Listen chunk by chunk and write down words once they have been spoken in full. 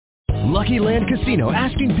Lucky Land Casino,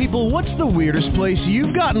 asking people, what's the weirdest place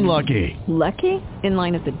you've gotten lucky? Lucky? In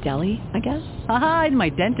line at the deli, I guess? Aha, in my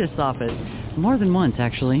dentist's office. More than once,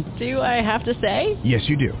 actually. Do I have to say? Yes,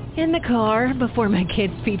 you do. In the car before my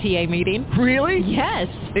kids' PTA meeting. Really? Yes.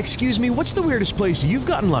 Excuse me, what's the weirdest place you've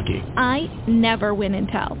gotten lucky? I never win and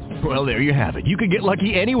tell. Well, there you have it. You can get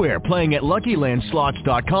lucky anywhere, playing at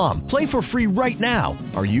LuckyLandSlots.com. Play for free right now.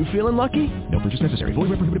 Are you feeling lucky? No purchase necessary. Void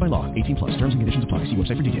where prohibited by law. 18 plus. Terms and conditions apply. See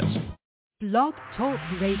website for details. Blog Talk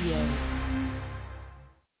Radio.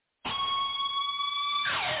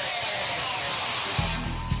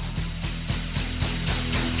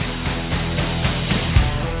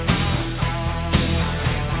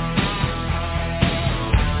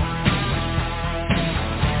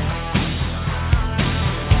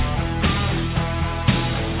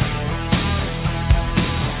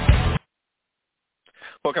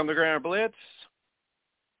 Welcome to Gridiron Blitz,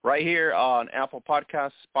 right here on Apple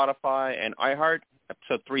Podcasts, Spotify, and iHeart,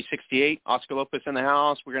 episode 368. Oscar Lopez in the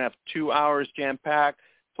house. We're going to have 2 hours jam-packed,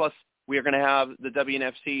 plus we are going to have the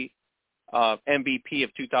WNFC MVP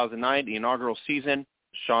of 2009, the inaugural season,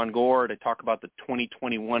 Sean Gore, to talk about the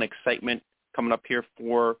 2021 excitement coming up here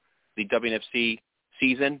for the WNFC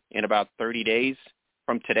season in about 30 days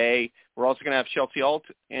from today. We're also going to have Chelsea Alt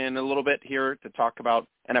in a little bit here to talk about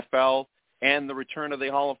NFL and the return of the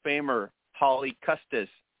Hall of Famer, Holly Custis.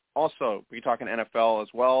 Also, we're talking NFL as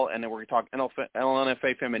well, and then we're going to talk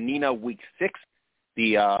LNFA Femenina Week 6,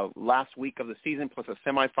 the last week of the season, plus the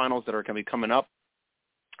semifinals that are going to be coming up.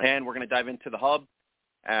 And we're going to dive into the hub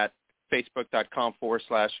at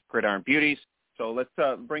facebook.com/Gridiron Beauties. So let's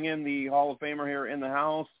bring in the Hall of Famer here in the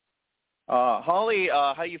house. Holly,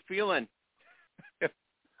 how you feeling?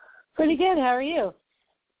 Pretty good. How are you?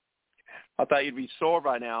 I thought you'd be sore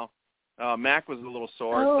by now. Mac was a little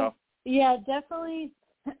sore. Oh, so. Yeah, definitely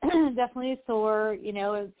sore. You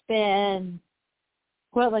know, it's been,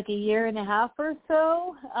 like a year and a half or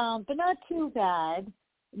so, but not too bad.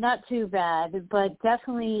 But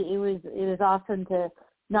definitely it was awesome to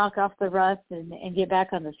knock off the rust and get back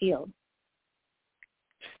on the field.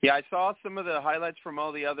 Yeah, I saw some of the highlights from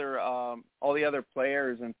all the other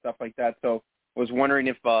players and stuff like that. So I was wondering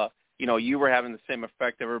if you were having the same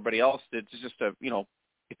effect everybody else did. It's just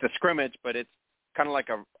it's a scrimmage, but it's kind of like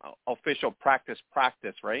a official practice,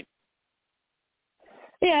 right?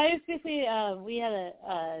 Yeah, it was basically we had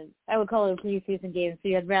I would call it a preseason game, so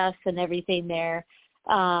you had refs and everything there.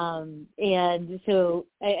 And so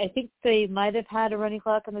I think they might have had a running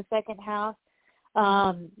clock in the second half.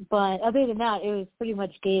 But other than that, it was pretty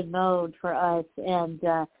much game mode for us. And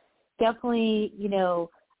definitely,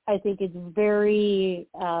 I think it's very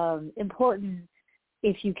important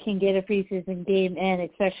if you can get a preseason game in,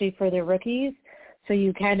 especially for the rookies. So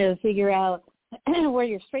you kind of figure out where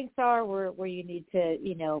your strengths are, where you need to,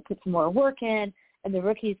 put some more work in, and the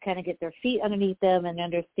rookies kind of get their feet underneath them and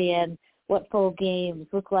understand what full games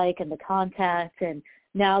look like and the contact, and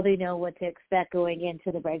now they know what to expect going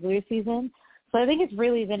into the regular season. So I think it's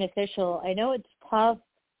really beneficial. I know it's tough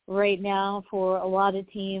right now for a lot of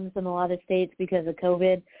teams in a lot of states because of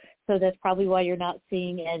COVID, so that's probably why you're not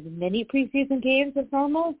seeing as many preseason games as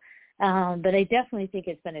normal, but I definitely think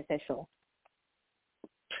it's beneficial.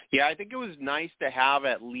 Yeah, I think it was nice to have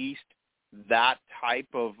at least that type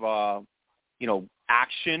of,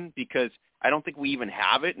 action, because I don't think we even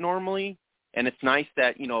have it normally. And it's nice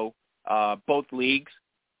that, both leagues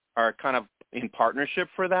are kind of in partnership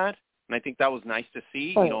for that. And I think that was nice to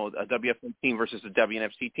see, right. A WFM team versus a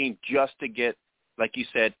WNFC team, just to get, like you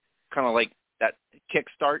said, kind of like that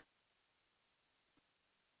kickstart.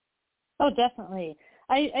 Oh, definitely.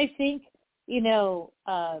 I think, in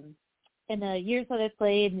the years that I've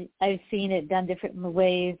played, I've seen it done different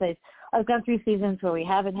ways. I've gone through seasons where we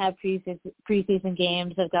haven't had preseason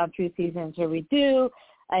games. I've gone through seasons where we do.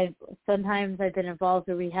 Sometimes I've been involved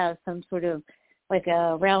where we have some sort of like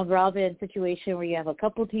a round robin situation where you have a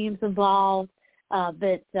couple teams involved.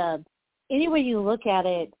 But any way you look at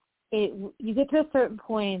it, you get to a certain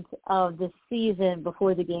point of the season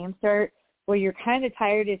before the games start where you're kind of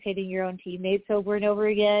tired of hitting your own teammates over and over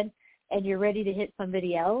again, and you're ready to hit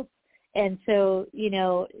somebody else. And so,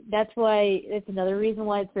 that's why it's another reason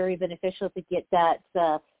why it's very beneficial to get that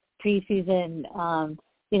preseason,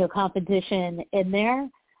 competition in there.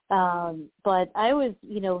 But I was,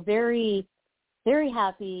 very, very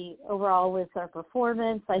happy overall with our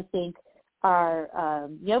performance. I think our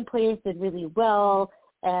young players did really well,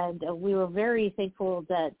 and we were very thankful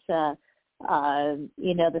that, the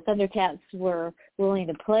Thundercats were willing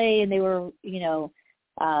to play, and they were,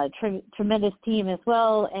 tremendous team as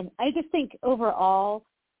well. And I just think overall,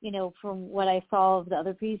 from what I saw of the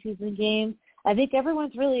other preseason games, I think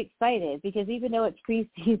everyone's really excited because even though it's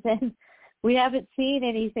preseason, we haven't seen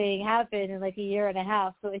anything happen in like a year and a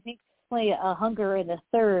half. So I think definitely a hunger and a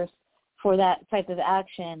thirst for that type of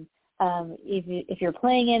action. If you're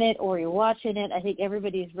playing in it or you're watching it, I think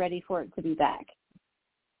everybody's ready for it to be back.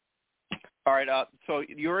 All right. So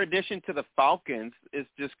your addition to the Falcons is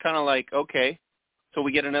just kind of like, okay, so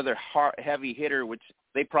we get another heavy hitter, which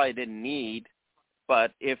they probably didn't need.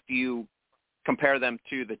 But if you compare them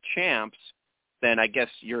to the champs, then I guess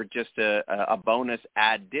you're just a bonus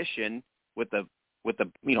addition with the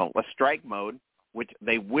a strike mode, which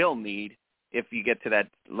they will need if you get to that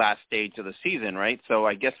last stage of the season, right? So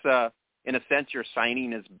I guess in a sense your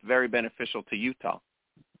signing is very beneficial to Utah.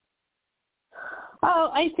 Oh,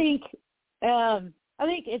 I think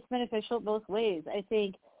it's beneficial both ways. I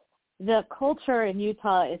think the culture in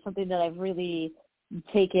Utah is something that I've really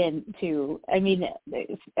taken to. I mean,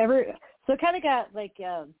 so it kind of got like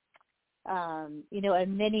a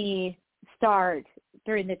mini start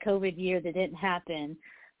during the COVID year that didn't happen.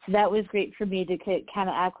 So that was great for me to kind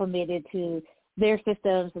of acclimated to their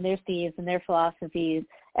systems and their themes and their philosophies.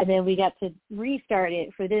 And then we got to restart it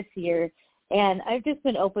for this year. And I've just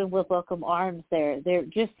been open with welcome arms there. They're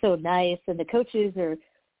just so nice. And the coaches are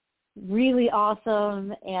really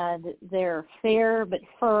awesome. And they're fair but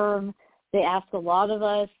firm. They ask a lot of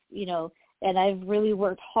us, and I've really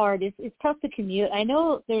worked hard. It's tough to commute. I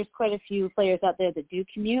know there's quite a few players out there that do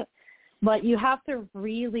commute, but you have to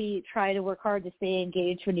really try to work hard to stay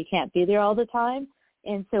engaged when you can't be there all the time.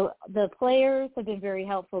 And so the players have been very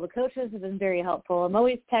helpful. The coaches have been very helpful. I'm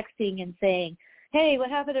always texting and saying, hey, what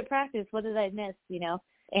happened at practice? What did I miss?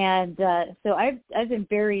 And so I've been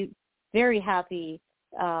very, very happy,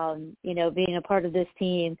 being a part of this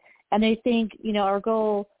team. And I think, our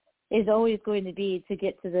goal is always going to be to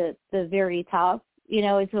get to the very top.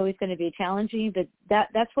 It's always going to be challenging, but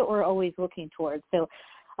that's what we're always looking towards. So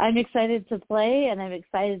I'm excited to play, and I'm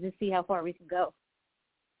excited to see how far we can go.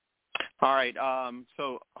 All right.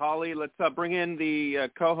 So, Holly, let's bring in the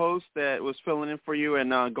co-host that was filling in for you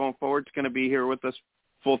and going forward is going to be here with us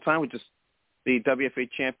full time, which is the WFA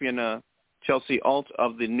champion Chelsea Alt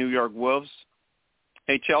of the New York Wolves.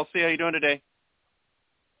 Hey, Chelsea, how you doing today?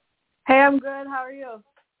 Hey, I'm good. How are you?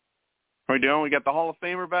 How are we doing? We got the Hall of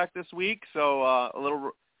Famer back this week, so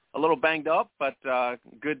a little banged up, but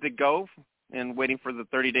good to go and waiting for the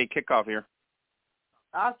 30-day kickoff here.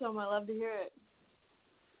 Awesome. I love to hear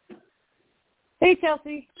it. Hey,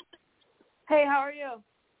 Chelsea. Hey, how are you?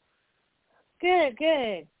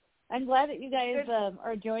 Good. I'm glad that you guys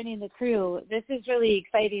are joining the crew. This is really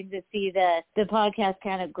exciting to see the podcast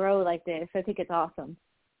kind of grow like this. I think it's awesome.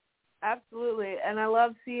 Absolutely, and I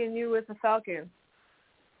love seeing you with the Falcons.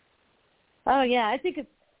 Oh yeah, I think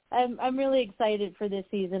I'm really excited for this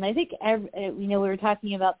season. I think we were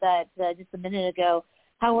talking about that just a minute ago.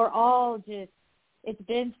 How we're all it's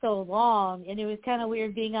been so long, and it was kind of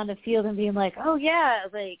weird being on the field and being like, oh yeah,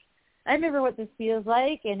 like I remember what this feels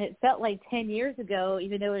like, and it felt like 10 years ago,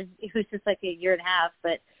 even though it was just like a year and a half.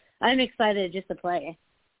 But I'm excited just to play.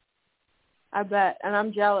 I bet, and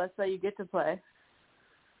I'm jealous that you get to play.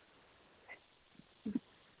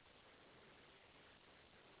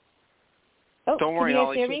 Oh, don't worry,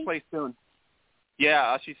 Holly. She'll She'll play soon.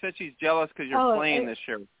 Yeah, she said she's jealous because you're playing this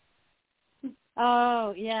year.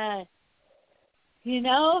 Oh, yeah.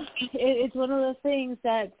 It's one of those things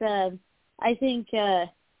that I think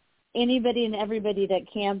anybody and everybody that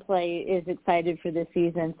can play is excited for this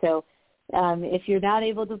season. So if you're not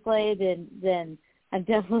able to play, then I'm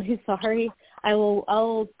definitely sorry.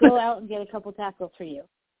 I'll go out and get a couple tackles for you.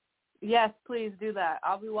 Yes, please do that.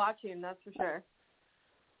 I'll be watching, that's for sure.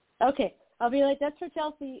 Okay. I'll be like, that's for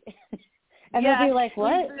Chelsea. And they'll be like,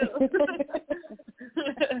 what?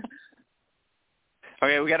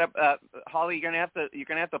 Okay, we got to Holly. You're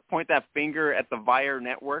gonna have to point that finger at the Vire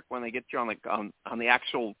network when they get you on the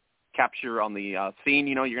actual capture on the scene.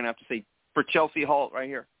 You're gonna have to say for Chelsea Holt right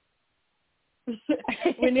here.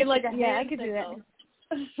 We need like a I could do that.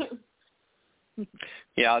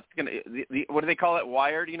 Yeah, it's gonna. What do they call it?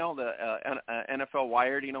 Wired. The NFL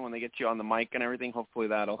Wired. When they get you on the mic and everything. Hopefully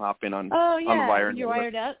that'll happen on. Oh yeah, on the Wired you're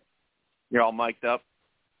network. wired up. You're all mic'd up.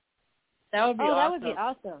 That would be awesome. That would be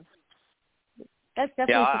awesome. That's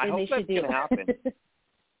definitely something they should do. Yeah, I hope that's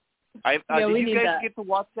gonna happen. Did you guys get to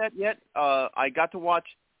watch that yet? I got to watch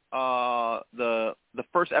the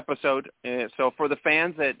first episode. So for the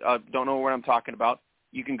fans that don't know what I'm talking about,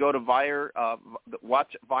 you can go to Vire,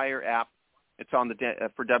 watch Vire app. It's on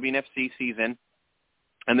for WNFC season,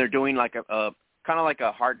 and they're doing like a kind of like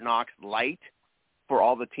a Hard Knocks light for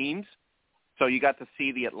all the teams. So you got to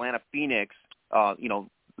see the Atlanta Phoenix,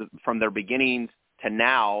 from their beginnings to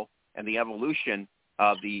now, and the evolution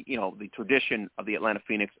of the tradition of the Atlanta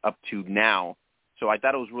Phoenix up to now. So I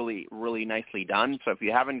thought it was really, really nicely done. So if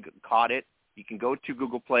you haven't caught it, you can go to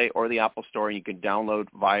Google Play or the Apple Store, and you can download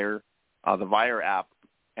the Vire app,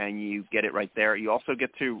 and you get it right there. You also get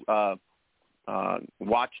to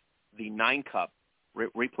watch the 9 Cup,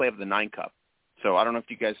 replay of the 9 Cup. So I don't know if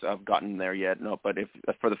you guys have gotten there yet, no, but if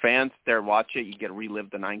for the fans there, watch it. You get to relive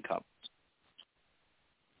the 9 Cup.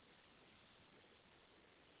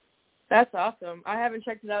 That's awesome. I haven't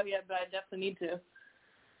checked it out yet, but I definitely need to.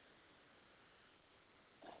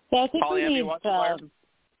 Yeah, I think Holly, we have need. You watched the Vire?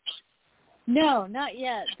 No, not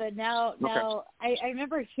yet. But now I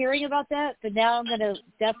remember hearing about that, but now I'm going to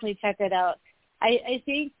definitely check it out. I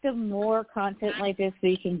think the more content like this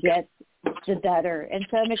we can get, the better. And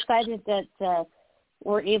so I'm excited that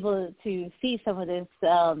we're able to see some of this,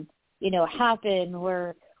 happen,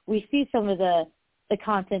 where we see some of the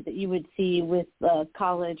content that you would see with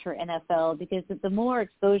college or NFL, because the more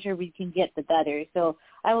exposure we can get, the better. So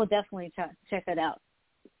I will definitely check it out.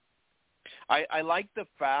 I like the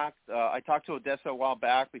fact, I talked to Odessa a while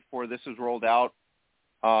back before this was rolled out.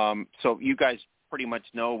 So you guys pretty much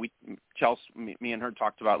know, Chelsea, me and her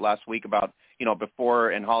talked about last week about, before,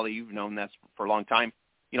 and Holly, you've known this for a long time,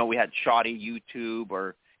 we had shoddy YouTube,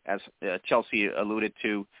 or as Chelsea alluded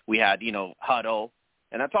to, we had, Huddle,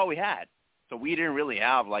 and that's all we had. So we didn't really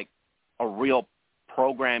have like a real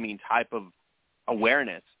programming type of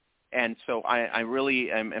awareness. And so I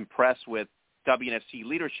really am impressed with WNFC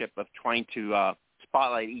leadership of trying to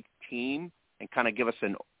spotlight each team and kind of give us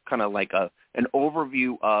an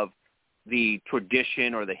overview of the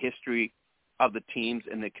tradition or the history of the teams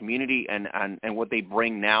in the community and what they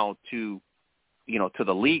bring now to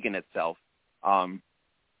the league in itself.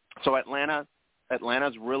 So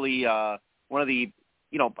Atlanta's really one of the,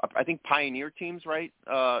 I think pioneer teams, right?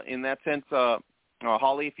 In that sense,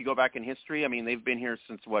 Holly, if you go back in history, I mean, they've been here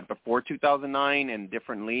since before 2009 in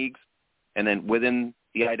different leagues, and then within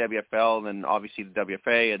the IWFL, and obviously the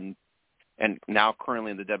WFA, and now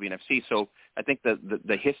currently in the WNFC. So I think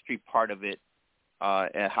the history part of it,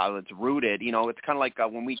 and how it's rooted, it's kind of like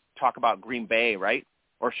when we talk about Green Bay, right,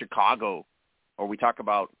 or Chicago, or we talk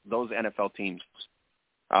about those NFL teams.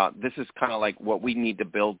 This is kind of like what we need to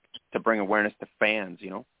build to bring awareness to fans,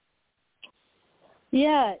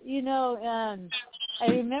 Yeah, I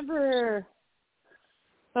remember,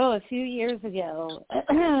 a few years ago,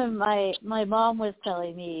 my mom was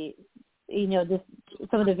telling me,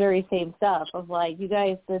 some of the very same stuff of like, you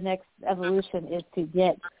guys, the next evolution is to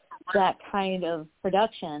get that kind of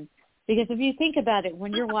production. Because if you think about it,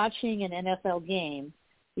 when you're watching an NFL game,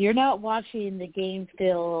 you're not watching the game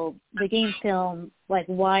film like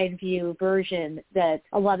wide view version that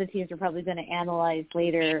a lot of teams are probably going to analyze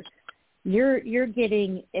later. You're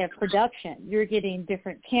getting a production. You're getting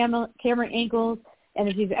different camera angles. And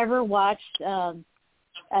if you've ever watched,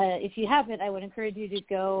 if you haven't, I would encourage you to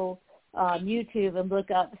go on YouTube and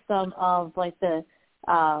look up some of like the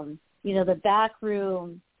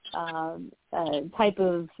backroom type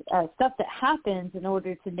of stuff that happens in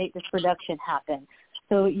order to make this production happen.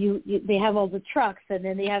 So they have all the trucks, and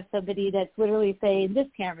then they have somebody that's literally saying this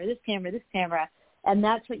camera, this camera, this camera, and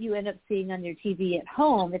that's what you end up seeing on your TV at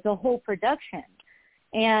home. It's a whole production.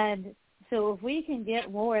 And so if we can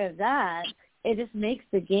get more of that, it just makes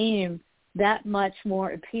the game that much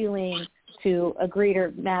more appealing to a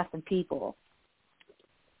greater mass of people.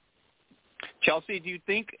 Chelsea, do you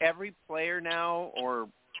think every player now, or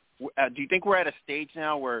do you think we're at a stage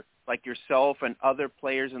now where, like yourself and other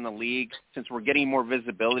players in the league, since we're getting more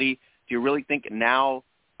visibility, do you really think now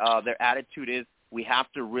their attitude is we have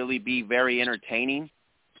to really be very entertaining,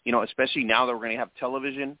 especially now that we're going to have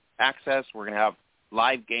television access, we're going to have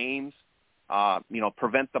live games,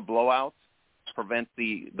 prevent the blowouts, prevent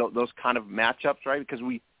those kind of matchups, right? Because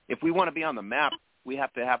if we want to be on the map, we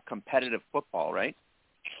have to have competitive football, right?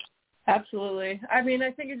 Absolutely. I mean,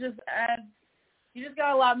 I think it just adds, you just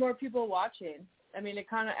got a lot more people watching. I mean, it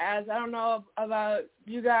kind of adds, I don't know about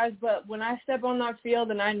you guys, but when I step on that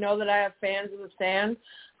field and I know that I have fans in the stands,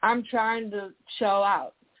 I'm trying to show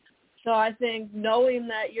out. So I think knowing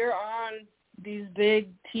that you're on these big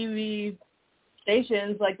TV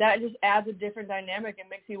stations, like that just adds a different dynamic and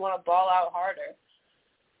makes you want to ball out harder.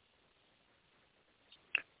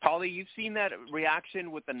 Holly, you've seen that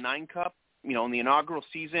reaction with the 9 Cup, in the inaugural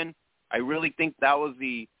season. I really think that was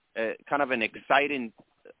the kind of an exciting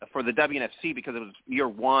for the WNFC because it was year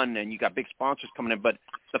one and you got big sponsors coming in. But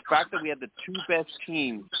the fact that we had the two best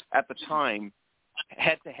teams at the time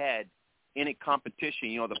head-to-head in a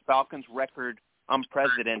competition, the Falcons record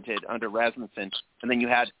unprecedented under Rasmussen, and then you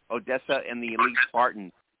had Odessa and the Elite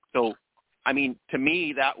Spartans. So I mean, to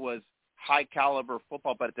me, that was high caliber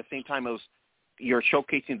football, but at the same time, you're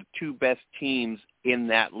showcasing the two best teams in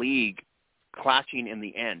that league clashing in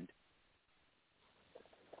the end.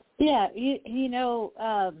 Yeah,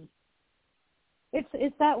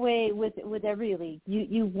 it's that way with every league.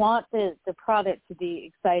 You want the product to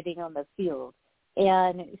be exciting on the field,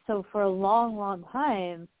 and so for a long, long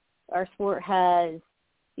time, our sport has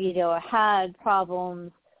had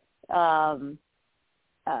problems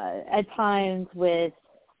at times with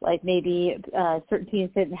like maybe certain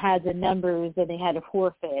teams didn't have the numbers and they had to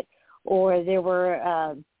forfeit, or there were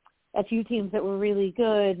a few teams that were really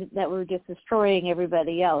good that were just destroying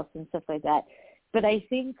everybody else and stuff like that. But I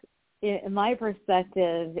think, in my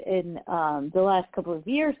perspective, in the last couple of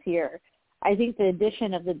years here, I think the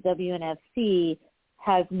addition of the WNFC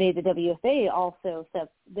has made the WFA also step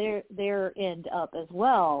their end up as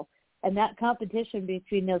well. And that competition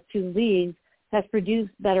between those two leagues has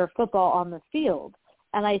produced better football on the field.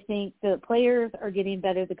 And I think the players are getting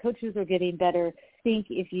better, the coaches are getting better. I think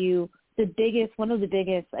one of the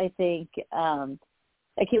biggest, I think,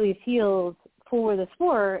 Achilles heels for the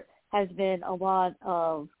sport has been a lot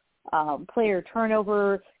of player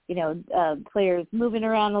turnover, players moving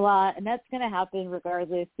around a lot, and that's going to happen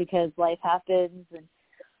regardless because life happens.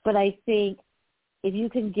 But I think if you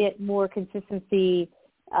can get more consistency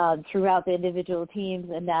throughout the individual teams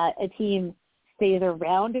and that a team stays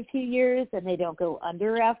around a few years and they don't go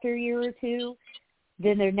under after a year or two,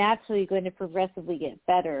 then they're naturally going to progressively get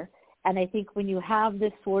better. And I think when you have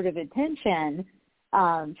this sort of attention,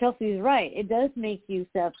 Chelsea's right. It does make you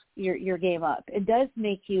step your game up. It does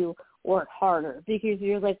make you work harder because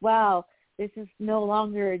you're like, wow, this is no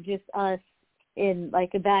longer just us in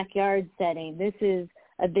like a backyard setting. This is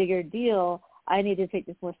a bigger deal. I need to take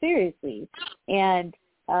this more seriously. And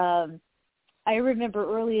I remember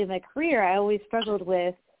early in my career, I always struggled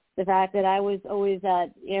with the fact that I was always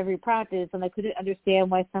at every practice and I couldn't understand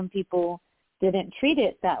why some people didn't treat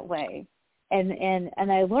it that way. And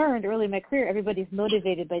I learned early in my career, everybody's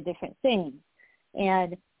motivated by different things.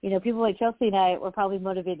 And, people like Chelsea and I were probably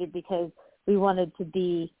motivated because we wanted to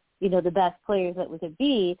be, the best players that we could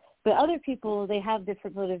be. But other people, they have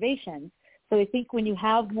different motivations. So I think when you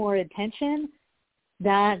have more attention,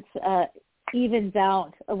 that evens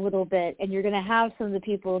out a little bit. And you're going to have some of the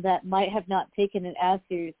people that might have not taken it as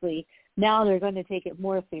seriously. Now they're going to take it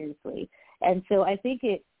more seriously. And so I think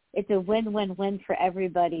it's a win-win-win for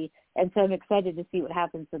everybody, and so I'm excited to see what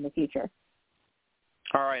happens in the future.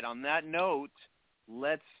 All right, on that note,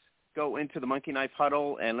 let's go into the Monkey Knife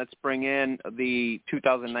Huddle, and let's bring in the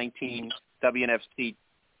 2019 WNFC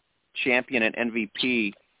champion and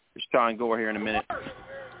MVP, Sean Gore, here in a minute.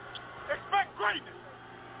 Expect greatness.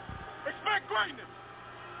 Expect greatness.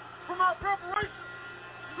 From our preparation,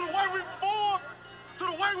 to the way we perform, to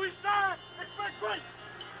the way we shine, expect greatness.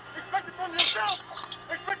 Expect it from yourself.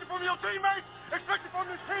 Expect it from your teammates. Expect it from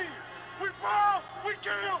this team. We brawl, we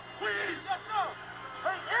kill, we eat. Let's go.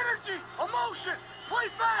 Hey, energy, emotion,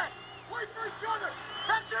 play fast, play for each other.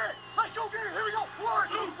 That's it. Let's go get it. Here we go.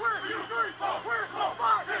 1, 2, 3, 4,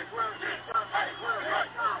 5, 6, 7, 8, 9,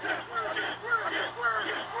 10.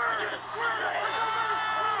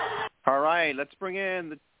 All right, let's bring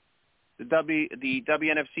in the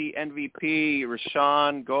WNFC MVP,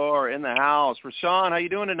 Rashawn Gore, in the house. Rashawn, how you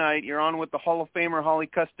doing tonight? You're on with the Hall of Famer Holly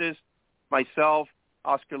Custis, myself,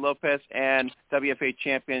 Oscar Lopez, and WFA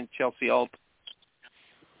champion Chelsea Alt.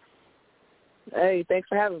 Hey, thanks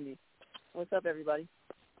for having me. What's up, everybody?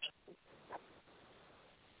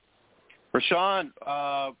 Rashawn,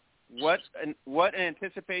 what an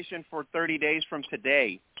anticipation for 30 days from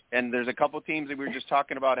today. And there's a couple teams that we were just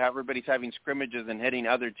talking about how everybody's having scrimmages and hitting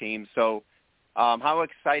other teams. So how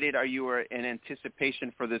excited are you in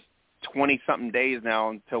anticipation for this 20-something days now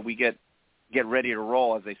until we get ready to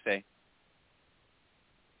roll, as they say?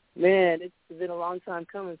 Man, it's been a long time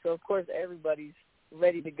coming, so of course everybody's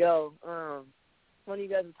ready to go. One of you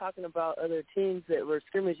guys were talking about other teams that were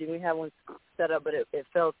scrimmaging. We had one set up, but it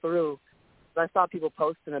fell through. I saw people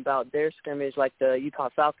posting about their scrimmage, like the Utah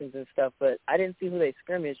Falcons and stuff, but I didn't see who they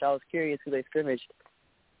scrimmaged. I was curious who they scrimmaged.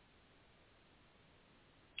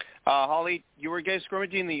 Holly, you were guys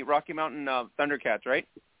scrimmaging the Rocky Mountain Thundercats, right?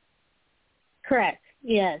 Correct.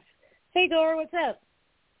 Yes. Hey, Gore, what's up?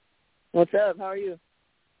 What's up? How are you?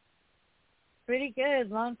 Pretty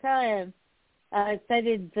good. Long time.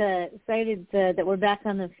 Excited that we're back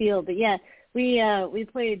on the field. But yeah, we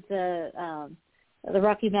played the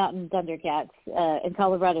Rocky Mountain Thundercats in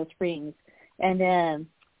Colorado Springs, and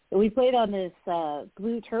we played on this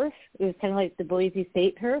blue turf. It was kind of like the Boise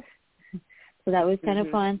State turf, so that was kind of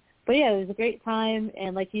fun. But yeah, it was a great time,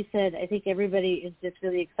 and like you said, I think everybody is just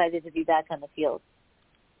really excited to be back on the field.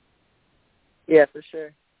 Yeah, for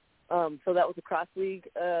sure. So that was a cross league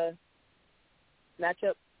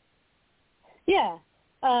matchup. Yeah,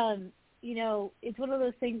 it's one of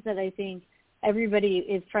those things that I think everybody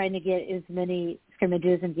is trying to get as many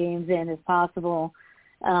scrimmages and games in as possible,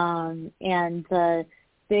 and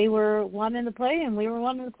they were wanting to play, and we were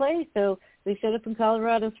wanting to play, so we showed up in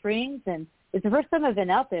Colorado Springs, and it's the first time I've been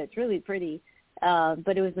out there. It's really pretty,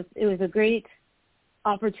 but it was a great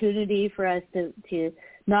opportunity for us to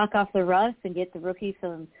knock off the rust and get the rookies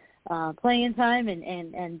some playing time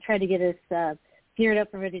and try to get us geared up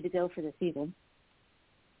and ready to go for the season.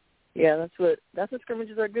 Yeah, that's what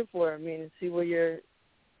scrimmages are good for. I mean, see where you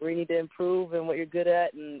need to improve and what you're good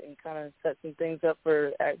at, and kind of set some things up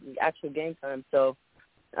for actual game time. So,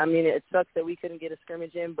 I mean, it sucks that we couldn't get a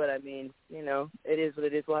scrimmage in, but I mean, it is what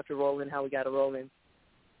it is. We'll have to roll in how we got to roll in.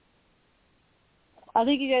 I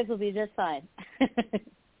think you guys will be just fine.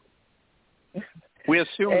 We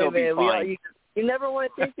assume they'll be fine. You never want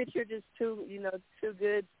to think that you're just too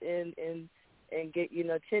good and get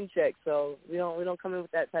chin check. So we don't come in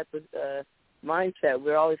with that type of mindset.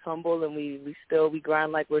 We're always humble, and we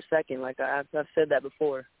grind like we're second. Like I've said that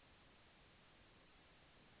before.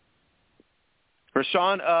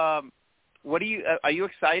 Rashawn, are you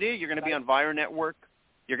excited? You're going to be on Vire Network.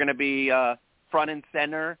 You're going to be front and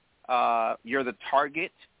center. You're the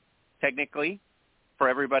target, technically, for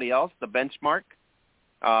everybody else, the benchmark.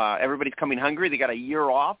 Everybody's coming hungry. They got a year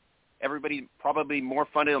off. Everybody's probably more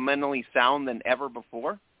fundamentally sound than ever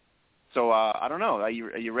before. So I don't know. Are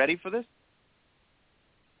you ready for this?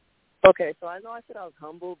 Okay, so I know I said I was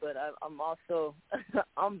humble, but I'm also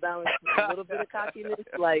I'm balanced with a little bit of cockiness.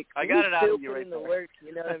 Like I got it out of you put right in the there. work,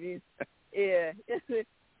 you know what I mean? Yeah,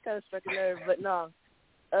 kind of struck a nerve, but no.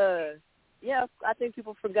 Yeah, I think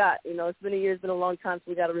people forgot. It's been a year, it's been a long time, so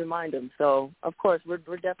we got to remind them. So of course we're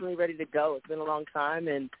definitely ready to go. It's been a long time,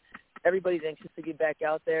 and everybody's anxious to get back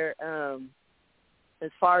out there. As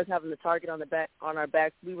far as having the target on our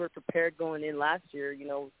backs, we were prepared going in last year.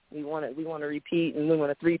 We want to repeat, and we want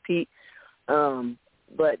to three-peat.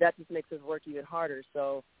 But that just makes us work even harder.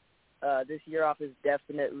 So this year off has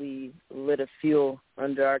definitely lit a fuel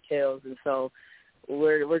under our tails, and so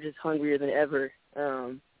we're just hungrier than ever.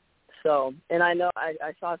 And I know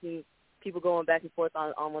I saw some people going back and forth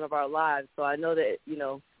on one of our lives, so I know that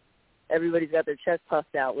everybody's got their chest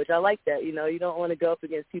puffed out, which I like that. You don't want to go up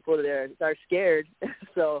against people that are scared.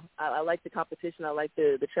 So I like the competition. I like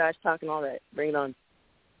the trash talk and all that. Bring it on.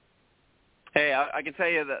 Hey, I can tell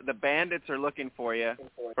you that the Bandits are looking for you,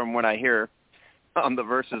 from what I hear, on the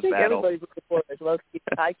versus I think battle. Everybody's looking for us. Low-key,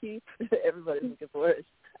 high-key, everybody's looking for us.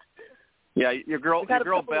 Yeah, your girl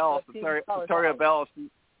Belle, Victoria Bell,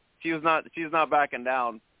 she's not backing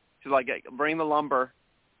down. She's like, bring the lumber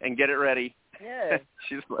and get it ready. Yeah.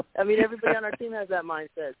 I mean, everybody on our team has that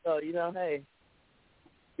mindset. So, hey,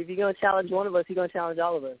 if you're going to challenge one of us, you're going to challenge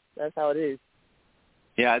all of us. That's how it is.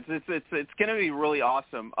 Yeah, it's going to be really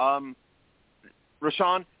awesome.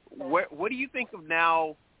 Rashawn, what do you think of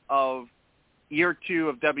now of year 2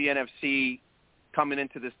 of WNFC coming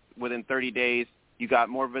into this within 30 days? You got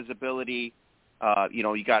more visibility.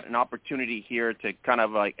 You got an opportunity here to kind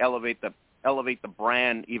of like elevate the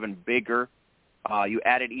brand even bigger. You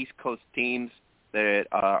added East Coast teams that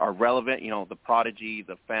are relevant. The Prodigy,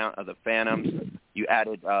 the Phantoms. You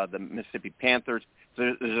added the Mississippi Panthers.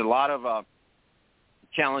 So there's a lot of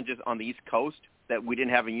challenges on the East Coast that we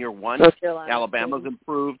didn't have in year 1. Alabama's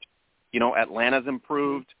improved. Atlanta's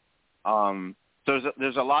improved. So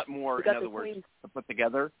there's a lot more, in other words, to put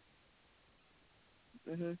together.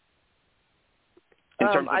 Mm-hmm. In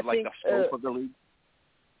terms of the scope of the league.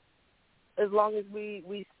 As long as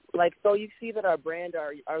we like, so you see that our brand,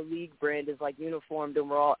 our league brand is like uniformed, and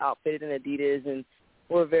we're all outfitted in Adidas, and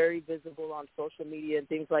we're very visible on social media and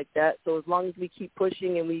things like that. So as long as we keep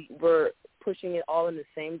pushing, and we're pushing it all in the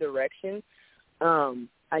same direction,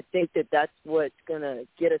 I think that's what's gonna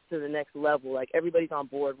get us to the next level. Like, everybody's on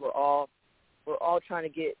board. We're all trying to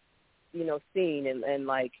get seen,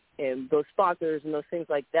 and those sponsors and those things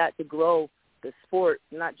like that to grow the sport,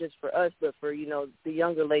 not just for us, but for the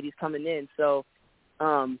younger ladies coming in. So,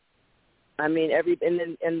 I mean,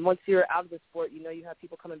 and once you're out of the sport, you have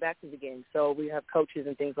people coming back to the game. So we have coaches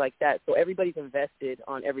and things like that. So everybody's invested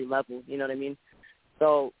on every level. You know what I mean?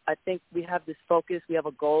 So I think we have this focus. We have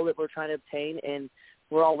a goal that we're trying to obtain, and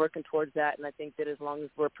we're all working towards that. And I think that as long as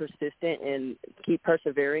we're persistent and keep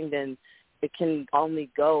persevering, then it can only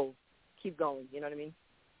keep going. You know what I mean?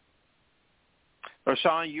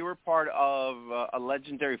 Rashawn, you were part of a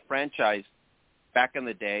legendary franchise back in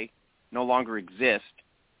the day, no longer exist,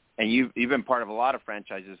 and you've been part of a lot of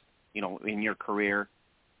franchises, in your career.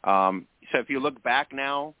 So if you look back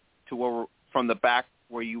now to from the back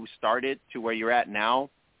where you started to where you're at now,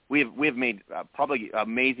 we have made probably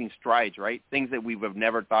amazing strides, right? Things that we would have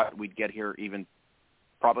never thought we'd get here. Even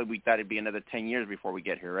probably we thought it'd be another 10 years before we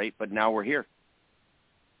get here, right? But now we're here.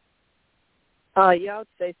 Yeah, I would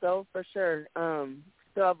say so, for sure.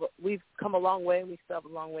 We've come a long way, and we still have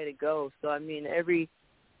a long way to go. So, I mean, every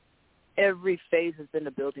phase has been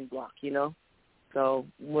a building block, So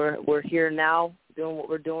we're here now doing what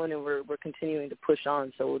we're doing, and we're continuing to push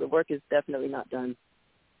on. So the work is definitely not done.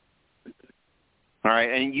 All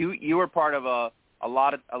right, and you were part of a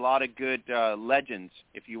lot of good legends,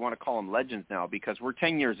 if you want to call them legends now, because we're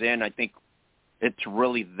 10 years in. I think it's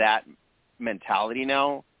really that mentality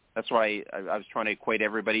now. That's why I was trying to equate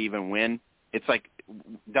everybody even win. It's like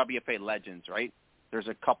WFA legends, right? There's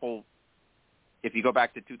a couple. If you go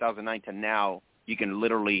back to 2009 to now, you can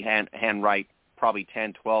literally handwrite probably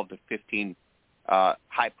 10, 12 to 15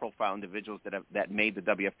 high-profile individuals that made the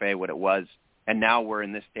WFA what it was. And now we're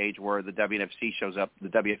in this stage where the WNFC shows up. The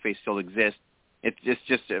WFA still exists. It's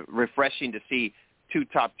just refreshing to see two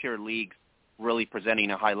top-tier leagues really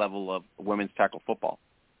presenting a high level of women's tackle football.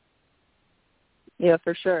 Yeah,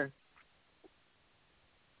 for sure.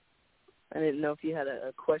 I didn't know if you had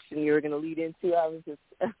a question you were going to lead into. I was just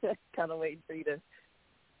kind of waiting for you to.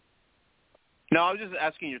 No, I was just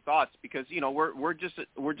asking your thoughts because we're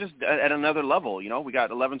just at another level. We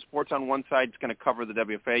got 11 Sports on one side. It's going to cover the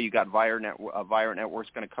WFA. You got Vire Network's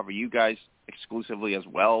going to cover you guys exclusively as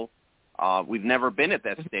well. We've never been at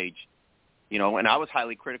that stage, and I was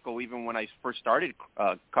highly critical even when I first started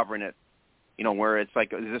covering it. Where it's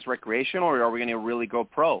like, is this recreational or are we going to really go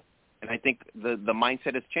pro? And I think the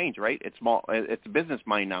mindset has changed, right? It's a business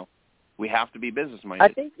mind now. We have to be business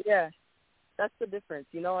minded. I think, yeah, that's the difference,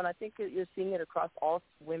 and I think that you're seeing it across all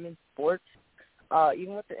women's sports.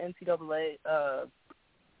 Even with the NCAA,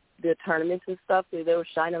 the tournaments and stuff, they were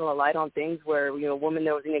shining a light on things where, women,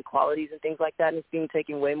 there was inequalities and things like that, and it's being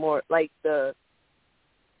taken way more, like the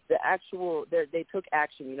actual, they took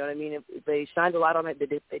action, you know what I mean? They shined a light on it,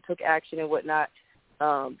 they took action and whatnot.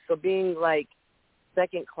 So being like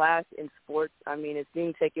second class in sports, I mean, it's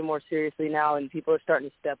being taken more seriously now, and people are starting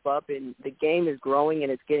to step up, and the game is growing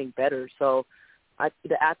and it's getting better. So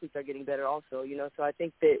the athletes are getting better also, so I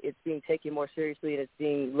think that it's being taken more seriously and it's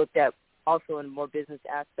being looked at also in a more business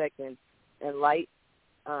aspect and light.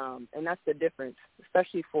 And that's the difference,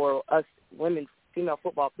 especially for us women, female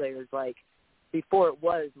football players. Like, before it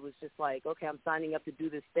was just like, okay, I'm signing up to do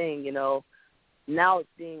this thing, Now it's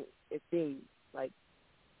being like,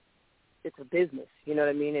 it's a business, you know what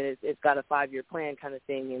I mean? And it's got a 5-year plan kind of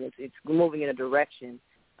thing, and it's moving in a direction.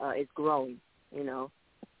 It's growing,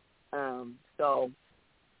 So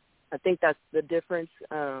I think that's the difference.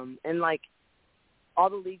 And like all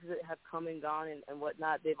the leagues that have come and gone and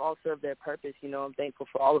whatnot, they've all served their purpose. I'm thankful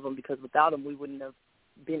for all of them, because without them we wouldn't have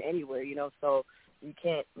been anywhere. So you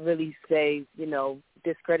can't really say,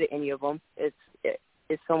 discredit any of them.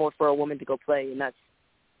 It's somewhere for a woman to go play, and that's,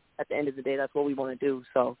 at the end of the day, that's what we want to do.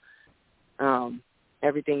 So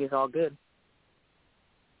everything is all good.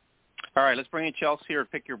 All right, let's bring in Chelsea here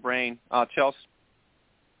and pick your brain. Chelsea.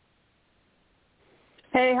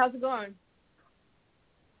 Hey, how's it going?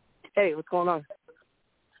 Hey, what's going on?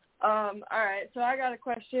 All right, so I got a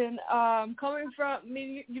question. Coming from,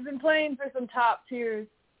 you've been playing for some top-tier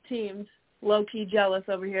teams, low-key jealous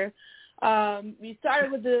over here. You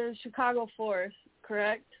started with the Chicago Force,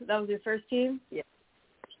 correct? That was your first team? Yeah.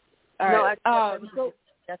 All right.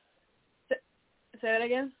 Say that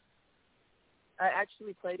again? I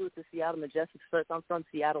actually played with the Seattle Majestics first. I'm from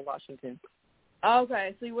Seattle, Washington.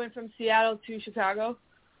 Okay, so you went from Seattle to Chicago?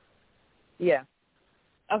 Yeah.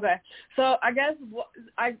 Okay, so I guess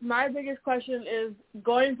my biggest question is,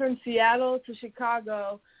 going from Seattle to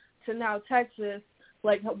Chicago to now Texas,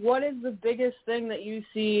 like, what is the biggest thing that you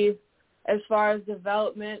see as far as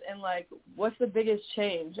development, and, like, what's the biggest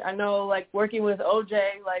change? I know, like, working with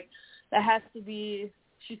OJ, like, that has to be,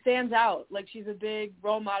 she stands out. Like, she's a big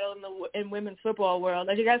role model in women's football world.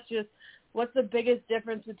 I guess just what's the biggest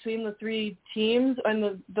difference between the three teams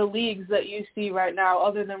and the leagues that you see right now,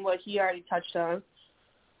 other than what he already touched on?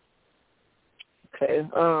 Okay,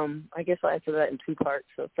 I guess I'll answer that in two parts.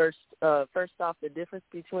 So first off, the difference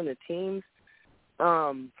between the teams,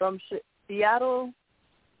 from Seattle,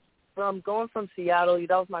 going from Seattle,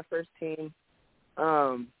 that was my first team,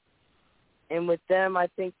 and with them, I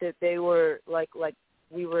think that they were like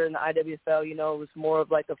we were in the IWFL. It was more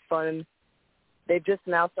of like a fun. They've just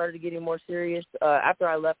now started getting more serious after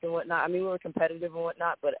I left and whatnot. I mean, we were competitive and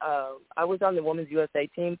whatnot, but I was on the Women's USA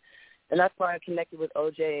team, and that's why I connected with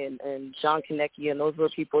OJ and John Konecki, and those were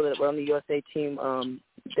people that were on the USA team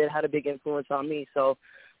that had a big influence on me. So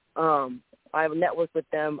I have a network with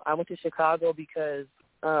them. I went to Chicago because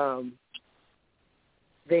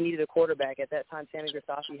they needed a quarterback. At that time, Sammy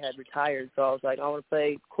Grisafi had retired, so I was like, I want to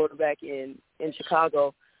play quarterback in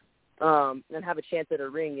Chicago and have a chance at a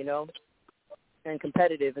ring, you know, and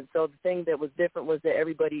competitive. And so the thing that was different was that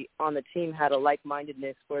everybody on the team had a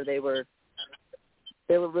like-mindedness where they were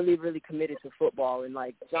really, really committed to football. And,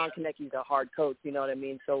 like, John Konecki's a hard coach, you know what I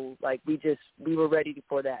mean? So, like, we were ready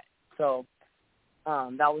for that. So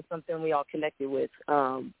that was something we all connected with.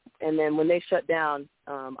 And then when they shut down,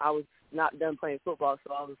 I was not done playing football,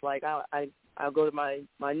 so I was like, I'll go to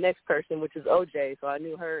my next person, which is OJ. So I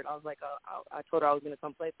knew her, and I was like, I told her I was going to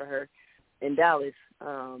come play for her in Dallas,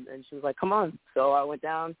 and she was like, come on. So I went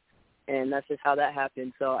down, and that's just how that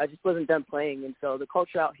happened. So I just wasn't done playing, and so the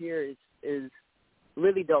culture out here is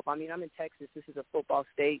really dope. I mean, I'm in Texas. This is a football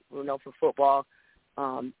state. We're known for football,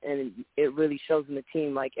 and it really shows in the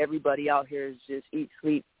team. Like, everybody out here is just eat,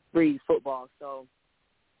 sleep, breathe football. So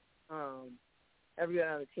everyone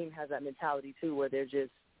on the team has that mentality too, where they're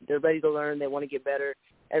ready to learn, they want to get better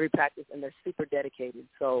every practice, and they're super dedicated.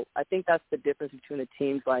 So I think that's the difference between the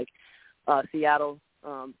teams like Seattle.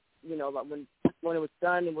 You know, like when it was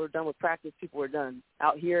done and we're done with practice, people were done.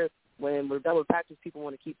 Out here, when we're done with practice, people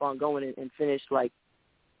want to keep on going and finish, like,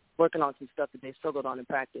 working on some stuff that they struggled on in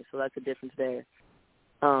practice. So that's the difference there.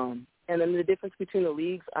 And then the difference between the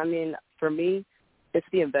leagues, I mean, for me, it's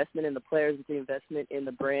the investment in the players, it's the investment in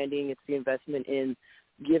the branding, it's the investment in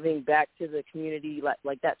giving back to the community,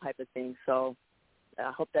 like that type of thing. So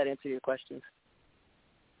I hope that answered your questions.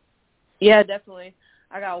 Yeah, definitely.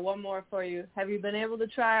 I got one more for you. Have you been able to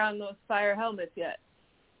try on those fire helmets yet?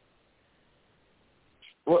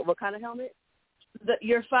 What kind of helmet?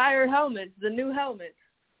 Your fire helmets, the new helmets.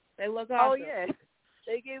 They look awesome. Oh, yeah.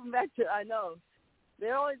 They gave them back I know.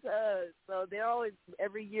 They're always,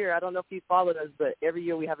 every year, I don't know if you followed us, but every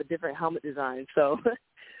year we have a different helmet design. So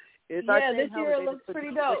it's our this helmet. year it looks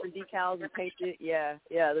pretty dope. Different decals and paint it. Yeah,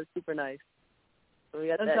 they're super nice. So we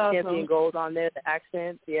got That's that awesome. champion gold on there, the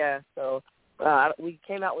accents. Yeah, so we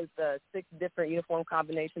came out with 6 different uniform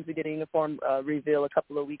combinations. We did a uniform reveal a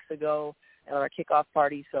couple of weeks ago at our kickoff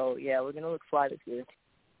party. So, yeah, we're going to look fly this year.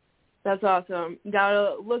 That's awesome. Got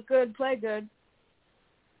to look good, play good.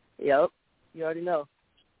 Yep. You already know.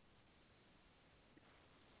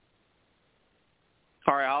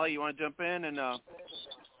 All right, Ollie, you want to jump in and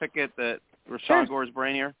pick at Rashawn Gore's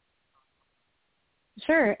brain here?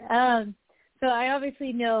 Sure. So I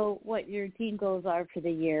obviously know what your team goals are for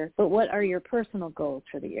the year, but what are your personal goals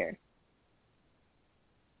for the year?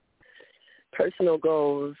 Personal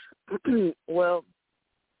goals. Well,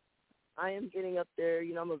 I am getting up there.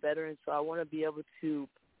 You know, I'm a veteran, so I want to be able to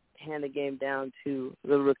hand the game down to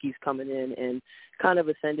the rookies coming in and kind of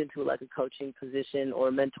ascend into like a coaching position or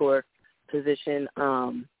a mentor position.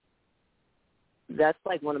 That's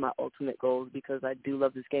like one of my ultimate goals because I do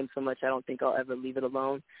love this game so much. I don't think I'll ever leave it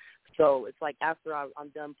alone. So it's like after I'm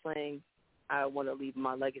done playing, I want to leave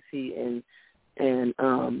my legacy and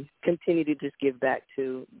continue to just give back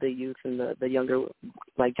to the youth and the younger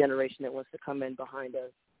like generation that wants to come in behind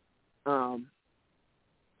us.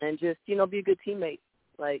 And just, you know, be a good teammate.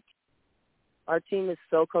 Like, our team is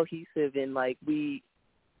so cohesive and, like, we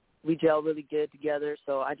gel really good together.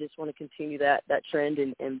 So I just want to continue that trend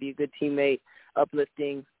and be a good teammate,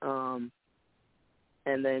 uplifting, and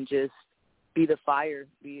then just be the fire,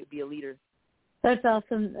 be a leader. That's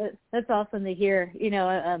awesome. That's awesome to hear. You know,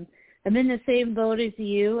 I'm in the same boat as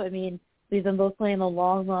you. I mean, we've been both playing a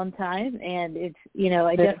long, long time, and it's, you know,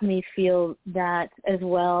 I definitely feel that as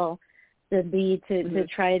well, the need to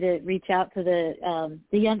try to reach out to the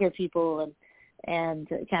younger people and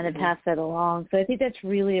kind of pass that along. So I think that's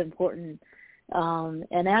really important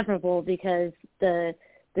and admirable because the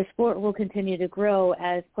sport will continue to grow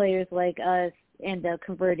as players like us end up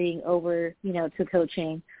converting over, you know, to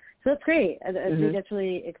coaching. So that's great. I think that's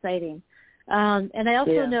really exciting. And I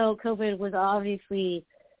also know COVID was obviously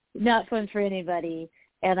not fun for anybody.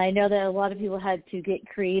 And I know that a lot of people had to get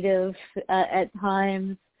creative at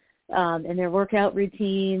times in their workout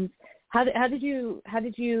routines. How did you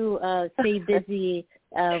stay busy?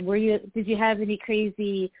 Did you have any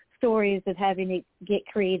crazy stories of having to get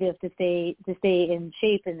creative to stay in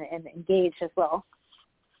shape and engaged as well?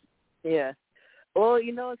 Yeah. Well,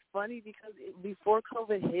 you know, it's funny because before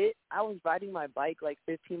COVID hit, I was riding my bike like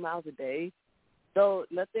 15 miles a day. So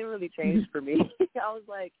nothing really changed for me. I was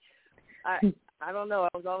like, I don't know.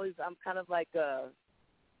 I'm kind of like an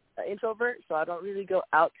introvert, so I don't really go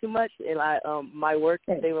out too much. And my work,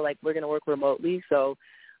 they were like, we're going to work remotely. So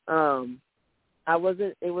It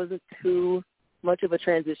wasn't too much of a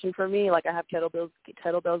transition for me. Like, I have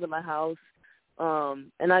kettlebells in my house.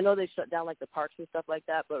 And I know they shut down, like, the parks and stuff like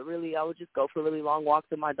that, but really I would just go for really long walks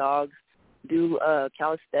with my dogs, do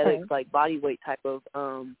calisthenics, like body weight type of,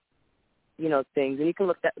 things. And you can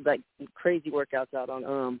look at, like, crazy workouts out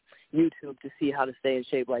on YouTube to see how to stay in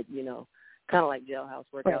shape, like, kind of like jailhouse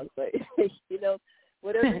workouts. But,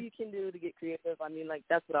 whatever you can do to get creative, I mean, like,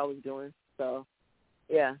 that's what I was doing. So,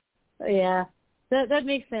 yeah. Yeah, that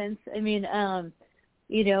makes sense. I mean,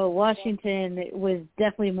 Washington was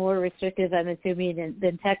definitely more restrictive, I'm assuming,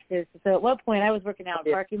 than Texas. So at one point I was working out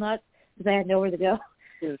in parking lots because I had nowhere to go.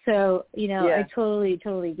 So, I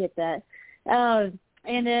totally get that.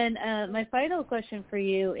 And then my final question for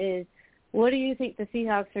you is, what do you think the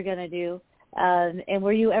Seahawks are going to do? And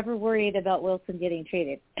were you ever worried about Wilson getting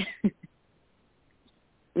traded?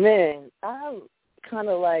 Man, I'm kind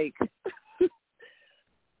of like –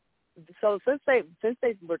 so since they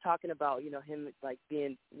were talking about, him, like,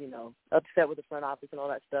 being, upset with the front office and all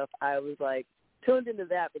that stuff, I was, like, tuned into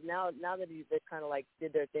that. But now that they've kind of, like,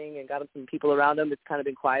 did their thing and got some people around him, it's kind of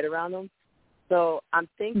been quiet around him. So I'm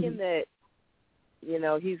thinking that,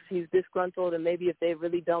 he's disgruntled, and maybe if they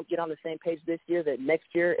really don't get on the same page this year, that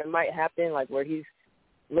next year it might happen, like, where he's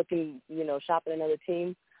looking, shopping another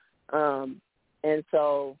team. And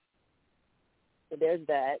so there's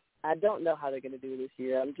that. I don't know how they're going to do this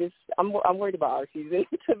year. I'm worried about our season,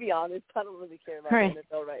 to be honest. I don't really care about the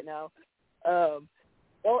NFL right now.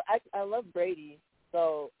 I love Brady,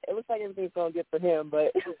 so it looks like everything's going good for him.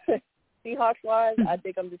 But Seahawks-wise, I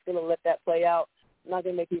think I'm just going to let that play out. I'm not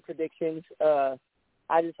going to make any predictions.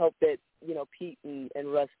 I just hope that, Pete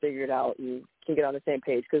and Russ figure it out and can get on the same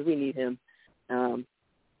page because we need him.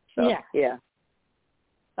 Yeah.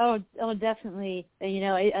 Oh, definitely.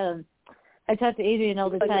 I talk to Adrian all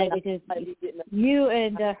the time because you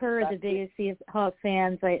and her are the biggest Seahawks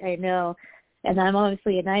fans I know, and I'm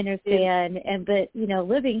obviously a Niners fan. But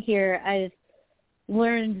living here, I've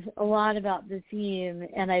learned a lot about the team,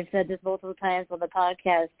 and I've said this multiple times on the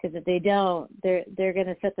podcast because if they don't, they're going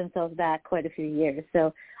to set themselves back quite a few years.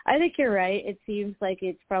 So I think you're right. It seems like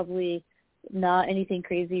it's probably not anything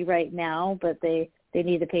crazy right now, but they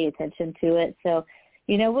need to pay attention to it. So.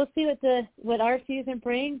 We'll see what our season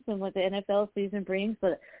brings and what the NFL season brings,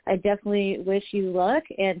 but I definitely wish you luck,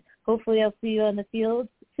 and hopefully I'll see you on the field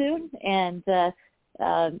soon, and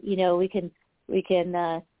we can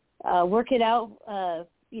work it out,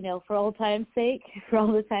 for old time's sake, for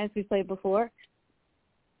all the times we played before.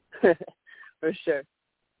 For sure.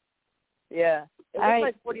 Yeah. It looks right.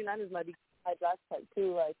 like 49ers might be high draft type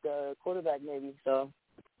too, like quarterback maybe, so.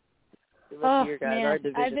 Oh man,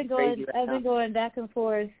 I've been going back and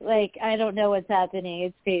forth. Like, I don't know what's happening.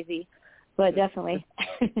 It's crazy, but definitely.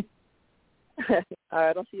 All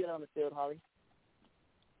right, I'll see you on the field, Holly.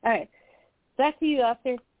 All right, back to you,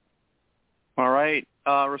 Oscar. All right,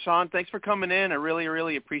 Rashawn, thanks for coming in. I really,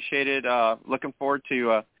 really appreciate it. Looking forward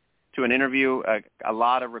to an interview. A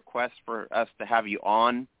lot of requests for us to have you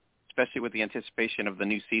on, especially with the anticipation of the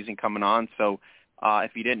new season coming on. So.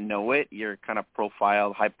 If you didn't know it, you're kind of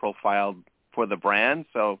high profile for the brand.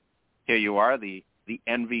 So here you are, the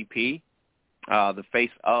MVP, the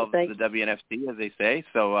face of the WNFC, as they say.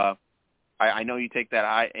 So I know you take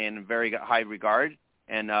that in very high regard.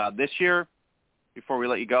 And this year, before we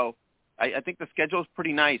let you go, I think the schedule is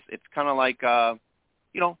pretty nice. It's kind of like, a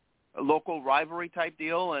local rivalry type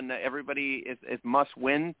deal, and everybody is must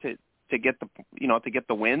win to get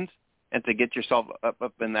the wins and to get yourself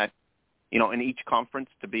up in that. In each conference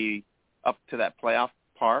to be up to that playoff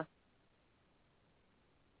par?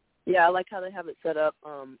 Yeah, I like how they have it set up.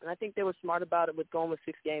 And I think they were smart about it with going with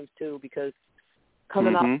 6 games, too, because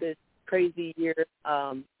coming off this crazy year,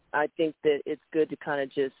 I think that it's good to kind of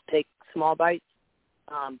just take small bites.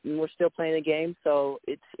 And we're still playing the game, so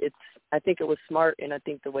I think it was smart, and I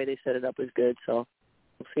think the way they set it up was good. So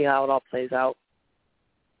we'll see how it all plays out.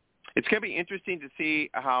 It's going to be interesting to see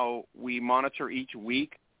how we monitor each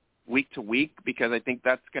week to week, because I think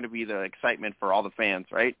that's going to be the excitement for all the fans,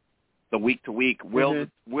 right? The week to week. Will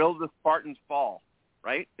the Spartans fall,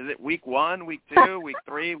 right? Is it week 1, week 2, week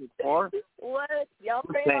 3, week 4? What? Y'all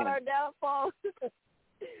praying on our downfall?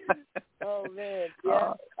 Oh, man.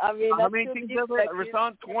 Yeah. I mean, how many teams are there?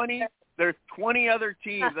 Rashawn, 20? There's 20 other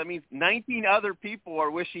teams. That means 19 other people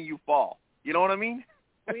are wishing you fall. You know what I mean?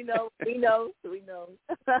 We know.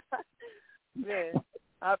 Man.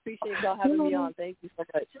 I appreciate y'all having me on. Thank you so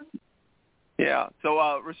much. Yeah. So,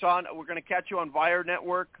 Rashawn, we're going to catch you on Vire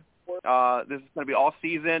Network. This is going to be all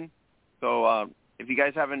season. So if you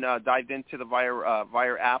guys haven't dived into the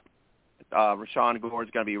Vire app, Rashawn Gore is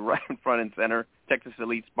going to be right in front and center. Texas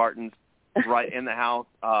Elite Spartans right in the house.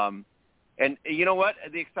 And you know what?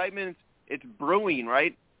 The excitement, it's brewing,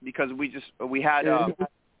 right? Because we had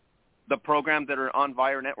the programs that are on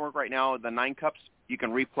Vire Network right now, the 9 Cups, you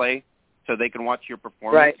can replay so they can watch your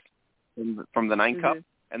performance from the 9 Cup.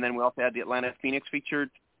 And then we also had the Atlanta Phoenix featured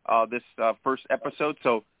this first episode.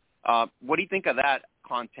 So what do you think of that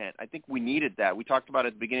content? I think we needed that. We talked about it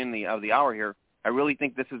at the beginning of the hour here. I really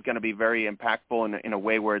think this is going to be very impactful in a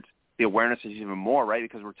way where it's the awareness is even more, right?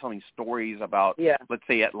 Because we're telling stories about, let's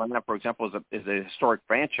say Atlanta, for example, is a historic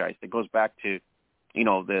franchise that goes back to,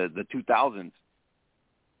 the 2000s.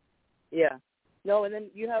 Yeah. No, and then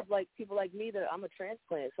you have, people like me that I'm a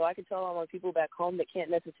transplant, so I can tell all my people back home that can't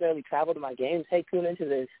necessarily travel to my games, hey, tune into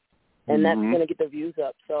this, and that's going to get the views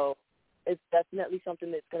up. So it's definitely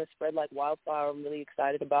something that's going to spread like wildfire. I'm really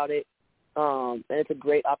excited about it, and it's a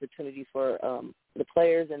great opportunity for the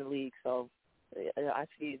players and the league. So I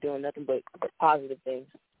see you doing nothing but positive things.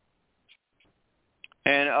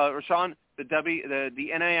 And Rashawn, the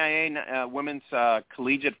NAIA Women's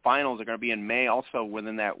Collegiate Finals are going to be in May, also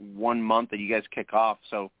within that 1 month that you guys kick off.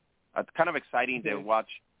 So it's kind of exciting to watch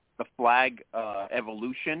the flag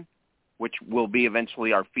evolution, which will be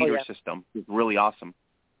eventually our feeder system. It's really awesome.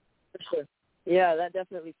 For sure. Yeah, that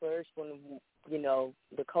definitely flourished when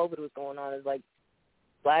the COVID was going on. It's like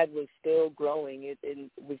flag was still growing.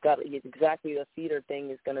 We've got exactly the feeder thing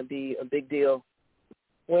is going to be a big deal.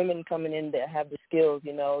 Women coming in that have the skills,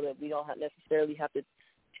 that we don't necessarily have to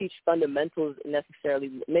teach fundamentals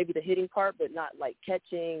necessarily, maybe the hitting part, but not like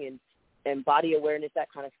catching and body awareness, that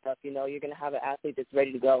kind of stuff. You're going to have an athlete that's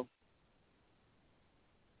ready to go.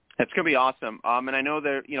 It's going to be awesome. And I know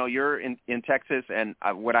that, you're in Texas, and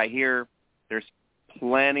what I hear, there's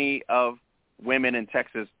plenty of women in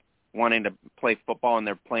Texas wanting to play football, and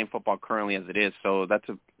they're playing football currently as it is. So that's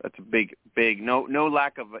a big, no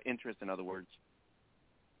lack of interest, in other words.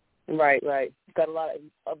 Right. We've got a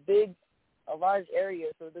large area,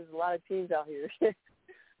 so there's a lot of teams out here.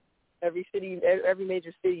 Every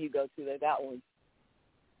major city you go to, they got one.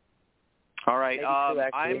 All right.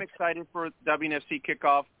 I'm excited for WNFC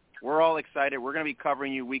kickoff. We're all excited. We're going to be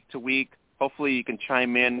covering you week to week. Hopefully you can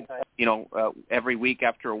chime in, every week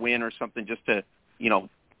after a win or something, just to,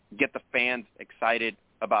 get the fans excited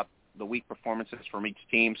about the week performances from each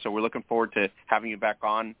team. So we're looking forward to having you back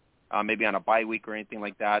on. Maybe on a bye week or anything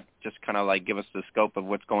like that, just kind of give us the scope of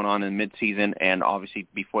what's going on in midseason and obviously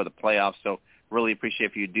before the playoffs. So really appreciate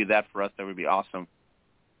if you do that for us. That would be awesome.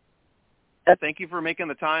 Thank you for making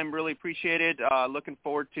the time. Really appreciate it. Looking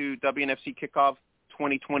forward to WNFC Kickoff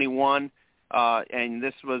 2021. And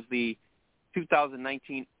this was the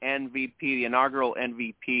 2019 MVP, the inaugural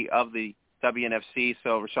MVP of the WNFC.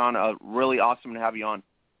 So, Rashawn, really awesome to have you on.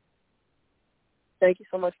 Thank you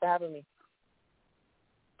so much for having me.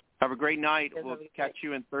 Have a great night. We'll catch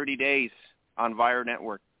you in 30 days on Vire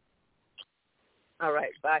Network. All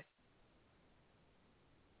right. Bye.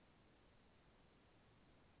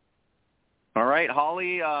 All right,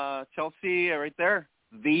 Holly, Chelsea, right there.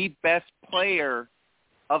 The best player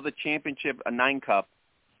of the championship, a 9 Cup,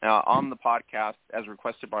 on the podcast as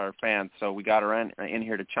requested by our fans. So we got her in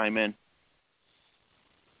here to chime in.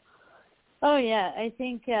 Oh, yeah. I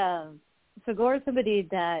think so Gore is somebody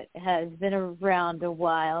that has been around a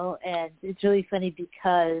while, and it's really funny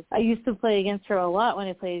because I used to play against her a lot when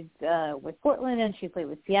I played with Portland, and she played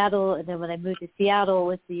with Seattle, and then when I moved to Seattle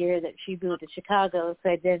was the year that she moved to Chicago, so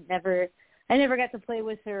I never got to play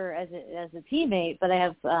with her as a teammate, but I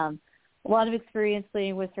have a lot of experience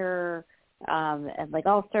playing with her at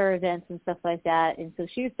all-star events and stuff like that, and so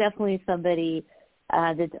she's definitely somebody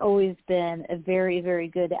that's always been a very, very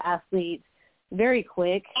good athlete, very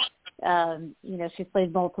quick. She's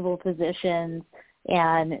played multiple positions,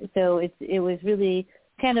 and so it was really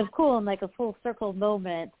kind of cool and like a full circle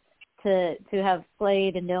moment to have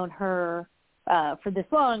played and known her for this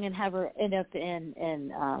long and have her end up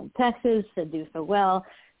in Texas and do so well.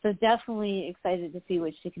 So definitely excited to see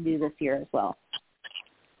what she can do this year as well.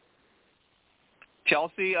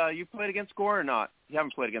 Chelsea, you played against Gore or not? You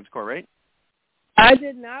haven't played against Gore, right? I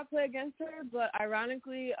did not play against her, but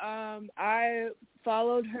ironically, I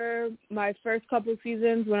followed her my first couple of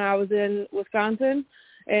seasons when I was in Wisconsin,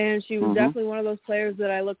 and she was definitely one of those players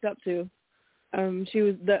that I looked up to.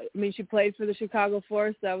 She played for the Chicago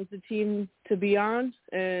Force. That was the team to be on,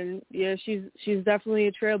 and yeah, she's definitely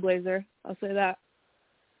a trailblazer. I'll say that.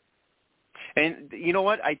 And you know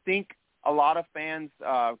what? I think a lot of fans,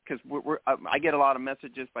 because I get a lot of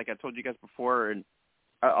messages, like I told you guys before, and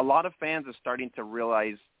a lot of fans are starting to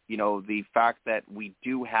realize, the fact that we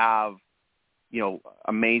do have,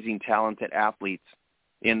 amazing, talented athletes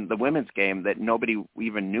in the women's game that nobody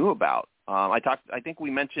even knew about. I think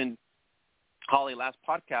we mentioned, Holly, last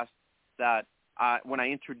podcast that when I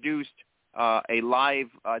introduced a live,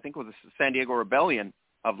 I think it was the San Diego Rebellion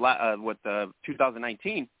of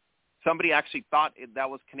 2019, somebody actually thought that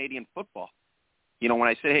was Canadian football. You know, when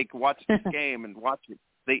I said, hey, watch this game and watch it,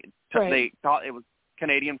 they thought it was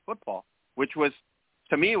Canadian football, which was,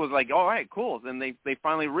 to me, it was like, all right, cool. Then they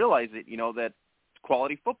finally realized it, you know, that it's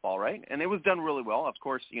quality football, right? And it was done really well. Of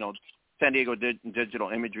course, you know, San Diego Digital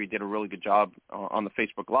Imagery did a really good job on the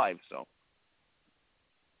Facebook Live. So,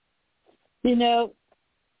 you know,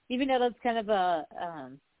 even though that's kind of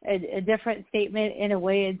a different statement, in a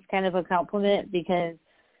way, it's kind of a compliment because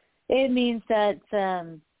it means that,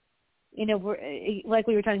 you know, we're, like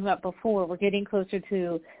we were talking about before, we're getting closer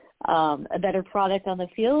to a better product on the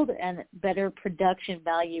field and better production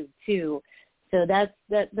value too. So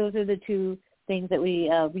those are the two things that we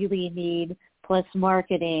really need, plus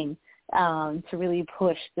marketing to really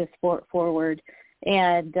push the sport forward.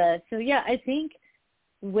 And so, yeah, I think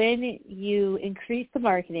when you increase the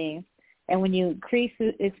marketing and when you increase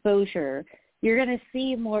the exposure, you're going to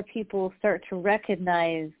see more people start to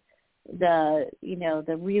recognize the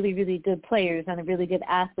really, really good players and the really good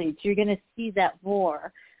athletes. You're going to see that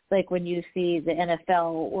more, like when you see the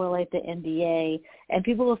NFL or like the NBA, and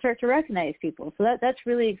people will start to recognize people. So that's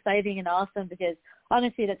really exciting and awesome because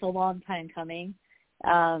honestly, that's a long time coming.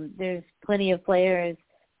 There's plenty of players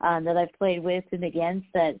that I've played with and against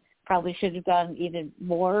that probably should have gotten even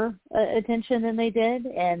more attention than they did,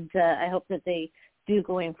 and I hope that they do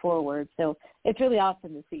going forward. So it's really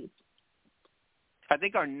awesome to see. I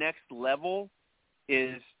think our next level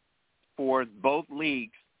is for both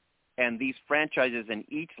leagues and these franchises in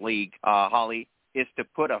each league, Holly, is to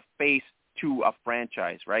put a face to a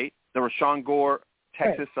franchise, right? The Rashawn Gore,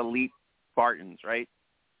 Texas Elite Spartans, right?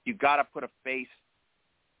 You got to put a face,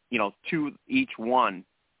 you know, to each one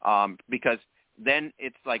because then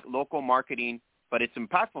it's like local marketing, but it's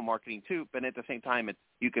impactful marketing too. But at the same time,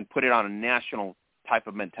 you can put it on a national type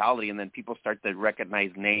of mentality, and then people start to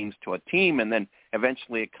recognize names to a team, and then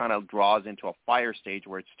eventually it kind of draws into a fire stage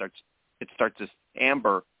where it starts this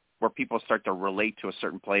amber where people start to relate to a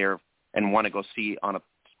certain player and want to go see on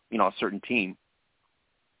a certain team.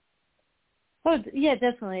 Oh yeah,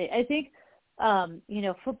 definitely. I think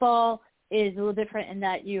football is a little different in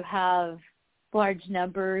that you have large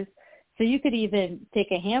numbers. So you could even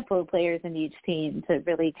take a handful of players in each team to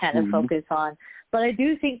really kind of focus on. But I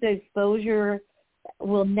do think the exposure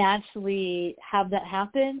will naturally have that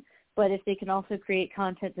happen. But if they can also create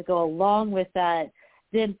content to go along with that,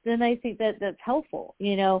 then I think that that's helpful,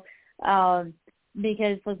 you know,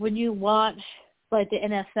 because like when you watch like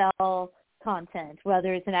the NFL content,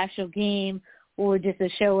 whether it's an actual game or just a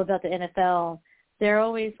show about the NFL, they're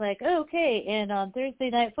always like, oh, okay, and on Thursday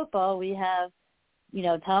Night Football we have, you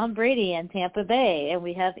know, Tom Brady and Tampa Bay, and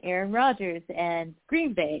we have Aaron Rodgers and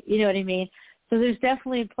Green Bay, you know what I mean? So there's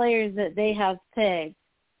definitely players that they have picked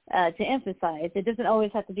to emphasize. It doesn't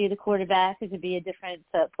always have to be the quarterback. It could be a different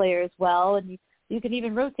player as well, and you can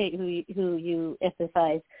even rotate who you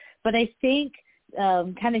emphasize. But I think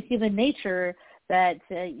kind of human nature that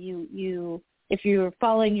you if you're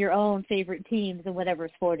following your own favorite teams in whatever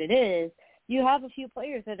sport it is, you have a few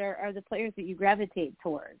players that are the players that you gravitate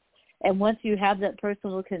towards. And once you have that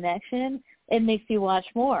personal connection, it makes you watch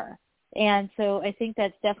more. And so I think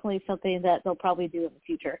that's definitely something that they'll probably do in the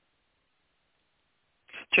future.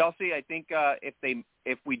 Chelsea, I think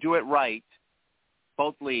if we do it right,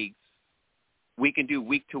 both leagues, we can do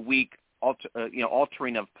week-to-week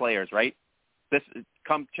altering of players, right?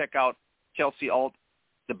 Come check out Chelsea Alt,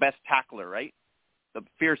 the best tackler, right? The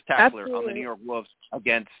fierce tackler on the New York Wolves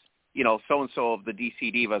against, you know, so-and-so of the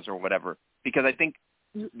DC Divas or whatever. Because I think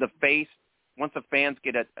the face, once the fans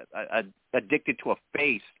get addicted to a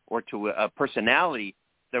face or to a personality,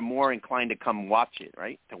 they're more inclined to come watch it,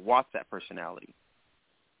 right? To watch that personality.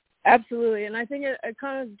 Absolutely. And I think it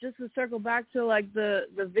kind of, just to circle back to like the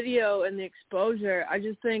video and the exposure, I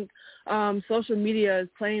just think social media is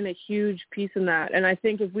playing a huge piece in that. And I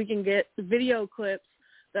think if we can get video clips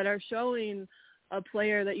that are showing a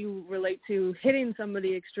player that you relate to hitting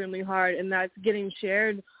somebody extremely hard and that's getting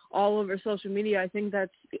shared all over social media, I think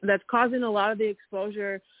that's causing a lot of the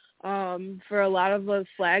exposure for a lot of the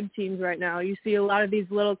flag teams right now. You see a lot of these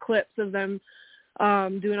little clips of them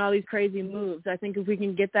doing all these crazy moves. I think if we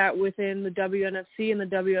can get that within the WNFC and the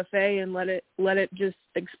WFA and let it just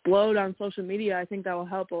explode on social media, I think that will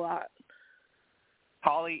help a lot.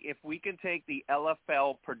 Holly, if we can take the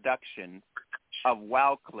LFL production of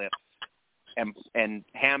WOW clips and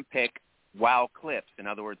handpick WOW clips, in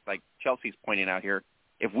other words, like Chelsea's pointing out here,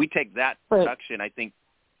 if we take that production, I think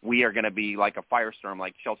we are going to be like a firestorm,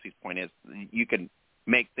 like Chelsea's point is. You can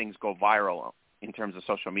make things go viral in terms of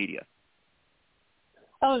social media.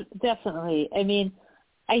 Oh, definitely. I mean,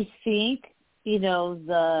 I think,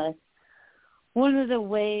 one of the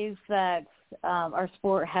ways that our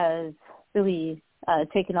sport has really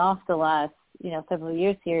taken off the last, several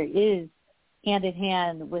years here is hand in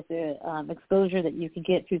hand with the exposure that you can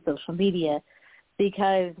get through social media,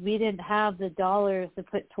 because we didn't have the dollars to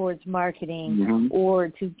put towards marketing or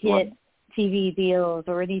to get TV deals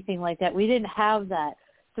or anything like that. We didn't have that.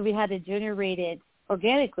 So we had to generate it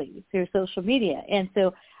organically through social media. And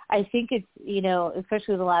so I think it's,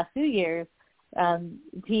 especially the last few years,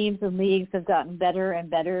 teams and leagues have gotten better and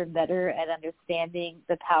better and better at understanding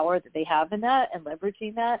the power that they have in that and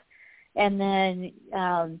leveraging that. And then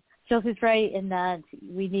Chelsea's right in that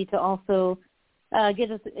we need to also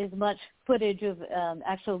get us as much footage of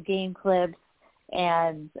actual game clips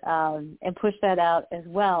and push that out as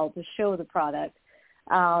well to show the product.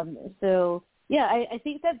 So, yeah, I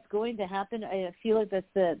think that's going to happen. I feel like that's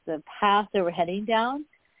the path that we're heading down,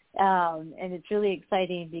 and it's really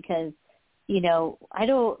exciting because,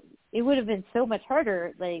 it would have been so much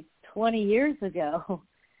harder like 20 years ago,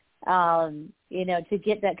 to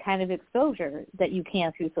get that kind of exposure that you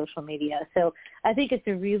can through social media. So I think it's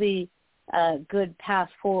a really good path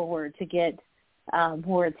forward to get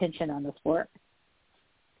more attention on the sport.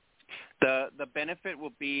 The benefit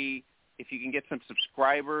will be if you can get some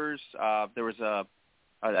subscribers. There was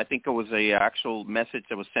I think it was a actual message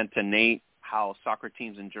that was sent to Nate, how soccer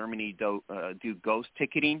teams in Germany do ghost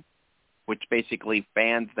ticketing, which basically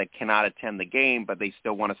fans that cannot attend the game, but they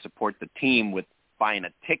still want to support the team with buying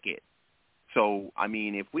a ticket. So, I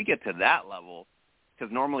mean, if we get to that level,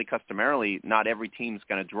 because normally, customarily, not every team's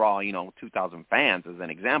going to draw, 2,000 fans as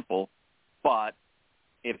an example, but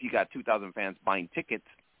if you got 2,000 fans buying tickets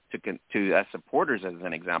to as supporters as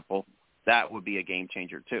an example, that would be a game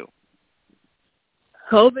changer too.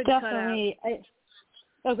 COVID definitely.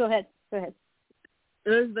 Go ahead.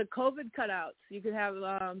 There's the COVID cutouts. You could have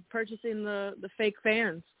purchasing the fake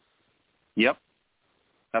fans. Yep,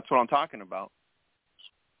 that's what I'm talking about.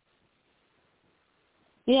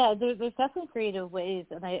 Yeah, there's definitely creative ways,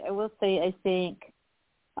 and I will say I think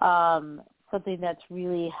something that's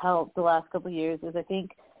really helped the last couple of years is I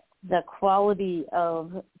think the quality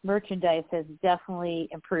of merchandise has definitely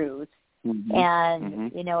improved. Mm-hmm.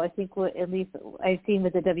 And, I think at least I've seen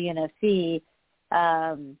with the WNFC,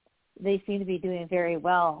 they seem to be doing very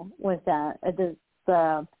well with that.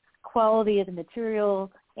 The quality of the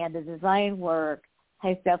material and the design work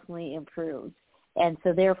has definitely improved. And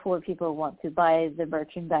so therefore people want to buy the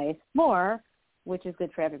merchandise more, which is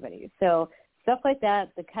good for everybody. So stuff like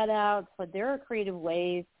that, the cutouts, but there are creative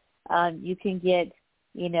ways you can get,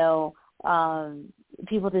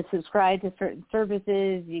 people to subscribe to certain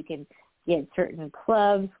services. You can get certain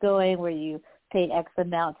clubs going where you pay X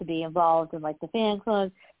amount to be involved in like the fan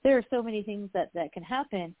clubs. There are so many things that can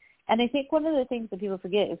happen. And I think one of the things that people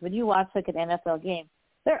forget is when you watch like an NFL game,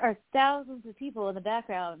 there are thousands of people in the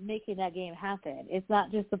background making that game happen. It's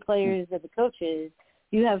not just the players and the coaches.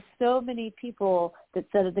 You have so many people that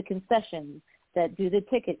set up the concessions, that do the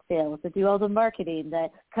ticket sales, that do all the marketing,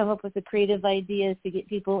 that come up with the creative ideas to get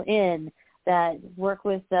people in, that work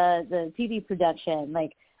with the TV production.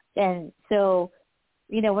 And so,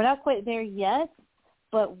 we're not quite there yet,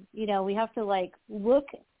 but, we have to look.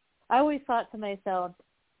 I always thought to myself,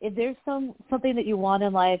 if there's something that you want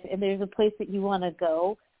in life and there's a place that you want to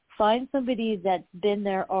go, find somebody that's been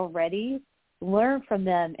there already, learn from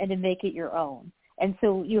them, and then make it your own. And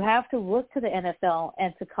so you have to look to the NFL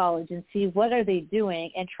and to college and see what are they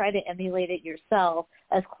doing and try to emulate it yourself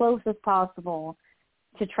as close as possible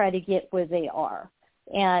to try to get where they are.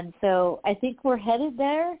 And so I think we're headed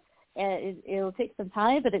there. And it'll take some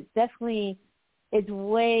time, but it's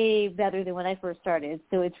way better than when I first started.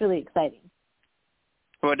 So it's really exciting.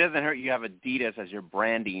 Well, it doesn't hurt you have Adidas as your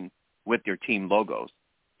branding with your team logos.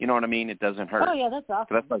 You know what I mean? It doesn't hurt. Oh, yeah, that's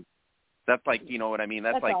awesome. So that's like, you know what I mean?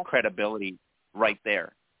 That's like awesome. Credibility right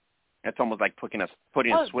there. It's almost like putting a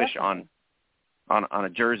swish on a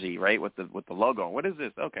jersey, right? With the logo. What is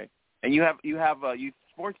this? Okay. And you have youth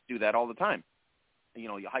sports do that all the time.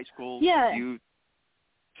 Your high school, youth.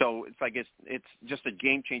 So it's like it's just a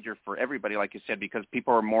game changer for everybody, like you said, because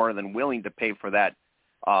people are more than willing to pay for that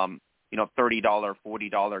 $30,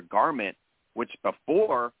 $40 garment, which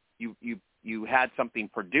before you had something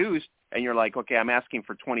produced and you're like, okay, I'm asking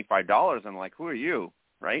for $25. I'm like, who are you?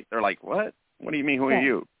 Right? They're like, what? What do you mean, who are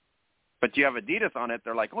you? But you have Adidas on it.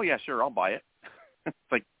 They're like, oh, yeah, sure, I'll buy it. It's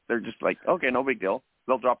like they're just like, okay, no big deal.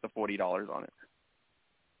 They'll drop the $40 on it.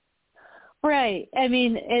 Right. I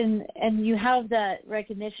mean, and you have that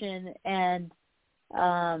recognition and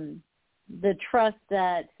the trust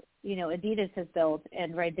that, Adidas has built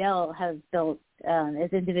and Rydell has built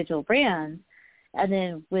as individual brands. And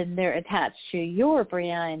then when they're attached to your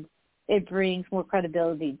brand, it brings more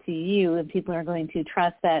credibility to you, and people are going to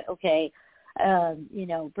trust that, okay,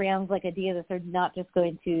 brands like Adidas are not just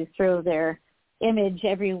going to throw their image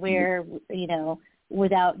everywhere,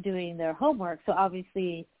 without doing their homework. So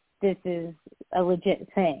obviously this is a legit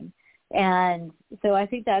thing. And so I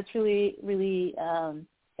think that's really, really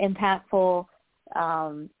impactful.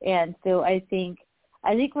 And so I think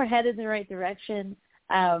we're headed in the right direction.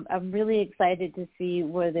 I'm really excited to see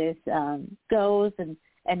where this goes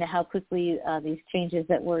and how quickly these changes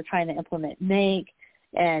that we're trying to implement make.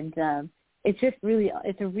 And it's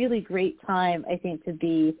a really great time, I think, to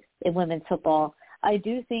be in women's football. I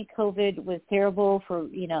do think COVID was terrible for,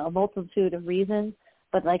 a multitude of reasons.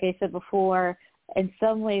 But like I said before, in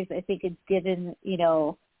some ways, I think it's given,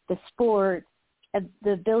 the sport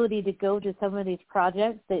the ability to go to some of these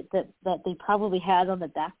projects that they probably had on the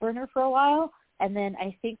back burner for a while. And then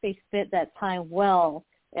I think they spent that time well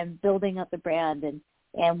in building up the brand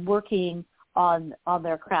and working on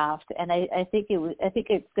their craft. And I think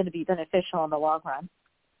it's going to be beneficial in the long run.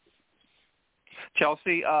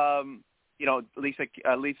 Chelsea,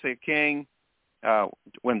 Lisa King,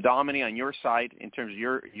 Wendamini on your side in terms of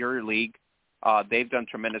your league, they've done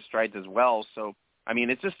tremendous strides as well. So I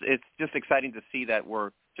mean, it's just exciting to see that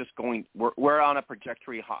we're on a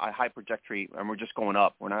trajectory, a high trajectory, and we're just going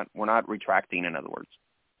up. We're not retracting, in other words.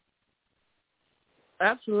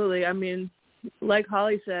 Absolutely. I mean, like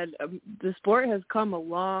Holly said, the sport has come a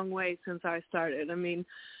long way since I started. I mean,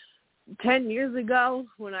 10 years ago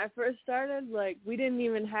when I first started, we didn't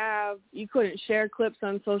even you couldn't share clips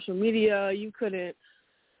on social media. You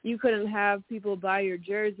couldn't have people buy your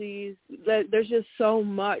jerseys. There's just so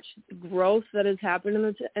much growth that has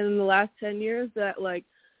happened in the last 10 years that,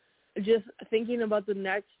 just thinking about the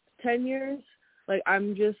next 10 years,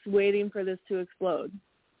 I'm just waiting for this to explode.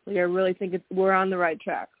 I really think we're on the right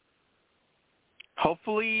track.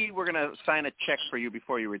 Hopefully we're going to sign a check for you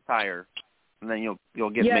before you retire, and then you'll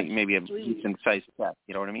get maybe a decent-sized check.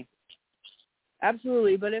 You know what I mean?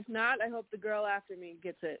 Absolutely. But if not, I hope the girl after me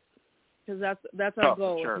gets it. Because that's our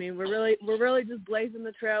goal. Sure. I mean, we're really just blazing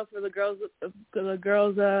the trail for the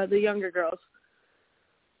younger girls.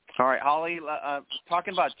 All right, Holly.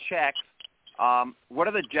 Talking about checks, what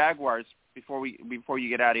are the Jaguars before you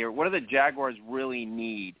get out of here? What do the Jaguars really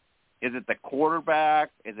need? Is it the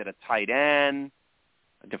quarterback? Is it a tight end?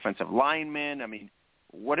 A defensive lineman? I mean,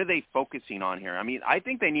 what are they focusing on here? I mean, I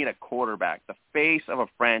think they need a quarterback, the face of a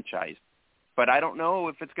franchise, but I don't know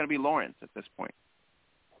if it's going to be Lawrence at this point.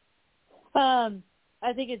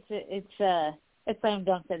 I think it's slam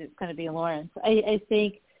dunk that it's going to be Lawrence. I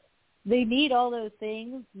think they need all those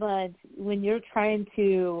things, but when you're trying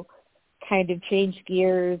to kind of change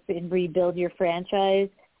gears and rebuild your franchise,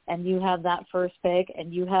 and you have that first pick,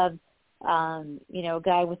 and you have a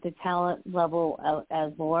guy with the talent level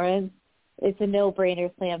as Lawrence, it's a no-brainer,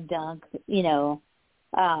 slam dunk.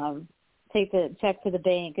 Take the check to the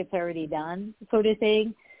bank; it's already done, sort of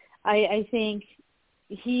thing. I think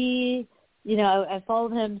he. I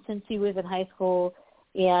followed him since he was in high school,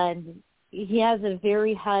 and he has a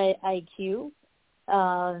very high IQ.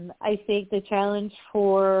 I think the challenge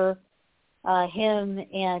for him,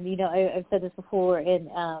 and, I've said this before, in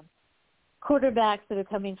quarterbacks that are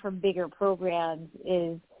coming from bigger programs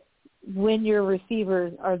is when your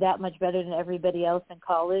receivers are that much better than everybody else in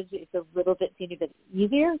college, it's a little bit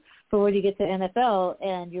easier. But when you get to NFL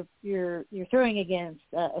and you're throwing against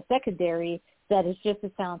a secondary that is just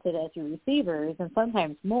as talented as your receivers and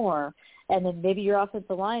sometimes more, and then maybe your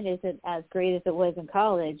offensive line isn't as great as it was in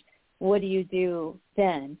college, what do you do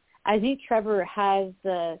then? I think Trevor has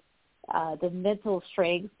the mental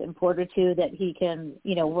strength and fortitude that he can,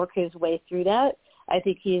 work his way through that. I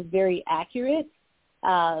think he is very accurate.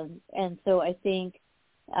 And so I think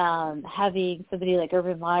having somebody like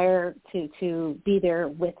Urban Meyer to be there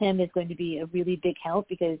with him is going to be a really big help,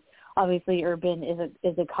 because obviously Urban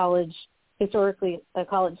is historically a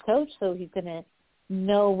college coach, so he's going to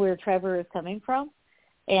know where Trevor is coming from.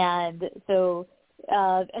 And so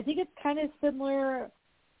I think it's kind of similar,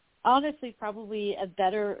 honestly, probably a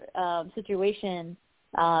better situation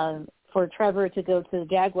for Trevor to go to the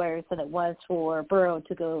Jaguars than it was for Burrow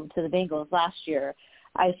to go to the Bengals last year.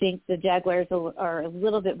 I think the Jaguars are a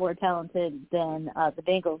little bit more talented than the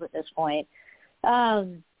Bengals at this point.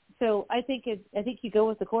 So I think you go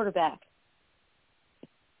with the quarterback.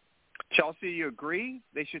 Chelsea, you agree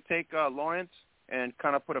they should take Lawrence and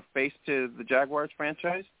kind of put a face to the Jaguars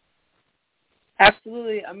franchise?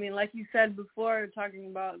 Absolutely. I mean, like you said before, talking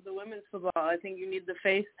about the women's football, I think you need the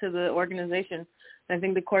face to the organization. I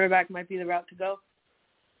think the quarterback might be the route to go.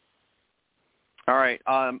 All right.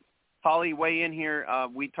 Holly, weigh in here.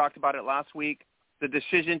 We talked about it last week. The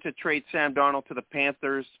decision to trade Sam Darnold to the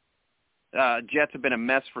Panthers. Jets have been a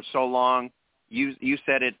mess for so long. You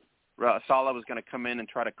said it. Saleh was going to come in and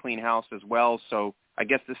try to clean house as well. So I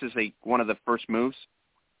guess this is one of the first moves.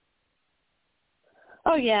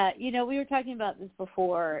 Oh yeah, we were talking about this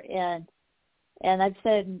before, and I've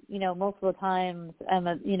said, multiple times, I'm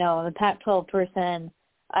a Pac-12 person.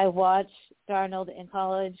 I watched Darnold in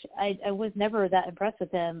college. I was never that impressed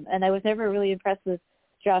with him, and I was never really impressed with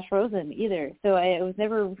Josh Rosen either. So I was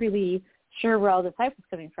never really sure where all this hype was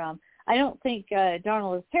coming from. I don't think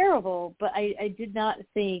Darnold is terrible, but I did not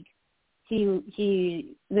think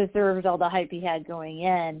he deserved all the hype he had going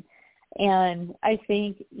in. And I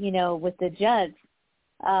think, with the Jets,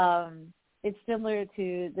 it's similar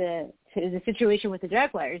to the situation with the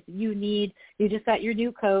Jaguars. You just got your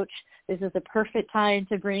new coach. This is the perfect time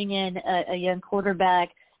to bring in a young quarterback.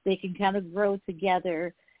 They can kind of grow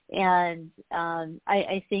together. And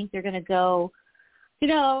I think they're going to go,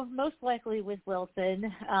 most likely with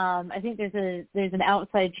Wilson. I think there's an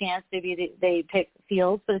outside chance maybe they pick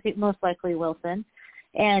Fields, but I think most likely Wilson.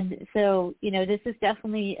 And so, this is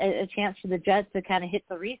definitely a chance for the Jets to kind of hit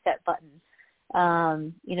the reset button.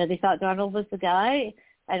 They thought Darnold was the guy.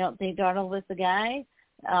 I don't think Darnold was the guy.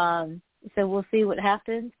 So we'll see what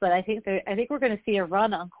happens. But I think we're going to see a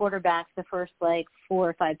run on quarterbacks the first 4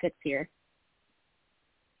 or 5 picks here.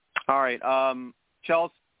 All right,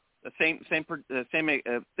 Chelsea, the same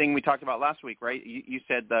thing we talked about last week, right? You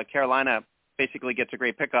said Carolina basically gets a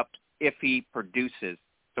great pickup if he produces.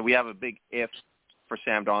 So we have a big if for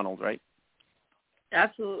Sam Darnold, right?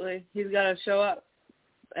 Absolutely, he's got to show up.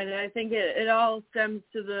 And I think it all stems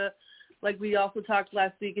to like we also talked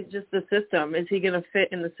last week, it's just the system. Is he going to fit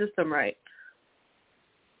in the system right?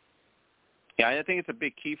 Yeah, I think it's a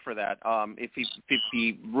big key for that. If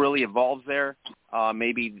he really evolves there,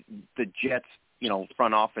 maybe the Jets,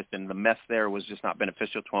 front office and the mess there was just not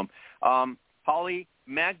beneficial to him. Holly,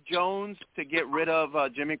 Mac Jones to get rid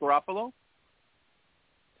of Jimmy Garoppolo?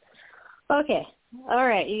 Okay. All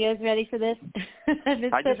right. You guys ready for this? I've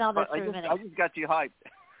been sitting on this for a minute. I just got you hyped.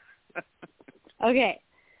 Okay.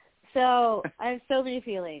 So I have so many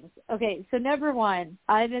feelings. Okay. So number one,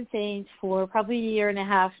 I've been saying for probably a year and a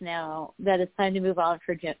half now that it's time to move on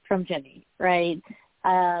from Jimmy, right?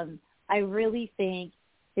 I really think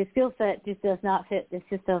his skill set just does not fit the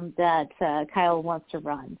system that Kyle wants to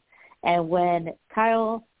run. And when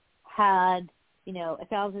Kyle had,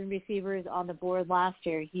 1,000 receivers on the board last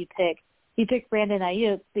year, he picked Brandon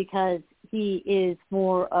Ayuk because he is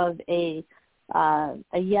more of a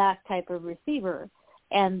yak type of receiver.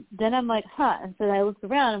 And then I'm like, And so I looked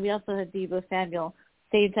around, and we also had Deebo Samuel,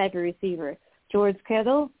 same type of receiver. George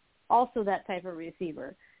Kittle, also that type of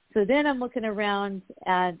receiver. So then I'm looking around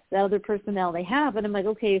at the other personnel they have, and I'm like,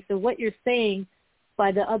 okay, so what you're saying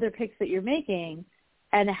by the other picks that you're making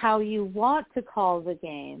and how you want to call the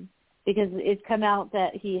game, because it's come out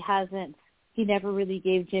that he never really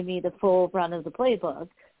gave Jimmy the full run of the playbook,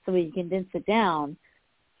 so he condensed it down.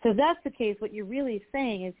 So if that's the case, what you're really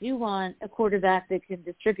saying is you want a quarterback that can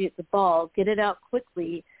distribute the ball, get it out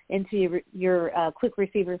quickly into your quick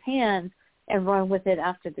receiver's hands, and run with it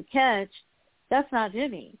after the catch. That's not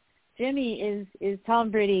Jimmy. Jimmy is Tom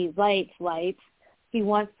Brady light. He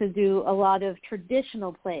wants to do a lot of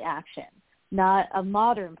traditional play action, not a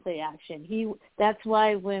modern play action. That's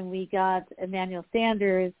why when we got Emmanuel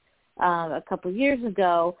Sanders a couple years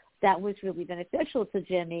ago, that was really beneficial to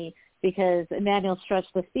Jimmy because Emmanuel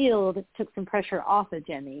stretched the field, took some pressure off of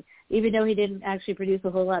Jimmy. Even though he didn't actually produce a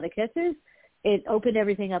whole lot of catches, it opened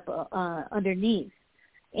everything up underneath.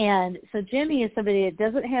 And so Jimmy is somebody that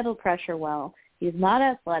doesn't handle pressure well. He's not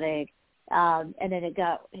athletic. And then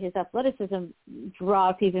his athleticism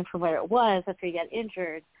dropped even from where it was after he got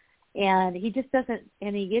injured. And he just doesn't,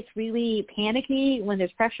 and he gets really panicky when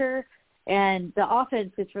there's pressure, and the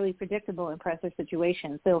offense gets really predictable in pressure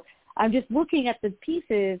situations. So I'm just looking at the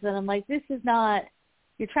pieces, and I'm like, this is not,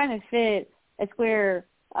 you're trying to fit a square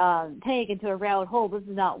peg into a round hole. This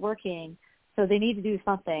is not working. So they need to do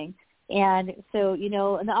something. And so, in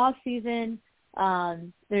the off season,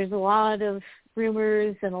 there's a lot of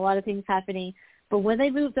rumors and a lot of things happening. But when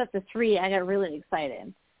they moved up to 3, I got really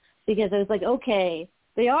excited because I was like, okay,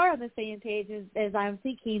 they are on the same page as I'm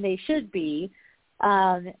thinking they should be.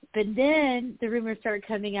 But then the rumors started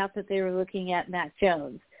coming out that they were looking at Mac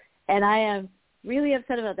Jones. And I am really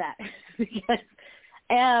upset about that because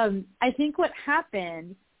I think what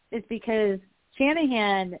happened is because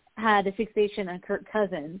Shanahan had a fixation on Kirk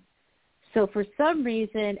Cousins. So for some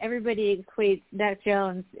reason, everybody equates Mac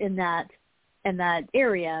Jones in that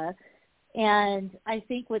area. And I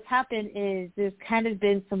think what's happened is there's kind of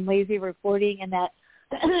been some lazy reporting, and that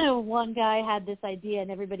one guy had this idea and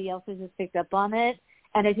everybody else has just picked up on it.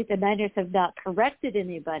 And I think the Niners have not corrected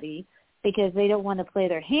anybody because they don't want to play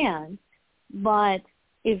their hand. But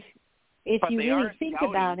if you really think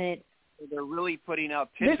about it, they're really putting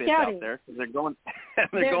out tidbits out there because they're going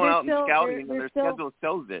out and scouting, and their schedule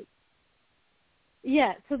shows it.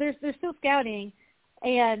 Yeah, so they're still scouting,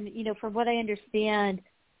 and from what I understand,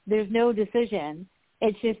 there's no decision.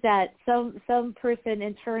 It's just that some person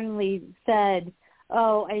internally said,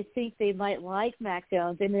 "Oh, I think they might like Mac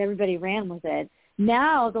Jones," and then everybody ran with it.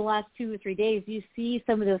 Now, the last 2 or 3 days, you see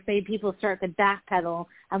some of those same people start to backpedal.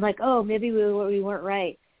 I'm like, "Oh, maybe we weren't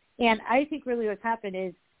right." And I think really what's happened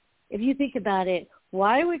is, if you think about it,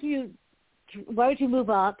 why would you move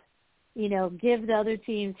up, give the other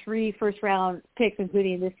team 3 first-round picks,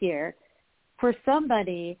 including this year, for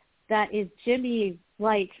somebody that is Jimmy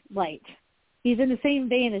light? He's in the same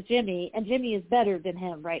vein as Jimmy, and Jimmy is better than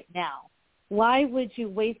him right now. Why would you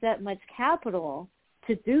waste that much capital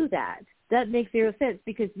to do that? That makes zero sense,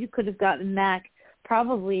 because you could have gotten Mac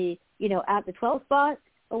probably, at the 12th spot,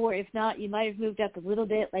 or if not, you might have moved up a little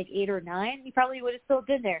bit, like 8 or 9. You probably would have still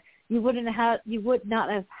been there. You would not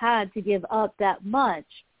have had to give up that much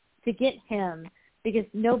to get him, because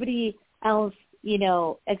nobody else,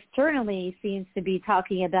 externally seems to be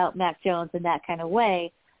talking about Mac Jones in that kind of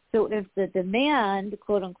way. So if the demand,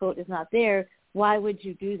 quote unquote, is not there, why would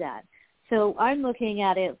you do that? So I'm looking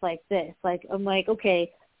at it like this. I'm like,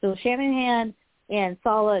 okay, so Shanahan and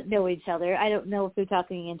Saleh know each other. I don't know if they're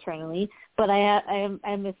talking internally, but I'm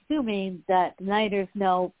assuming that the Niners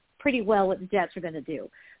know pretty well what the Jets are going to do.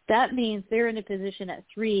 That means they're in a position at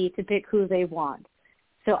 3 to pick who they want.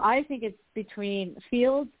 So I think it's between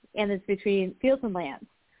Fields and Lance.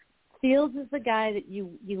 Fields is the guy that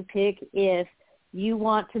you pick if you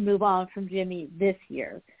want to move on from Jimmy this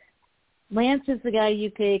year. Lance is the guy you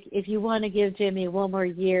pick if you want to give Jimmy one more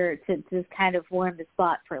year to just kind of warm the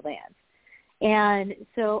spot for Lance. And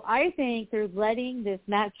so I think they're letting this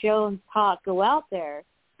Mac Jones talk go out there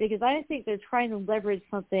because I think they're trying to leverage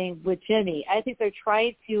something with Jimmy. I think they're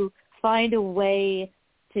trying to find a way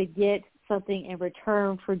to get something in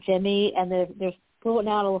return for Jimmy, and they're pulling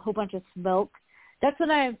out a whole bunch of smoke. That's what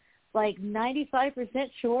I'm like 95%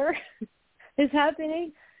 sure is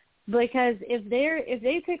happening, because if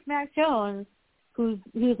they pick Mac Jones, who's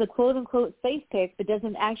a quote unquote safe pick but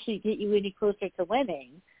doesn't actually get you any closer to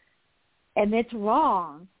winning, and it's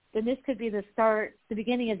wrong, then this could be the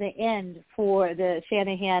beginning of the end for the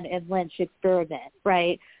Shanahan and Lynch experiment,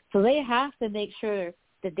 right? So they have to make sure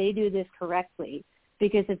that they do this correctly,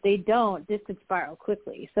 because if they don't, this could spiral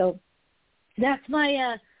quickly. So that's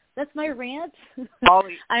my rant.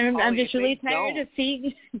 Holly, I'm just really tired of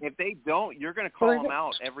seeing. If they don't, you're going to call them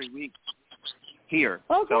out every week here.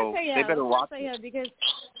 Well, of course so I am. they better watch it, because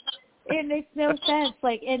it makes no sense.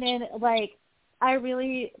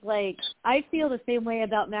 I feel the same way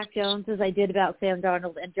about Mac Jones as I did about Sam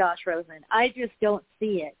Darnold and Josh Rosen. I just don't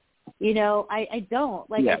see it. I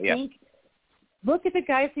don't. I think, look at the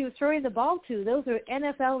guys he was throwing the ball to. Those are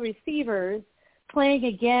NFL receivers playing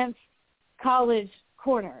against college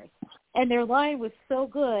corners. And their line was so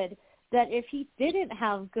good that if he didn't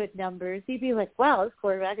have good numbers, he'd be like, wow, this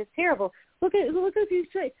quarterback is terrible. Look at these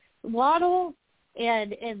Waddle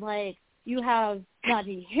and you have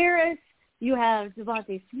Najee Harris, you have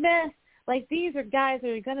Devontae Smith. These are guys that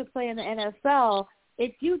are going to play in the NFL.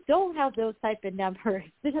 If you don't have those type of numbers,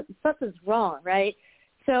 something's wrong, right?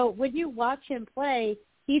 So when you watch him play,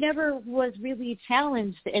 he never was really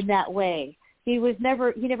challenged in that way. He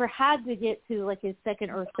never had to get to his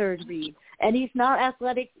second or third read, and he's not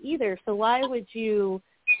athletic either. So why would you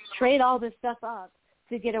trade all this stuff up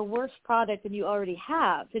to get a worse product than you already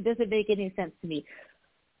have? It doesn't make any sense to me.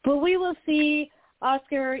 But we will see,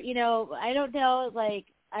 Oscar. I don't know.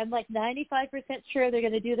 I'm 95% sure they're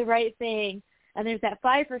going to do the right thing, and there's that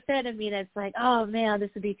 5% of me that's like, oh man,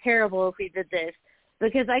 this would be terrible if we did this,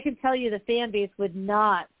 because I can tell you the fan base would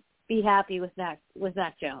not be happy with Mac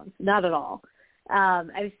Jones, not at all.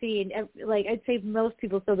 I've seen, I'd say most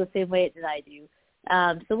people feel the same way that I do.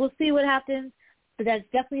 So we'll see what happens, but that's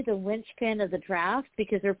definitely the linchpin of the draft,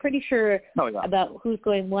 because they're pretty sure about who's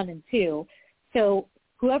going 1 and 2. So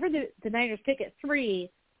whoever the Niners pick at 3,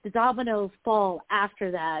 the dominoes fall after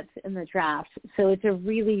that in the draft. So it's a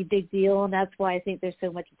really big deal, and that's why I think there's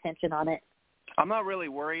so much attention on it. I'm not really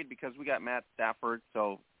worried because we got Matt Stafford,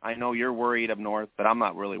 so I know you're worried up north, but I'm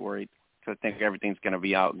not really worried because I think everything's going to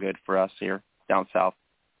be out good for us here. down south.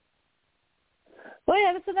 Well,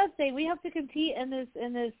 yeah, that's another thing. We have to compete in this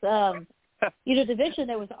division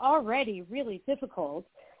that was already really difficult,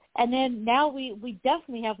 and then now we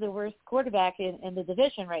definitely have the worst quarterback in the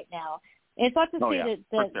division right now. And it's not to say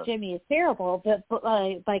that sure. Jimmy is terrible, but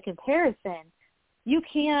by comparison, you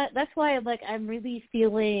can't. That's why I'm really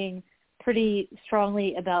feeling pretty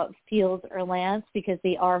strongly about Fields or Lance because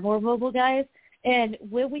they are more mobile guys. And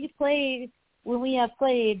when we have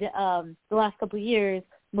played the last couple of years,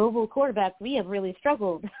 mobile quarterbacks, we have really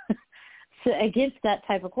struggled against that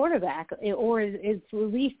type of quarterback, or it's at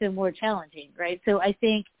least been more challenging, right? So I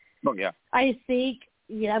think,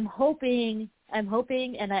 I'm hoping, and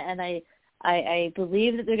I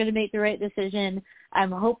believe that they're going to make the right decision.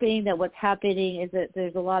 I'm hoping that what's happening is that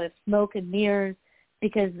there's a lot of smoke and mirrors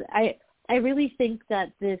because I really think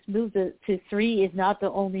that this move to 3 is not the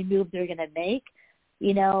only move they're going to make.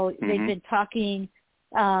 They've been talking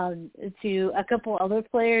to a couple other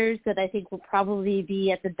players that I think will probably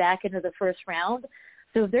be at the back end of the first round.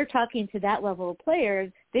 So if they're talking to that level of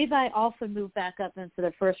players, they might also move back up into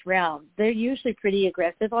the first round. They're usually pretty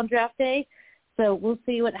aggressive on draft day. So we'll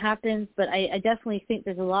see what happens, but I definitely think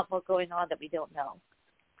there's a lot more going on that we don't know.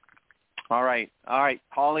 All right.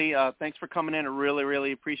 Holly, thanks for coming in. I really,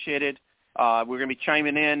 really appreciate it. We're going to be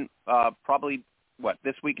chiming in probably,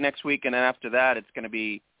 this week, next week, and then after that it's going to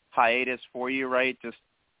be hiatus for you, right? Just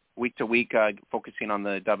week to week, focusing on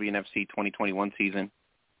the WNFC 2021 season.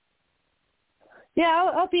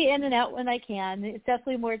 Yeah, I'll be in and out when I can. It's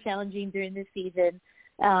definitely more challenging during the season,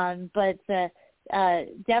 but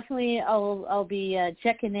definitely I'll be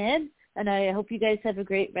checking in, and I hope you guys have a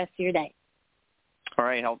great rest of your day. All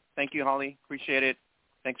right. Thank you, Holly. Appreciate it.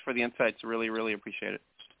 Thanks for the insights. Really, really appreciate it.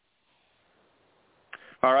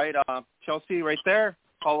 All right, Chelsea right there,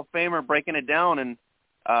 Hall of Famer, breaking it down, and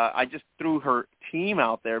I just threw her team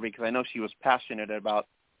out there because I know she was passionate about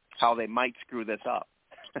how they might screw this up.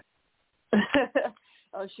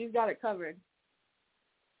 Oh, she's got it covered.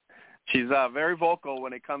 She's very vocal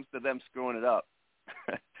when it comes to them screwing it up.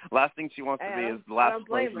 Last thing she wants to be is the last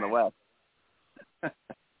place in the West.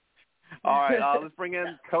 All right, let's bring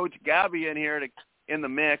in Coach Gabby in here in the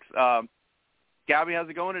mix. Gabby, how's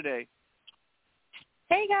it going today?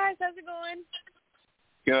 Hey, guys. How's it going?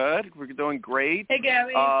 Good. We're doing great. Hey,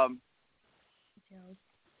 Gabby.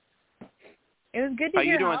 It was good to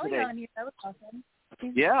hear Holly on here. That was awesome.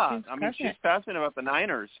 She's passionate about the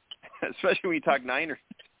Niners, especially when you talk Niners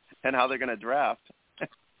and how they're going to draft.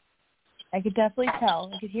 I could definitely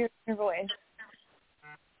tell. I could hear it in her voice.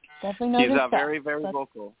 Definitely know She's very, very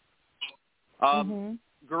vocal.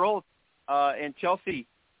 Girls and Chelsea,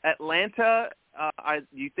 Atlanta, do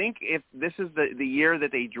you think if this is the year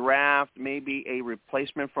that they draft maybe a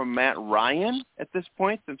replacement for Matt Ryan at this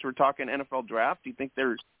point, since we're talking NFL draft, do you think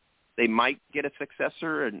they might get a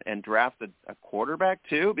successor and draft a quarterback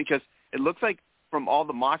too? Because it looks like from all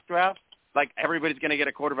the mock drafts, like everybody's going to get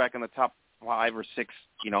a quarterback in the top 5 or 6,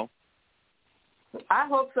 I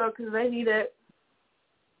hope so because they need it.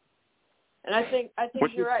 And I think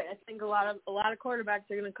you're right. I think a lot of quarterbacks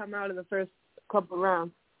are going to come out in the first couple of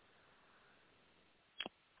rounds.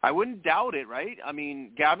 I wouldn't doubt it, right? I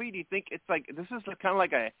mean, Gabby, do you think it's like this is kind of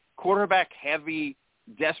like a quarterback-heavy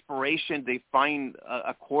desperation to find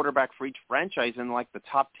a quarterback for each franchise in like the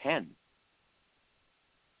top 10?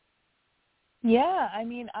 Yeah, I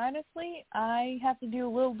mean, honestly, I have to do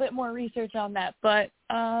a little bit more research on that, but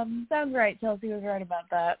sounds right. Chelsea was right about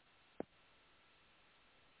that.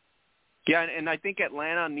 Yeah, and I think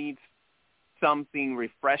Atlanta needs something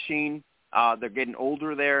refreshing. They're getting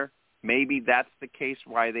older there. Maybe that's the case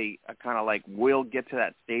why they kind of like will get to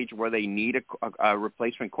that stage where they need a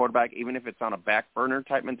replacement quarterback, even if it's on a back burner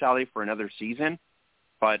type mentality for another season.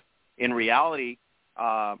 But in reality,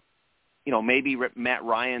 maybe Matt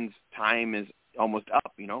Ryan's time is almost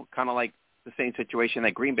up, kind of like the same situation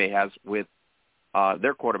that Green Bay has with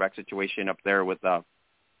their quarterback situation up there with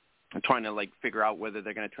trying to like figure out whether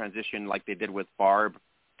they're going to transition like they did with Favre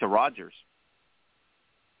to Rodgers.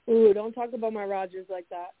 Ooh, don't talk about my Rodgers like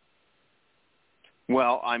that.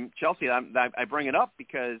 Well, Chelsea. I bring it up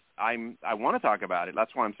because I want to talk about it.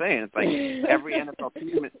 That's what I'm saying. It's like every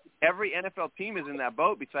NFL team is in that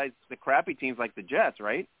boat. Besides the crappy teams like the Jets,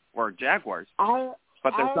 right, or Jaguars.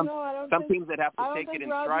 But there's some teams that have to take it in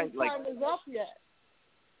stride. Like, time is up yet.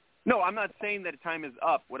 No, I'm not saying that time is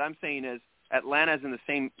up. What I'm saying is Atlanta's in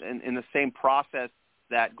the same process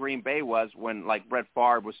that Green Bay was when like Brett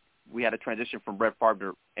Favre was. We had a transition from Brett Favre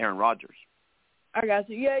to Aaron Rodgers. I got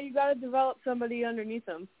you. Yeah, you got to develop somebody underneath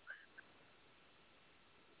them.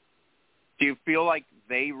 Do you feel like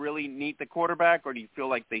they really need the quarterback, or do you feel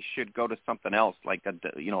like they should go to something else, like a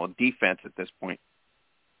defense at this point?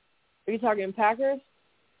 Are you talking Packers?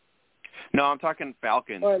 No, I'm talking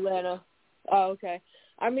Falcons. Or Atlanta. Oh, okay.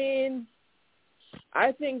 I mean,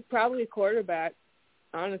 I think probably quarterback,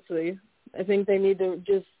 honestly. I think they need to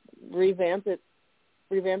just revamp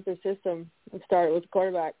their system and start with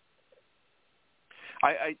quarterback.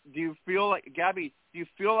 Do you feel like, Gabby, do you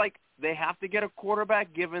feel like they have to get a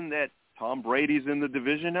quarterback given that Tom Brady's in the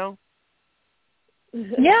division now?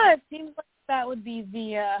 Yeah, it seems like that would be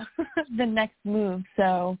the the next move.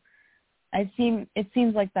 So it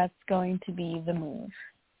seems like that's going to be the move.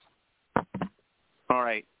 All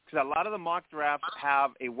right, because a lot of the mock drafts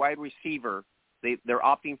have a wide receiver. They're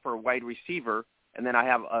opting for a wide receiver, and then I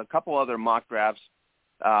have a couple other mock drafts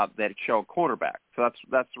that show a quarterback. So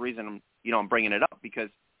that's the reason I'm bringing it up, because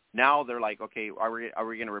now they're like, okay, are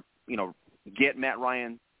we going to get Matt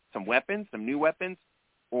Ryan some new weapons,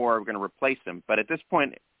 or we're going to replace him? But at this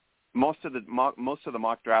point, most of the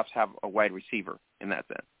mock drafts have a wide receiver in that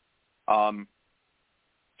sense.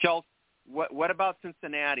 Chelsea, what about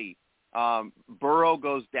Cincinnati? Burrow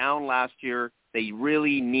goes down last year. They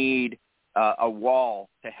really need a wall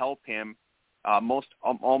to help him. Almost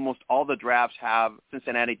all the drafts have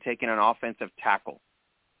Cincinnati taking an offensive tackle.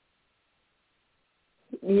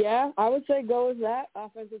 Yeah, I would say go with that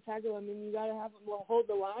offensive tackle. I mean, you got to have them hold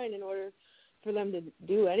the line in order for them to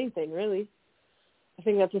do anything, really. I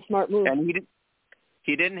think that's a smart move. And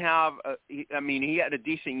he didn't have he had a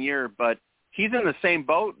decent year, but he's in the same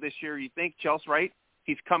boat this year, you think, Chelsea, right?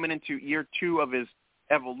 He's coming into year 2 of his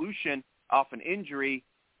evolution off an injury,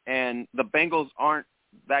 and the Bengals aren't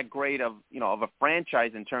that great of a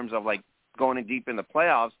franchise in terms of like going in deep in the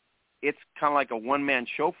playoffs. It's kind of like a one-man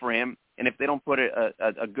show for him. And if they don't put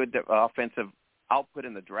a good offensive output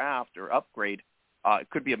in the draft or upgrade, it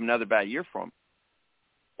could be another bad year for him.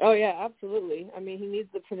 Oh, yeah, absolutely. I mean, he needs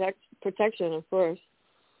the protection, of course.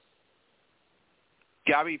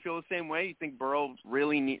 Gabby, you feel the same way? You think Burrow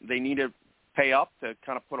really they need to pay up to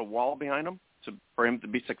kind of put a wall behind him for him to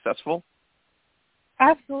be successful?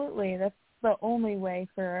 Absolutely. That's the only way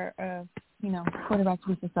for quarterback to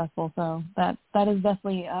be successful. So that is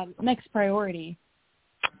definitely next priority.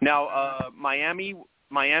 Now, Miami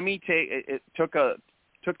took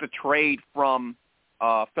the trade from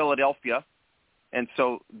Philadelphia, and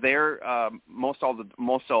so they're most all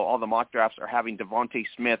the mock drafts are having Devontae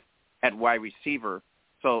Smith at wide receiver.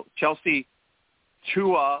 So Chelsea,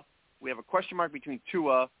 Tua, we have a question mark between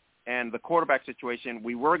Tua and the quarterback situation.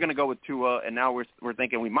 We were going to go with Tua, and now we're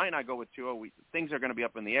thinking we might not go with Tua. Things are going to be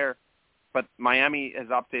up in the air, but Miami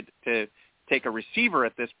has opted to take a receiver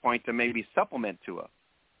at this point to maybe supplement Tua.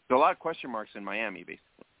 So a lot of question marks in Miami,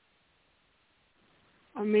 basically.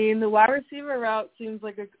 I mean, the wide receiver route seems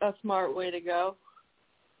like a smart way to go.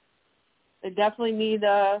 They definitely need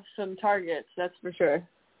some targets, that's for sure.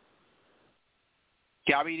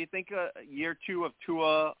 Gabby, do you think year 2 of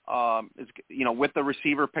Tua is with the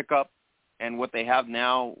receiver pickup and what they have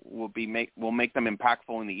now will make them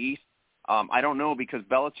impactful in the East? I don't know, because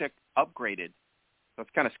Belichick upgraded. So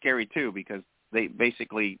it's kind of scary too, because they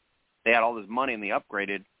had all this money and they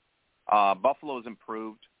upgraded. Buffalo's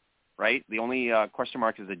improved, right? The only question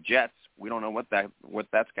mark is the Jets. We don't know what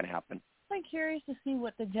that's going to happen. I'm curious to see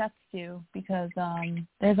what the Jets do, because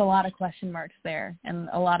there's a lot of question marks there and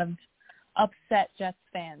a lot of upset Jets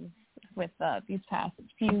fans with these past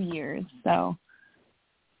few years. So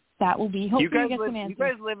that will be hopefully get some answers. You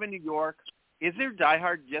guys live in New York. Is there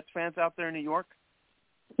diehard Jets fans out there in New York?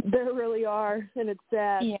 There really are, and it's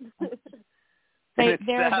sad. Yeah. They're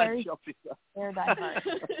diehard.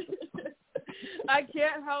 I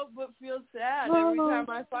can't help but feel sad every time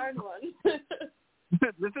I find one.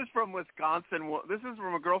 This is from Wisconsin. This is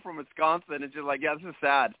from a girl from Wisconsin. It's just like, yeah, this is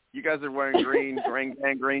sad. You guys are wearing green,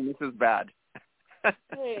 green. This is bad.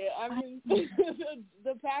 Hey, I mean, the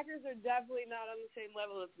Packers are definitely not on the same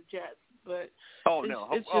level as the Jets, but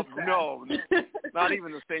it's just sad. No, not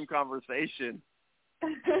even the same conversation.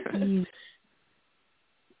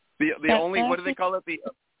 The only, what do they call it?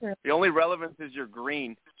 The only relevance is your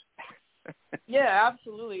green. Yeah,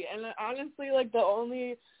 absolutely. And honestly, like the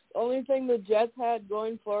only thing the Jets had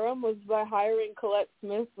going for them was by hiring Colette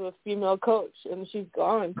Smith, a female coach, and she's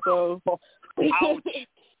gone. So, ouch.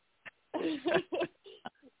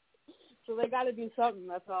 So they got to do something.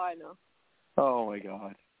 That's all I know. Oh my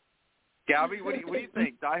God, Gabby, what do you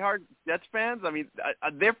think? Diehard Jets fans? I mean,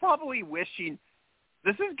 they're probably wishing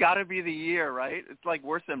this has got to be the year, right? It's like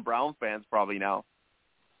worse than Brown fans probably now.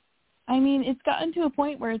 I mean, it's gotten to a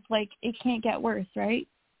point where it's like it can't get worse, right?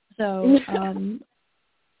 So,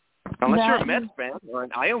 unless you're a Mets fan or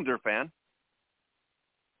an Islander fan.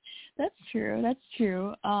 That's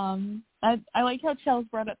true. I like how Chels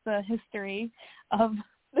brought up the history of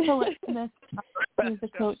Colette Smith as a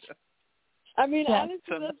coach. I mean, Yeah.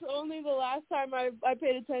 honestly, that's only the last time I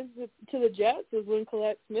paid attention to the Jets was when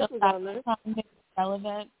Colette Smith was on there.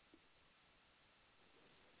 Relevant.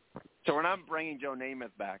 So we're not bringing Joe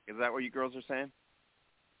Namath back. Is that what you girls are saying?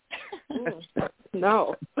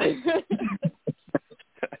 No.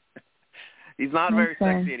 He's not very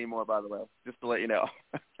sexy anymore, by the way, just to let you know.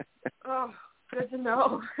 Oh, good to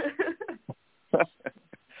know.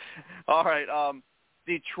 All right.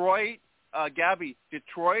 Detroit, Gabby,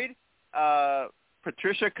 Detroit,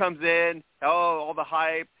 Patricia comes in. All the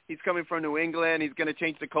hype. He's coming from New England. He's going to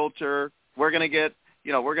change the culture. We're going to get,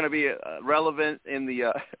 we're going to be relevant in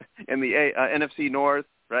the NFC North,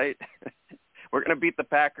 right? We're going to beat the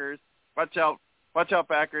Packers. Watch out,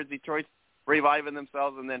 Packers. Detroit's reviving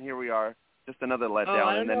themselves, and then here we are. Just another letdown. Oh,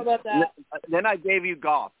 I don't know about that. Then I gave you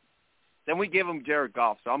Goff. Then we gave him Jared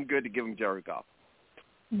Goff, so I'm good to give him Jared Goff.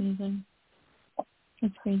 Amazing.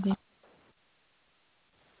 That's crazy.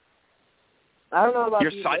 I don't know about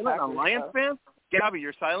Your silence on Lions fans? Gabby,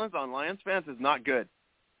 your silence on Lions fans is not good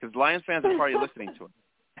because Lions fans are probably listening to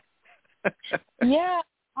it. Yeah,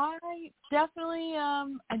 I definitely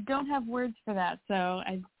I don't have words for that, so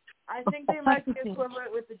I think they might be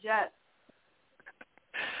equivalent with the Jets.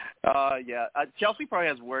 Yeah. Chelsea probably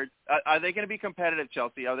has words. Are they going to be competitive,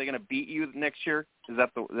 Chelsea? Are they going to beat you next year?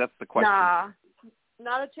 That's the question. Nah,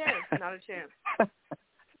 not a chance. Not a chance.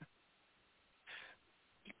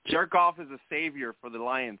 Jared Goff is a savior for the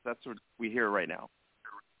Lions. That's what we hear right now.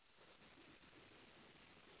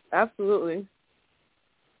 Absolutely.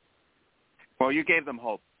 Well, you gave them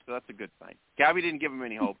hope, so that's a good sign. Gabby didn't give him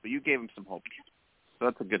any hope, but you gave him some hope, so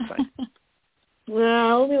that's a good sign.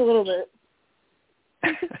 Yeah, only a little bit.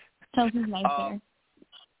 Chelsea's nice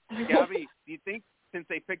there. Gabby, do you think since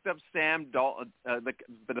they picked up Sam Dalton,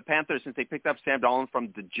 the Panthers, since they picked up Sam Dalton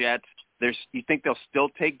from the Jets, you think they'll still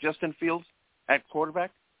take Justin Fields at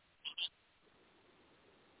quarterback?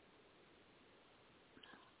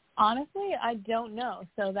 Honestly, I don't know.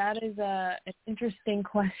 So that is an interesting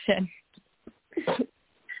question.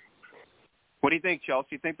 What do you think, Chelsea?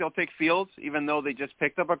 You think they'll take Fields even though they just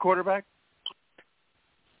picked up a quarterback?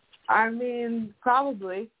 I mean,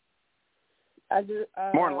 probably.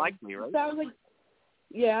 More than likely, right? Sounds like,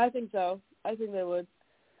 yeah, I think so. I think they would.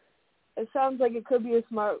 It sounds like it could be a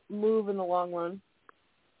smart move in the long run.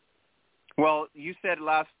 Well, you said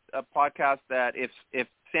last podcast that if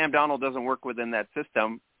Sam Darnold doesn't work within that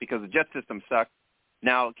system because the Jet system sucked,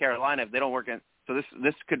 now Carolina, if they don't work in, so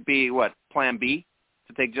this could be what, Plan B,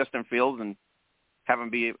 to take Justin Fields and have him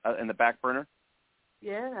be in the back burner?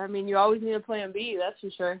 Yeah, I mean, you always need a Plan B, that's for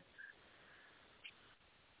sure.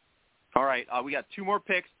 All right, we got two more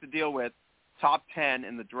picks to deal with, top 10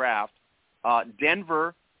 in the draft.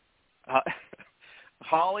 Denver,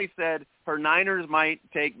 Holly said her Niners might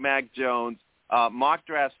take Mac Jones. Mock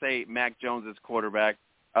drafts say Mac Jones is quarterback.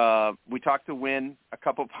 We talked to Wynn a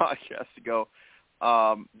couple podcasts ago.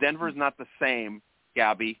 Denver's not the same,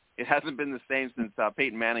 Gabby. It hasn't been the same since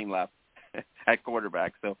Peyton Manning left at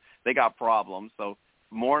quarterback. So they got problems. So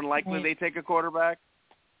more than likely they take a quarterback.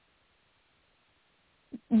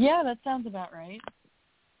 Yeah, that sounds about right.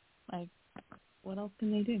 Like, what else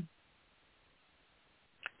can they do?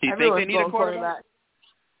 Do you think they need a quarterback?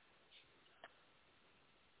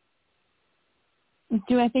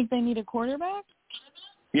 Do I think they need a quarterback?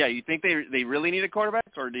 Yeah, you think they really need a quarterback,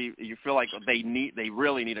 or do you feel like they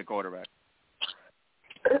really need a quarterback?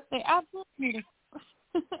 They absolutely need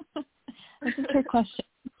a That's a trick question.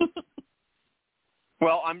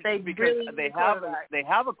 Well, because they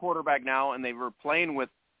have a quarterback now, and they were playing with,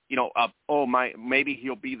 maybe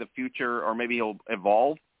he'll be the future, or maybe he'll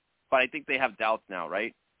evolve. But I think they have doubts now,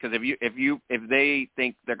 right? Because if they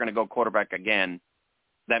think they're going to go quarterback again,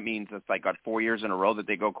 that means it's like 4 years in a row that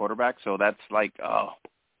they go quarterback. So that's like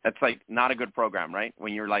not a good program, right?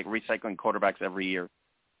 When you're like recycling quarterbacks every year.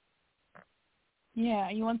 Yeah,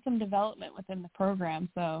 you want some development within the program,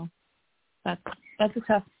 so that's a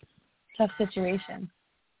tough situation.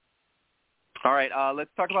 All right, let's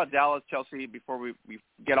talk about Dallas, Chelsea, before we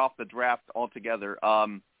get off the draft altogether.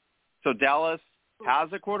 So Dallas has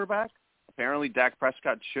a quarterback. Apparently, Dak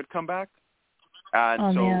Prescott should come back.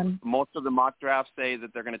 And most of the mock drafts say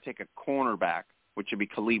that they're going to take a cornerback, which would be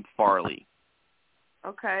Khalid Farley.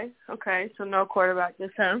 Okay, so no quarterback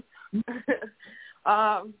this time.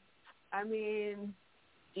 I mean,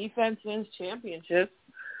 defense wins championships.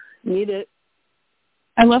 Need it.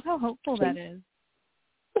 I love how hopeful that is.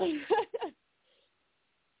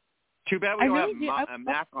 Too bad we don't have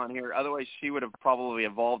Mac on here. Otherwise, she would have probably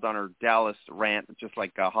evolved on her Dallas rant, just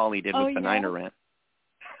like Holly did with the Niner rant.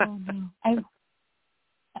 Oh no!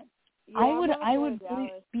 I would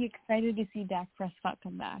really be excited to see Dak Prescott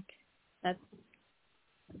come back.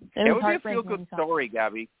 It would be a feel-good story,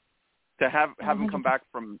 Gabby, to have him come back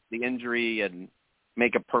from the injury and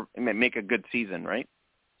make a good season, right?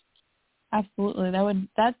 Absolutely.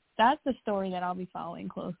 That's the story that I'll be following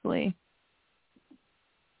closely.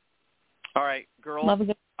 All right, girls,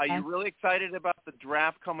 are you really excited about the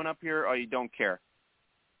draft coming up here, or you don't care?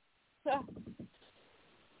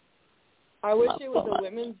 I wish it was a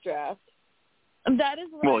women's draft. That is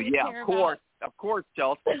what I care about. Of course,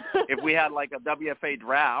 Chelsea. If we had like a WFA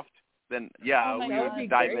draft, then we would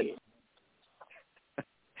dive in.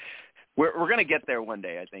 We're going to get there one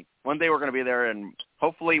day, I think. One day we're going to be there, and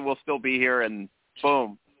hopefully we'll still be here, and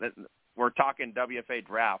boom, we're talking WFA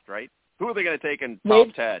draft, right? Who are they going to take in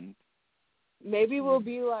top 10? Maybe we'll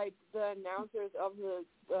be like the announcers of the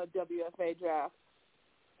WFA draft.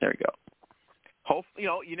 There you go. Hopefully,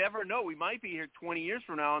 you never know. We might be here 20 years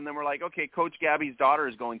from now, and then we're like, okay, Coach Gabby's daughter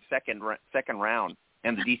is going second round,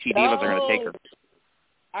 and the DC Divas are going to take her.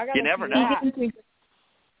 You never know.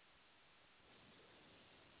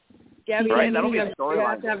 Gabby, right? That'll be a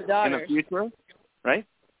storyline in the future, right?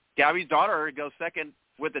 Gabby's daughter goes second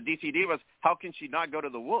with the DC Divas. How can she not go to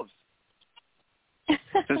the Wolves?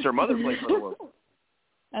 Since her mother played for the Wolves.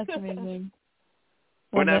 That's amazing.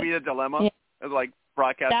 Wouldn't that be a dilemma? Yeah. It's like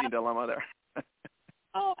broadcasting dilemma there.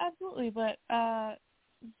 Oh, absolutely. But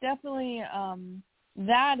definitely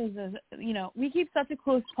that is we keep such a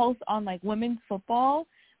close pulse on like women's football.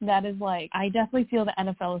 That is like, I definitely feel the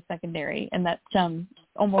NFL is secondary, and that's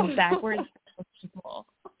almost backwards people.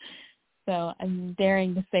 So I'm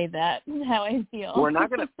daring to say that how I feel. We're not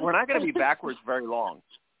gonna be backwards very long,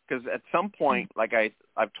 because at some point, like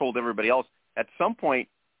I've told everybody else, at some point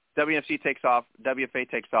WFA takes off,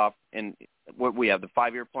 and what we have, the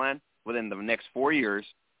 5-year plan. Within the next 4 years,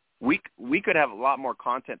 we could have a lot more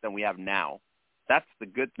content than we have now. That's the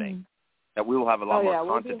good thing, that we will have a lot more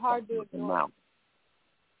content we'll be hard to ignore. Now.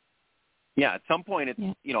 Yeah, at some point, it's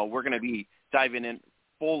we're going to be diving in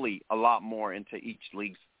fully a lot more into each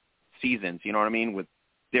league's seasons, you know what I mean, with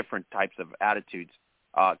different types of attitudes,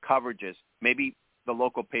 coverages. Maybe the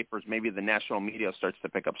local papers, maybe the national media starts to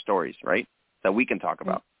pick up stories, right, that we can talk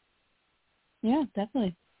about. Yeah,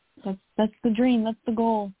 definitely. That's the dream. That's the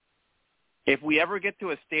goal. If we ever get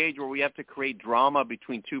to a stage where we have to create drama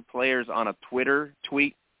between two players on a Twitter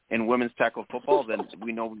tweet in women's tackle football, then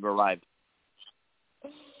we know we've arrived.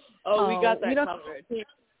 Oh, we got that covered.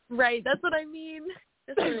 Right, that's what I mean.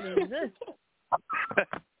 That's what it is.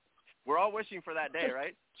 We're all wishing for that day,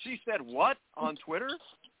 right? She said what on Twitter?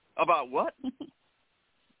 About what?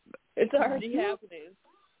 It's already happening.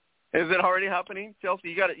 Is it already happening, Chelsea?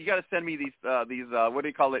 You got to send me these what do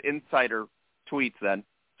you call it, insider tweets then,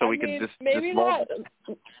 so we can just maybe not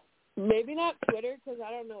Twitter, because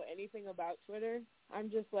I don't know anything about Twitter. I'm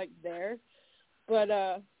just like there, but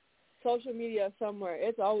social media somewhere,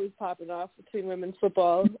 it's always popping off between women's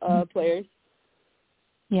football players.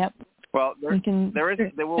 Yep. Well, there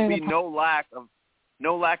will be no lack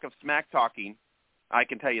of smack talking. I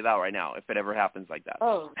can tell you that right now, if it ever happens like that.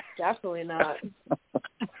 Oh, definitely not.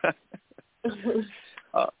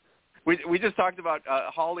 We just talked about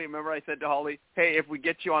Holly. Remember I said to Holly, hey, if we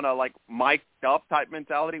get you on a like mic'd up type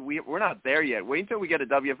mentality, we're not there yet. Wait until we get a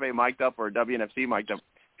WFA mic'd up or a WNFC mic'd up.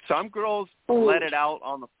 Some girls let it out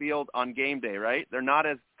on the field on game day, right? They're not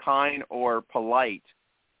as kind or polite.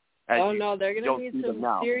 No, they're going to need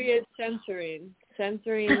some serious censoring.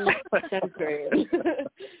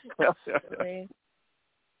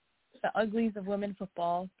 The uglies of women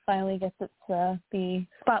football finally gets the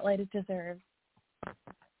spotlight it deserves.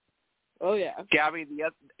 Oh, yeah. Gabby,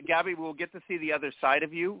 we'll get to see the other side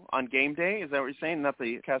of you on game day. Is that what you're saying? Not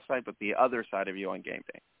the cast side, but the other side of you on game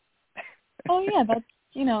day. Oh, yeah. That's,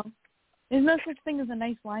 there's no such thing as a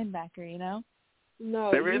nice linebacker,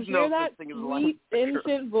 No. There is no such thing as a linebacker. Sweet,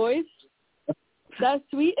 innocent voice. That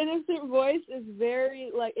sweet, innocent voice is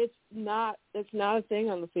very, it's not a thing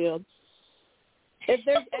on the field. If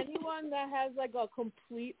there's anyone that has, a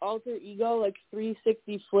complete alter ego,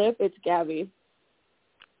 360 flip, it's Gabby.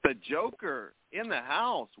 The Joker in the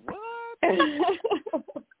house. What?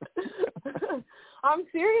 I'm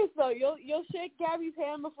serious though. You'll shake Gabby's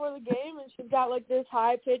hand before the game, and she's got this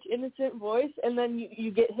high pitched, innocent voice, and then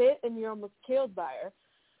you get hit, and you're almost killed by her.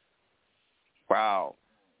 Wow.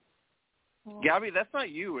 Gabby, that's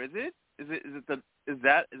not you, is it? Is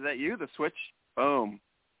that you? The switch? Boom.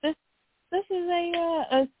 This is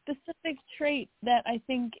a specific trait that I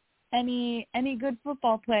think any good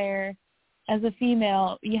football player as a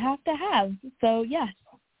female you have to have. So yes.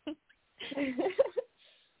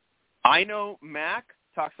 I know Mac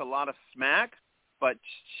talks a lot of smack, but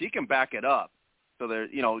she can back it up. So there,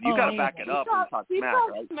 you got to back it up and talk smack,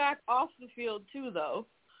 right? Smack off the field too, though.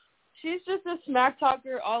 She's just a smack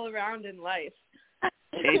talker all around in life.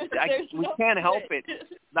 We can't help it.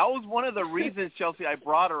 That was one of the reasons, Chelsea, I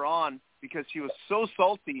brought her on, because she was so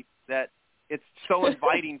salty that it's so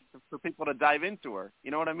inviting for people to dive into her.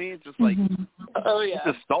 You know what I mean? It's just like, she's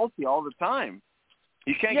just salty all the time.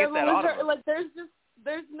 You can't get that out of her. Like,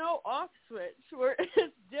 there's no off switch where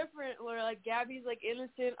it's different, where like Gabby's like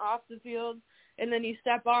innocent off the field, and then you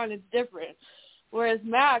step on, it's different. Whereas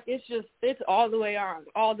Mac, it's all the way on,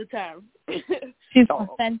 all the time. She's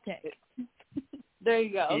authentic. There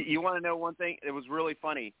you go. You want to know one thing? It was really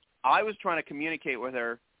funny. I was trying to communicate with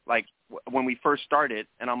her, like, when we first started,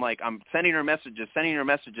 and I'm like, I'm sending her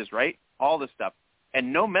messages, right? All this stuff.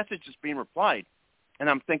 And no message is being replied. And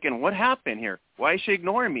I'm thinking, what happened here? Why is she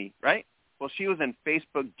ignoring me, right? Well, she was in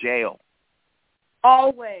Facebook jail.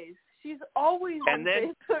 Always. She's always in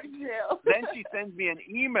Facebook jail. Then she sends me an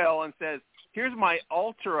email and says, here's my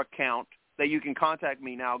alter account that you can contact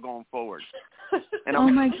me now going forward. And oh,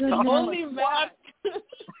 my goodness. Only Matt.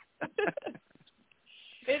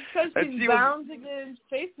 It's because she's bound to get in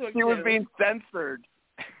Facebook. She was being censored.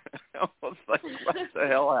 I was like, what the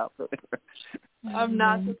hell happened? I'm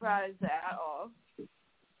not surprised at all.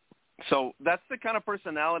 So that's the kind of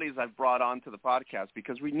personalities I've brought onto the podcast,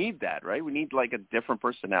 because we need that, right? We need like a different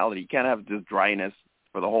personality. You can't have this dryness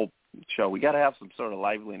for the whole show. We got to have some sort of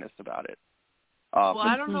liveliness about it. Well,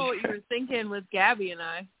 I don't know what you were thinking with Gabby and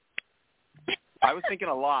I. I was thinking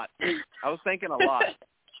a lot.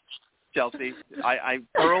 Chelsea. I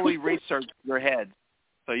thoroughly researched your head.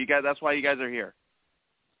 So you guys, that's why you guys are here.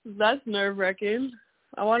 That's nerve-wracking.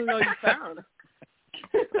 I want to know what you found.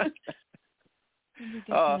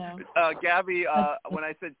 Gabby, when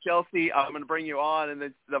I said, Chelsea, I'm going to bring you on, and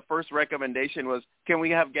the first recommendation was, can we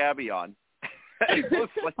have Gabby on? There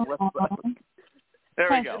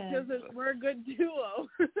we go. Because we're a good duo.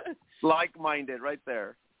 Like-minded right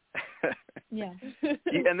there. Yeah.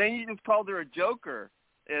 And then you just called her a joker,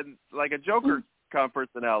 and like a joker kind of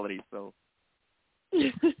personality. So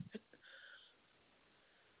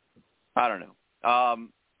I don't know.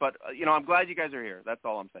 But I'm glad you guys are here. That's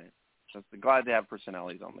all I'm saying. Just glad to have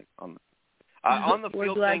personalities on the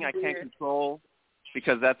field thing. I can't control,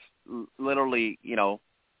 because that's literally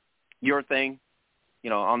your thing.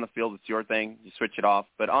 On the field it's your thing. You switch it off.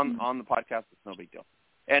 But on the podcast it's no big deal.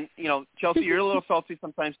 And Chelsea, you're a little salty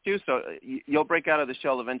sometimes too. So you'll break out of the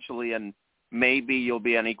shell eventually, and maybe you'll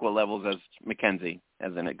be on equal levels as Mackenzie,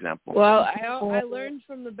 as an example. Well, I learned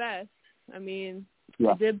from the best. I mean,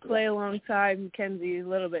 I did play alongside Mackenzie a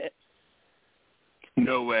little bit.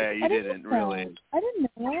 No way, you didn't really. I didn't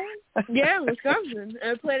know. Yeah, Wisconsin.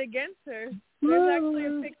 I played against her. There's actually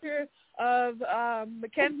a picture of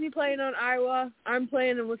Mackenzie playing on Iowa. I'm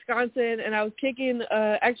playing in Wisconsin, and I was kicking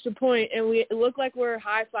an extra point, and it looked like we're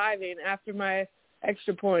high-fiving after my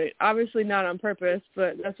extra point. Obviously not on purpose,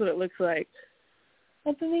 but that's what it looks like.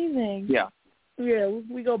 That's amazing. Yeah. Yeah,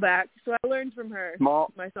 we go back. So I learned from her. Small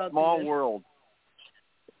world.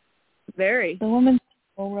 Very. The women's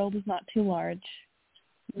world is not too large.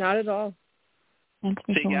 Not at all.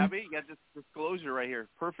 See, Gabby, you got this disclosure right here.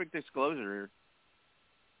 Perfect disclosure here.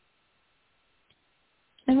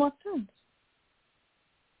 In what sense?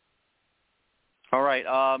 All right.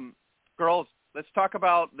 Girls, let's talk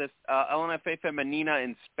about this LNFA Femenina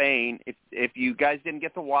in Spain. If you guys didn't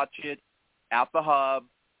get to watch it at the Hub,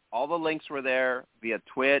 all the links were there via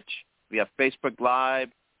Twitch, via Facebook Live,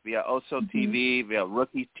 via Oso TV, via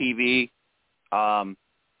Rookies TV.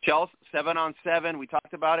 Chelsea, 7-on-7, we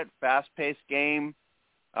talked about it, fast-paced game,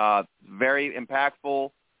 very impactful.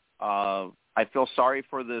 I feel sorry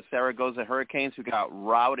for the Zaragoza Hurricanes, who got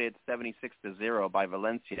routed 76-0 by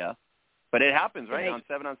Valencia. But it happens, right, on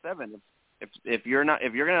 7-on-7. If you're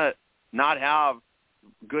gonna not have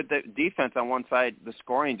good defense on one side, the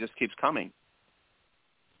scoring just keeps coming.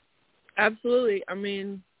 Absolutely. I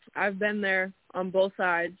mean, I've been there on both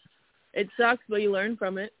sides. It sucks, but you learn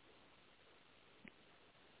from it.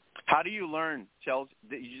 How do you learn, Chelsea?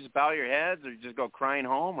 You just bow your heads, or you just go crying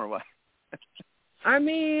home, or what? I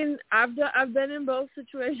mean, I've been in both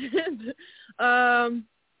situations. I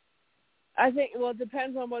think, well, it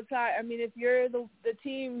depends on what side. I mean, if you're the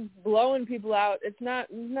team blowing people out, it's not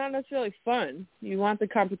necessarily fun. You want the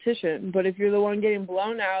competition, but if you're the one getting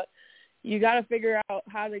blown out, you got to figure out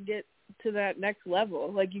how to get to that next level.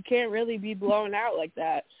 Like, you can't really be blown out like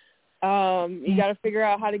that. You got to figure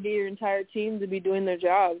out how to get your entire team to be doing their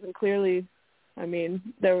jobs. And clearly, I mean,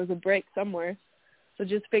 there was a break somewhere. So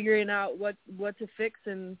just figuring out what to fix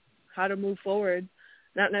and how to move forward.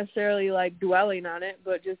 Not necessarily like dwelling on it,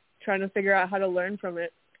 but just trying to figure out how to learn from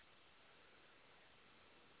it.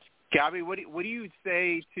 Gabby, what do you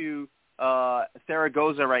say to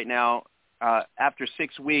Zaragoza right now? After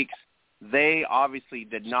 6 weeks, they obviously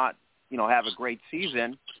did not, have a great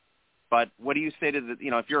season. But what do you say to the,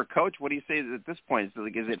 if you're a coach, what do you say at this point?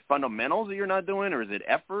 Is it fundamentals that you're not doing, or is it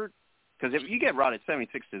effort? Because if you get routed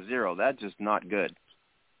 76-0, that's just not good.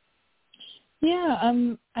 Yeah,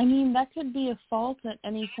 I mean, that could be a fault at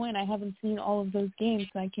any point. I haven't seen all of those games,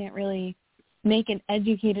 so I can't really make an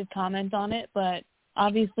educated comment on it. But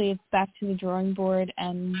obviously it's back to the drawing board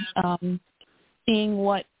and seeing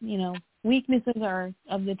what, weaknesses are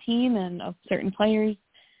of the team and of certain players.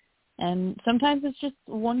 And sometimes it's just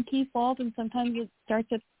one key fault, and sometimes it starts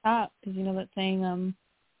at the top, because that saying,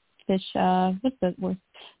 fish, what's the word?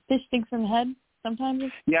 Fish stinks from the head. Sometimes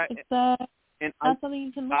it's not something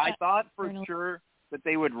you can look at. I thought for sure that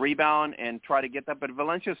they would rebound and try to get that, but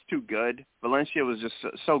Valencia's too good. Valencia was just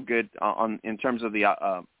so good in terms of the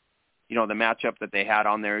the matchup that they had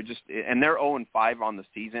on there. And they're 0-5 on the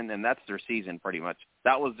season, and that's their season pretty much.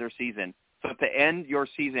 That was their season. So to end your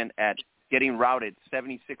season at getting routed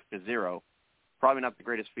 76-0, probably not the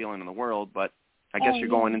greatest feeling in the world, but I guess you're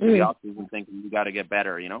going into the offseason thinking you got to get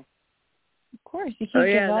better, Of course, you can't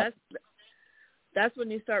give up. That's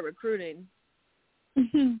when you start recruiting.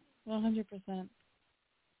 100%.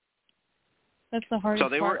 That's the hardest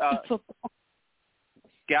part of football.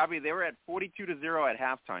 Gabby, they were at 42-0 at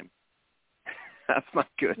halftime. That's not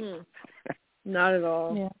good. Not at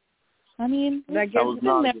all. Yeah. I mean, that was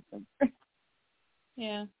not a good thing.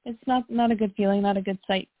 Yeah, it's not a good feeling, not a good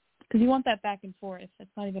sight, because you want that back and forth. It's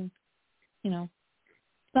not even, it's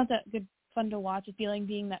not that good fun to watch. A feeling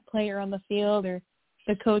being that player on the field or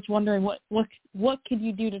the coach wondering what could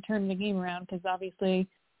you do to turn the game around, because obviously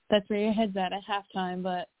that's where your head's at halftime.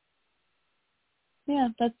 But yeah,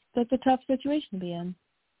 that's a tough situation to be in.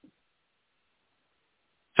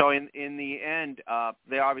 So in the end,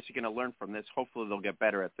 they're obviously going to learn from this. Hopefully they'll get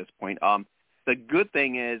better at this point. The good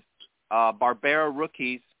thing is Barbera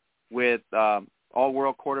rookies with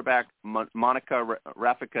all-world quarterback Monica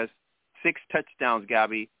Rafikas, 6 touchdowns,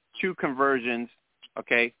 Gabby, 2 conversions.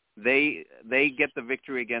 Okay, they get the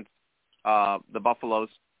victory against the Buffaloes,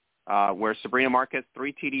 where Sabrina Marquez,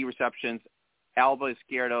 3 TD receptions, Alba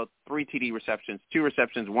Izquierdo, 3 TD receptions, 2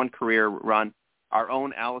 receptions, 1 career run. Our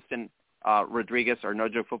own Allison Rodriguez, our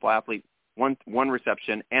no-joke football athlete, one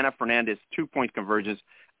reception. Anna Fernandez, 2-point conversions.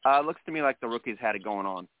 Looks to me like the rookies had it going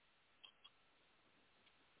on.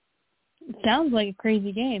 It sounds like a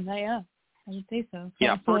crazy game. Yeah, I would say so.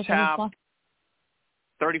 Yeah, first half,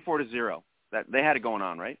 34-0. That they had it going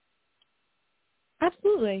on, right?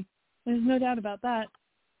 Absolutely. There's no doubt about that.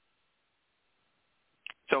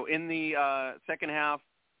 So in the second half,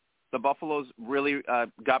 the Buffaloes really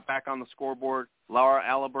got back on the scoreboard. Laura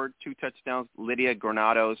Alibert, 2 touchdowns. Lydia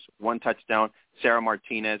Granados, 1 touchdown. Sarah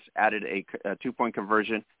Martinez added a 2-point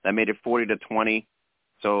conversion that made it 40-20.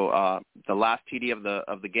 So the last TD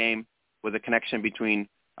of the game with a connection between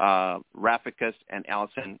Rafikas and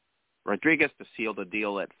Allison Rodriguez to seal the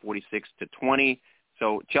deal at 46-20.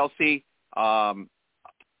 So Chelsea, Barbera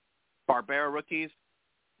rookies,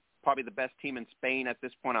 probably the best team in Spain at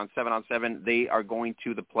this point on 7-on-7. They are going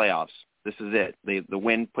to the playoffs. This is it. The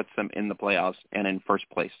win puts them in the playoffs and in first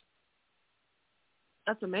place.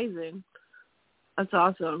 That's amazing. That's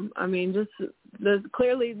awesome. I mean,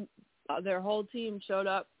 clearly their whole team showed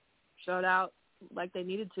out like they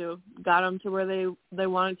needed to, got them to where they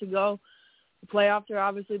wanted to go. The playoffs are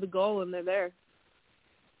obviously the goal, and they're there.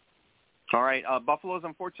 All right. Buffalo's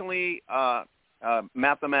unfortunately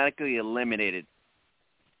mathematically eliminated.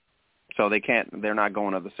 So they're not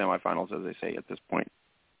going to the semifinals, as they say, at this point.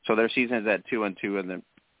 So their season is at 2-2, and then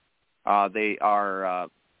they are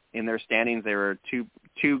in their standings. They are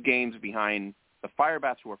two games behind the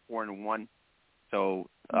Firebats, who are 4-1. So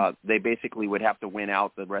they basically would have to win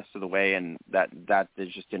out the rest of the way, and that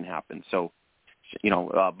just didn't happen. So,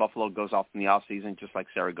 Buffalo goes off in the off season just like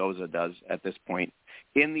Zaragoza does at this point.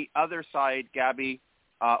 In the other side, Gabby,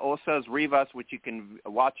 Osas Rivas, which you can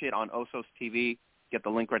watch it on Osos TV. Get the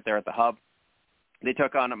link right there at the hub. They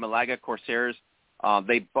took on Malaga Corsairs.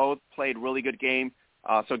 They both played really good game.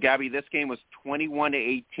 So, Gabby, this game was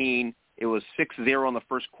 21-18. It was 6-0 in the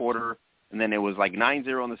first quarter, and then it was like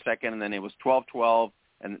 9-0 in the second, and then it was 12-12.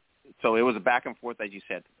 And so it was a back and forth, as you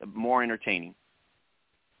said, more entertaining.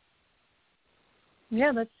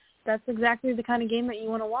 Yeah, that's exactly the kind of game that you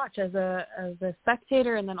want to watch as a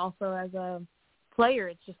spectator, and then also as a player.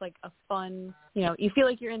 It's just like a fun, you feel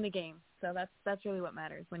like you're in the game. So that's really what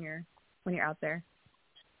matters when you're out there.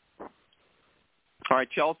 All right,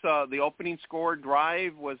 Chelsea, the opening score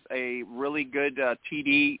drive was a really good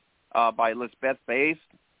TD by Lisbeth Bass.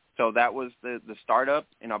 So that was the startup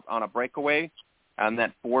on a breakaway, and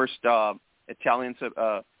that forced Italian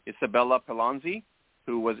Isabella Pelanzi,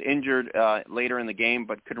 who was injured later in the game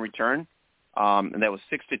but couldn't return. And that was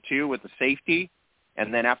 6-2 with the safety.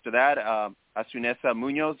 And then after that, Asunesa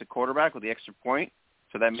Munoz, the quarterback, with the extra point.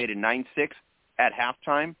 So that made it 9-6 at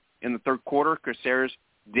halftime. In the third quarter, Crusaders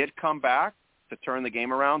did come back to turn the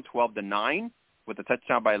game around 12-9 with a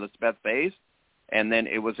touchdown by Elizabeth Bays. And then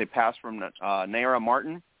it was a pass from Naira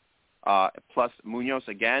Martin plus Munoz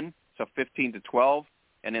again, so 15-12.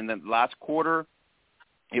 And in the last quarter,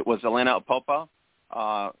 it was Elena Opopa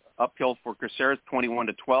uphill for Crusaders,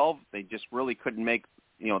 21-12. They just really couldn't make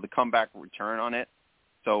the comeback return on it.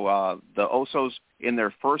 So the Osos, in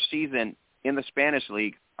their first season in the Spanish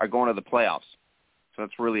League, are going to the playoffs. So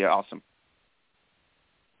that's really awesome.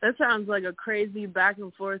 That sounds like a crazy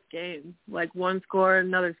back-and-forth game, like one score,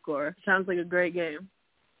 another score. Sounds like a great game.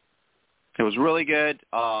 It was really good.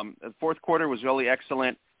 The fourth quarter was really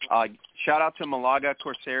excellent. Shout out to Malaga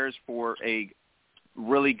Corsairs for a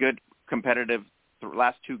really good competitive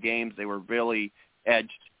last two games. They were really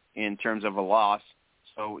edged in terms of a loss.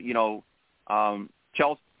 So,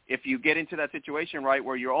 Chelsea, if you get into that situation, right,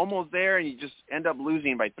 where you're almost there and you just end up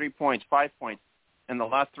losing by 3 points, 5 points in the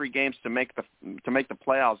last three games to make the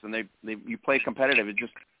playoffs, and you play competitive, it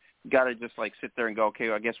just you got to just like sit there and go, okay,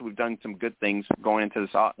 well, I guess we've done some good things going into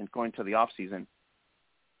the off season.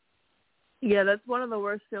 Yeah, that's one of the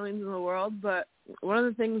worst feelings in the world. But one of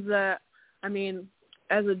the things that,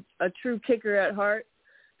 as a true kicker at heart,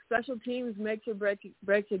 special teams make or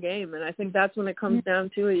break a game, and I think that's when it comes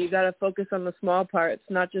down to it. You got to focus on the small parts,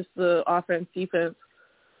 not just the offense, defense.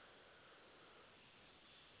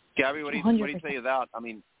 Gabby, what do you say to that?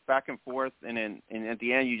 Back and forth, and at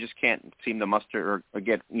the end, you just can't seem to muster or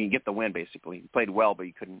get the win. Basically, you played well, but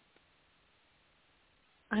you couldn't.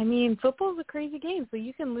 Football's a crazy game, so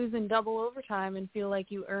you can lose in double overtime and feel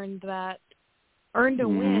like you earned a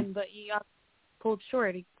win, but you got pulled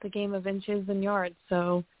short. It's a game of inches and yards,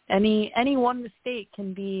 so any one mistake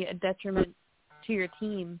can be a detriment to your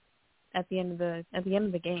team at the end of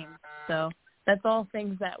the game. So that's all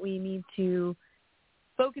things that we need to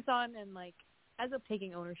focus on and as of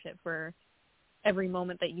taking ownership for every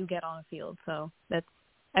moment that you get on a field. So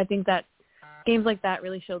I think that games like that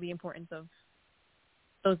really show the importance of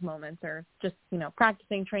those moments, or just,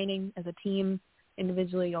 practicing, training as a team,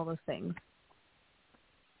 individually, all those things.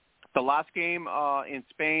 The last game in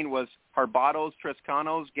Spain was Barbados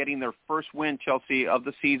Trescanos getting their first win, Chelsea, of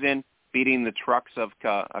the season, beating the Trucks of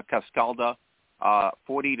Cascalda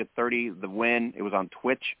 40-30, the win. It was on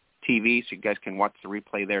Twitch TV, so you guys can watch the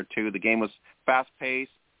replay there too. The game was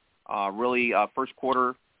fast-paced, really first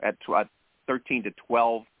quarter at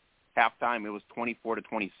 13-12. Halftime, it was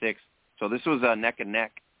 24-26. So this was a neck and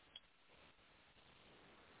neck.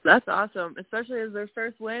 That's awesome, especially as their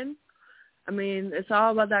first win. It's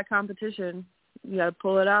all about that competition. You got to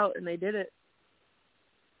pull it out, and they did it.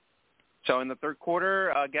 So in the third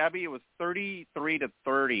quarter, Gabby, it was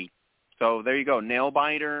 33-30. So there you go, nail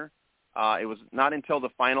biter. It was not until the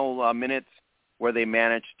final minutes where they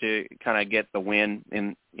managed to kind of get the win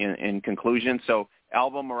in conclusion. So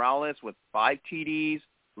Alba Morales with 5 TDs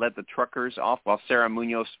led the Truckers off, while Sarah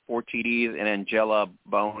Munoz 4 TDs and Angela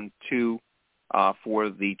Bone 2 for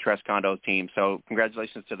the Trescandos team. So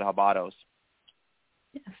congratulations to the Barbados.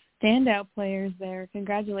 Yes, standout players there.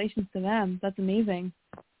 Congratulations to them. That's amazing.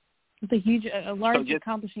 It's a large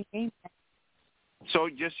accomplishing game. So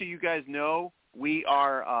just so you guys know, we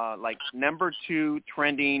are number 2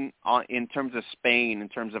 trending in terms of Spain, in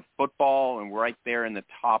terms of football, and we're right there in the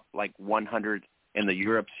top 100 in the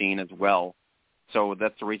Europe scene as well. So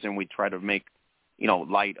that's the reason we try to make,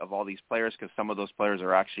 light of all these players, because some of those players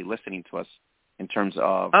are actually listening to us in terms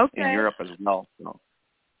of in Europe as well.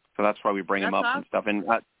 So that's why we bring them up and stuff. And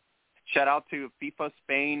shout out to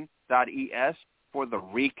FIFASpain.es for the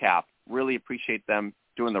recap. Really appreciate them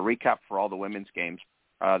doing the recap for all the women's games.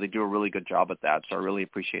 They do a really good job at that, so I really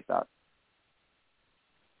appreciate that.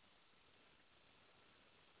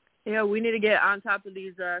 Yeah, we need to get on top of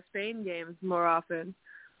these Spain games more often.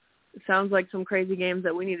 It sounds like some crazy games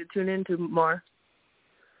that we need to tune into more.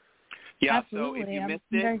 Yeah, absolutely. So if you missed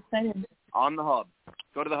very excited. On the hub.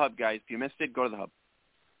 Go to the hub, guys. If you missed it, go to the hub.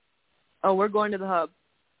 Oh, we're going to the hub.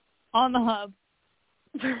 On the hub.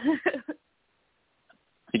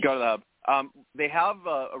 You go to the hub. They have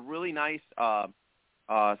a really nice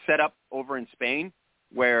setup over in Spain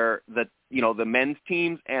where the men's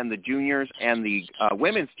teams and the juniors and the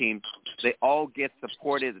women's teams, they all get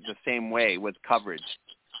supported the same way with coverage.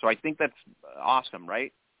 So I think that's awesome,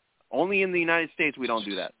 right? Only in the United States we don't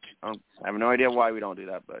do that. I have no idea why we don't do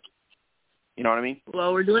that, but you know what I mean?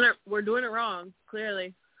 Well, we're doing it wrong,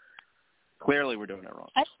 clearly. Clearly we're doing it wrong.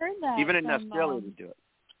 I've heard that. Even in from, Australia we do it.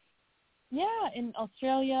 Yeah, in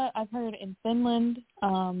Australia, I've heard in Finland,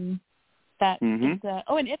 that it's,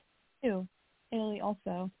 in Italy too. Italy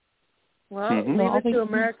also. Well, leave it to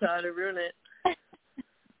America to ruin it.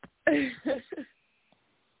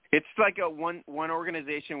 It's like a one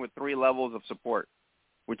organization with 3 levels of support,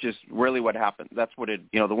 which is really what happened. That's what it,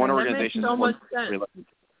 the one organization. That makes so much sense.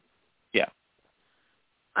 Yeah.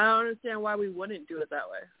 I don't understand why we wouldn't do it that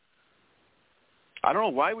way. I don't know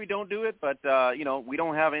why we don't do it, but, we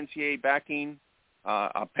don't have NCAA backing.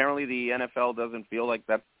 Apparently the NFL doesn't feel like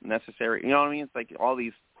that's necessary. You know what I mean? It's like all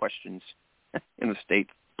these questions in the States.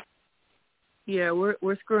 Yeah,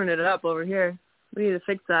 we're screwing it up over here. We need to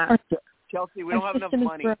fix that. Chelsea, we don't have enough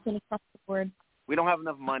money. We don't have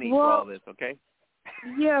enough money for all this, okay?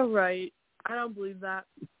 Yeah, right. I don't believe that.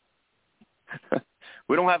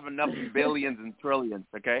 We don't have enough billions and trillions,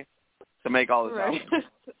 okay, to make all this happen.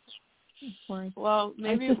 Well,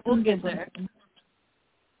 maybe we'll get there.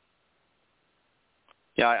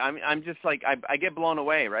 Yeah, I'm just like, I get blown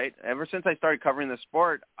away, right? Ever since I started covering the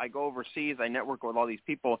sport, I go overseas, I network with all these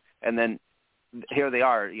people, and then here they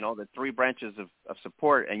are, the 3 branches of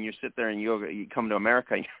support, and you sit there and you come to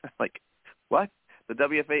America, and you're like, what? The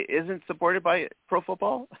WFA isn't supported by pro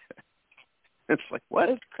football? It's like, what?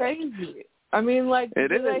 It's crazy. I mean, like, do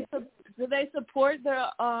they support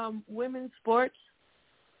the women's sports?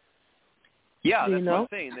 Yeah, that's what I'm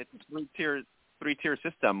saying. It's a three-tier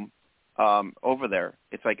system over there.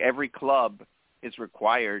 It's like every club is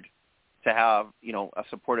required to have, a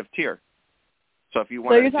supportive tier. So if you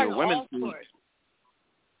want to do a women's team,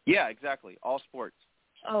 yeah, exactly, all sports.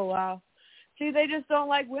 Oh wow! See, they just don't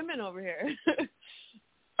like women over here.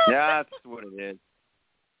 Yeah, that's what it is.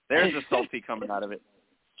 There's the salty coming out of it.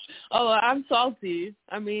 Oh, I'm salty.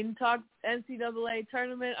 I mean, talk NCAA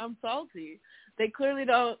tournament, I'm salty. They clearly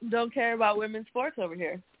don't care about women's sports over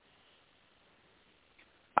here.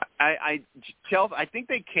 Chelsea, I think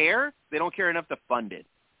they care. They don't care enough to fund it.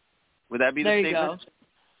 Would that be the statement? There you go.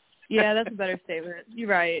 Yeah, that's a better statement. You're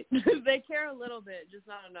right. They care a little bit, just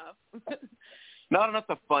not enough. Not enough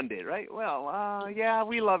to fund it, right? Well, yeah,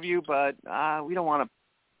 we love you, but we don't want to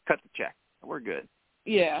cut the check. We're good.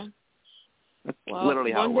 Yeah. That's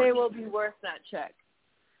literally how it works. One day will be worth that check.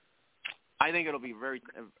 I think it'll be very,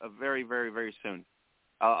 very, very soon.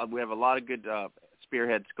 We have a lot of good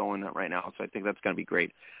spearheads going right now, so I think that's going to be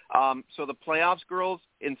great. So the playoffs, girls,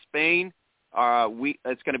 in Spain,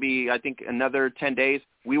 it's going to be, I think, another 10 days.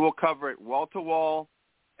 We will cover it wall to wall,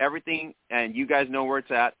 everything, and you guys know where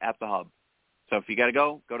it's at the Hub. So if you got to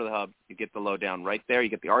go to the Hub. You get the lowdown right there. You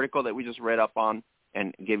get the article that we just read up on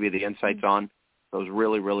and give you the insights on. So it was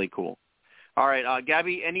really, really cool. All right,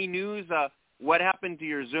 Gabby, any news? What happened to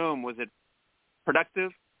your Zoom? Was it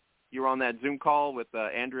productive? You were on that Zoom call with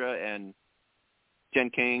Andrea and Jen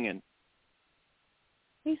King and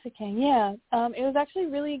Lisa King, yeah. It was actually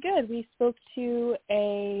really good. We spoke to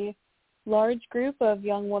a large group of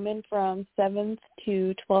young women from 7th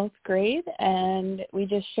to 12th grade, and we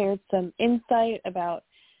just shared some insight about,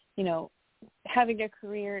 having a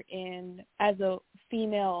career as a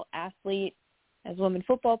female athlete, as women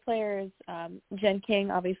football players. Jen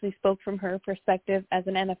King obviously spoke from her perspective as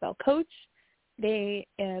an NFL coach. The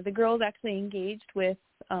girls actually engaged with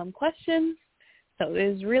questions. So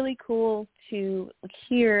it was really cool to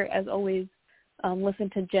hear, as always,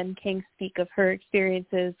 listen to Jen King speak of her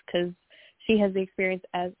experiences, because she has the experience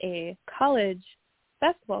as a college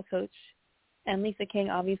basketball coach. And Lisa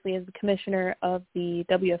King obviously is the commissioner of the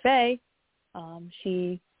WFA.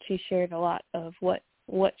 She shared a lot of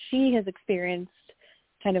what she has experienced,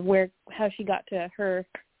 kind of how she got to her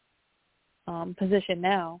position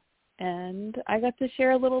now. And I got to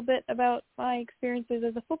share a little bit about my experiences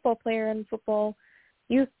as a football player and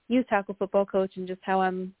youth tackle football coach, and just how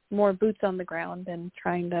I'm more boots on the ground and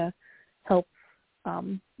trying to help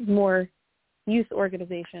more youth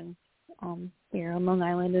organizations here on Long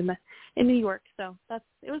Island in New York. So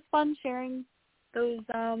it was fun sharing those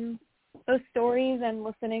stories and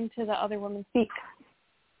listening to the other women speak.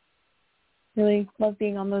 Really love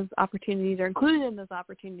being on those opportunities, or included in those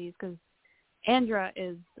opportunities, because Andrea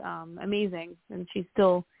is amazing, and she's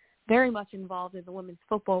still very much involved in the women's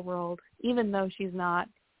football world, even though she's not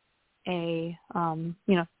the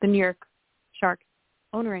New York Sharks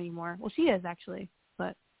owner anymore. Well, she is actually,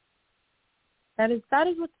 but that is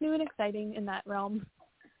what's new and exciting in that realm.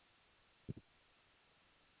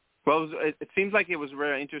 Well, it seems like it was a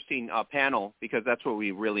very interesting panel because that's what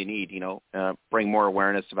we really need, bring more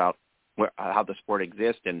awareness about how the sport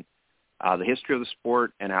exists and the history of the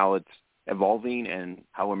sport and how it's evolving and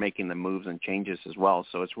how we're making the moves and changes as well.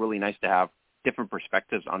 So it's really nice to have different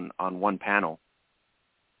perspectives on one panel.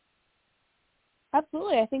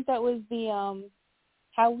 Absolutely. I think that was the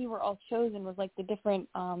how we were all chosen was like the different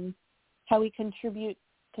how we contribute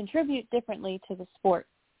differently to the sport,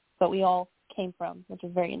 but we all came from, which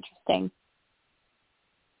is very interesting.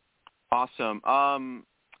 Awesome.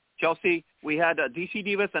 Chelsea, we had DC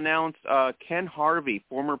Divas announce Ken Harvey,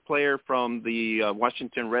 former player from the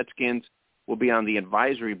Washington Redskins, will be on the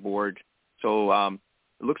advisory board. So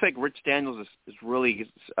it looks like Rich Daniels is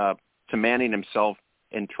really demanding himself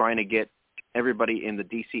and trying to get everybody in the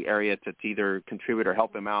DC area to either contribute or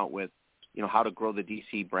help him out with, how to grow the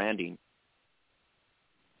DC branding.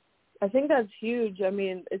 I think that's huge. I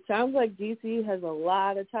mean, it sounds like DC has a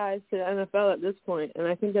lot of ties to the NFL at this point, and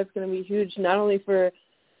I think that's going to be huge not only for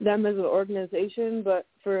them as an organization, but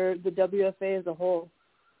for the WFA as a whole.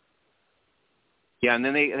 Yeah, and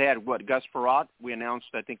then they had, Gus Frerotte, we announced,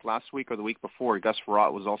 I think, last week or the week before, Gus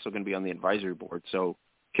Frerotte was also going to be on the advisory board. So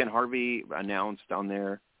Ken Harvey announced on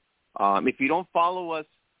there. If you don't follow us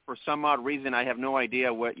for some odd reason, I have no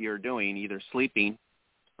idea what you're doing, either sleeping,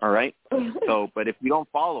 all right? But if you don't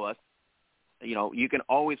follow us, you can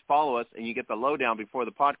always follow us, and you get the lowdown before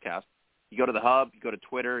the podcast. You go to the Hub, you go to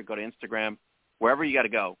Twitter, you go to Instagram, wherever you got to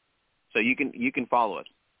go. So you can follow us.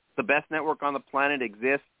 The best network on the planet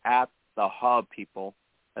exists at the Hub, people.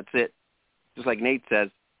 That's it. Just like Nate says,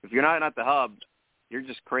 if you're not at the Hub, you're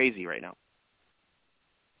just crazy right now.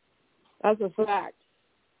 That's a fact.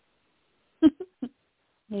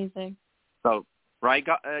 Amazing. So, right,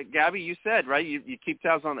 Gabby, you said, right, you keep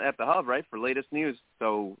tabs at the Hub, right, for latest news.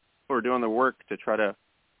 So we're doing the work to try to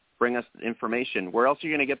bring us information. Where else are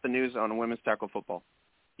you going to get the news on women's tackle football?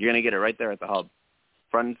 You're going to get it right there at the Hub,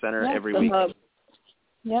 front and center every week. Hub.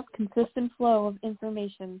 Yep, consistent flow of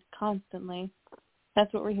information constantly.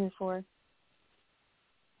 That's what we're here for.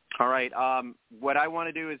 All right. What I want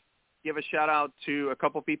to do is give a shout-out to a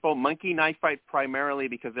couple people. Monkey Knife Fight primarily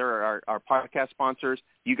because they're our podcast sponsors.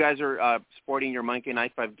 You guys are sporting your Monkey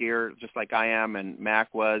Knife Fight gear just like I am and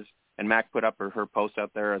Mac was, and Mac put up her post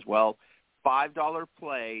out there as well. $5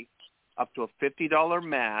 play up to a $50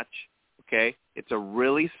 match, okay? It's a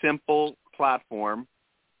really simple platform.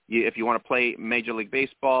 If you want to play Major League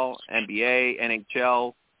Baseball, NBA,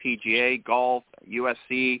 NHL, PGA, golf,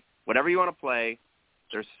 UFC, whatever you want to play,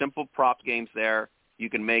 there's simple prop games there. You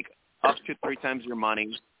can make up to 3 times your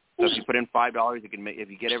money. So if you put in $5, you can make. If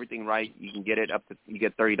you get everything right, you can get it up to. You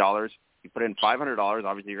get $30. You put in $500,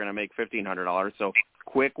 obviously you're going to make $1,500. So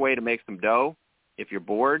quick way to make some dough. If you're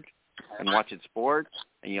bored and watching sports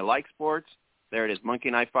and you like sports, there it is.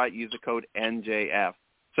 Monkey Knife Fight. Use the code NJF.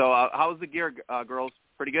 So how's the gear, girls?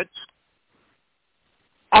 Pretty good.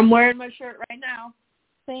 I'm wearing my shirt right now.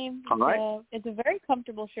 Same. All right. It's a very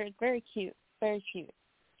comfortable shirt. It's very cute. Very cute.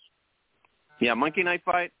 Yeah, Monkey Knife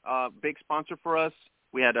Fight, big sponsor for us.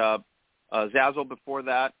 We had Zazzle before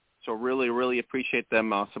that, so really, really appreciate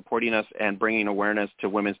them supporting us and bringing awareness to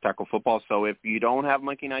women's tackle football. So if you don't have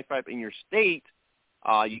Monkey Knife Fight in your state,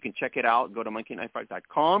 you can check it out. Go to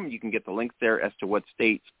monkeyknifefight.com. You can get the links there as to what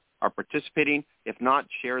states are participating. If not,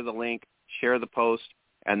 share the link, share the post,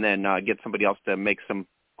 and then get somebody else to make some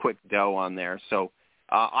quick dough on there. So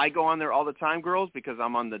I go on there all the time, girls, because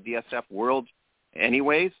I'm on the DSF World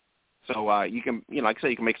anyways. So you can, like I said,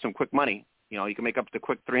 you can make some quick money. You can make up to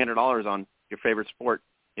quick $300 on your favorite sport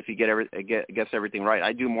if you guess everything right.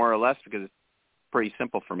 I do more or less because it's pretty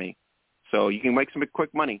simple for me. So you can make some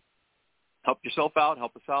quick money. Help yourself out,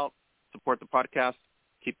 help us out, support the podcast,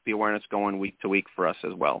 keep the awareness going week to week for us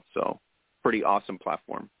as well. So pretty awesome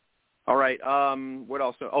platform. All right, what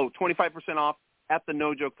else? 25% off at the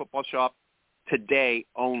No Joke Football Shop today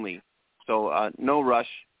only. So no rush.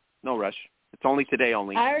 It's only today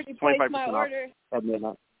only. I already placed my order.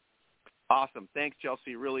 Awesome. Thanks,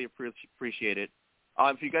 Chelsea. Really appreciate it.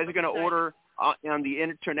 If you guys are going to order on the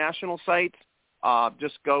international site,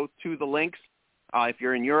 just go to the links. If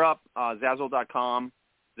you're in Europe, Zazzle.com,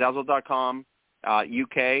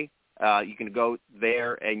 UK, you can go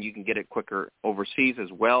there and you can get it quicker overseas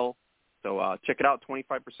as well. So check it out,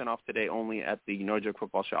 25% off today only at the No Joke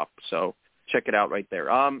Football Shop. So check it out right there.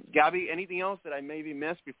 Gabby, anything else that I maybe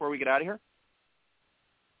missed before we get out of here?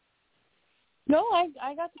 No,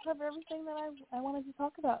 I got to cover everything that I wanted to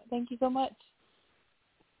talk about. Thank you so much.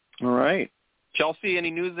 All right. Chelsea,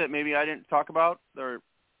 any news that maybe I didn't talk about or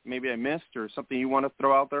maybe I missed or something you want to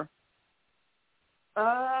throw out there?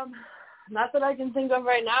 Not that I can think of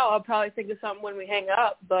right now. I'll probably think of something when we hang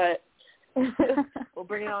up, but we'll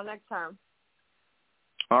bring it on next time.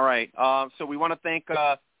 All right. So we want to thank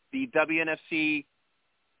the WNFC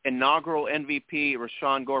inaugural MVP,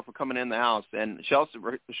 Rashawn Gore, for coming in the house. And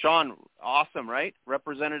Rashawn, awesome, right?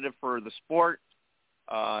 Representative for the sport,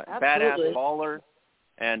 badass baller,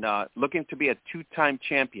 and looking to be a 2-time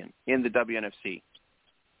champion in the WNFC.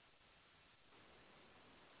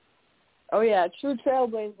 Oh, yeah, true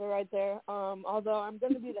trailblazer right there. Although I'm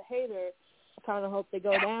going to be the hater, I kind of hope they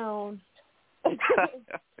go down.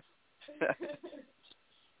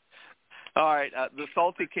 All right, the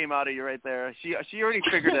salty came out of you right there. She already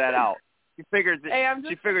figured that out. She figured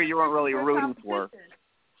she figured you weren't really rooting for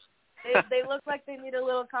her. They look like they need a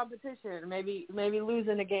little competition. Maybe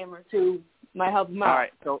losing a game or two might help them out. All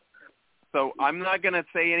right, so I'm not going to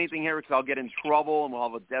say anything here because I'll get in trouble, and we'll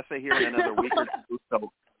have Odessa here in another week or two. So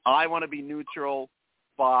I want to be neutral,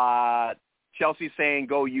 but Chelsea's saying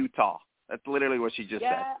go Utah. That's literally what she just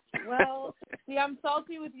said. Yeah, well, see, I'm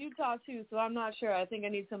salty with Utah, too, so I'm not sure. I think I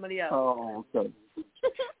need somebody else. Oh, okay.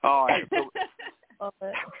 All right. Love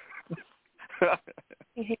it. I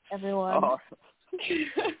hate everyone. Oh.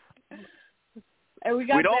 And we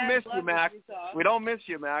don't miss you, Mac. We don't miss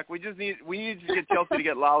you, Mac. We need to get Chelsea to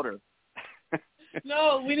get louder.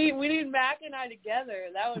 No, we need Mac and I together.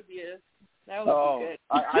 That would be good.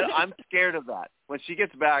 I'm scared of that. When she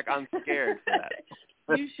gets back, I'm scared of that.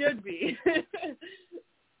 You should be.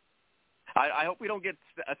 I hope we don't get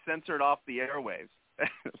censored off the airwaves.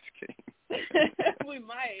 Just kidding. We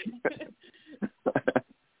might.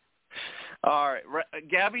 All right.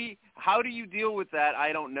 Gabby, how do you deal with that?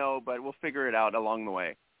 I don't know, but we'll figure it out along the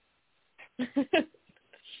way.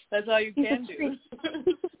 That's all you can do.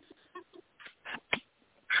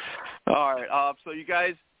 All right. So you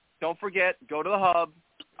guys, don't forget, go to the hub,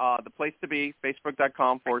 the place to be,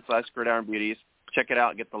 facebook.com/Gridiron Beauties. Check it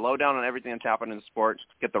out. Get the lowdown on everything that's happened in the sport.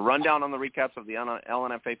 Get the rundown on the recaps of the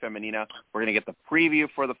LNFA Femenina. We're going to get the preview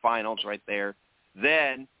for the finals right there.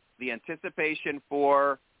 Then the anticipation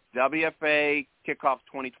for WFA Kickoff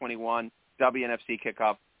 2021, WNFC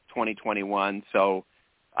Kickoff 2021. So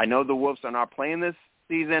I know the Wolves are not playing this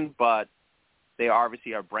season, but they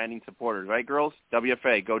obviously are branding supporters, right, girls?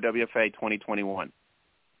 WFA, go WFA 2021.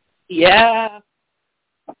 Yeah.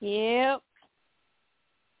 Yep.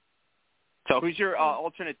 So who's your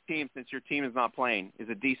alternate team since your team is not playing? Is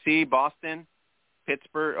it D.C., Boston,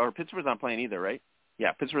 Pittsburgh? Or Pittsburgh's not playing either, right?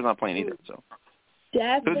 Yeah, Pittsburgh's not playing either. So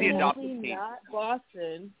who's the adopted team? Not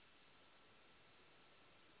Boston.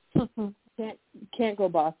 Can't go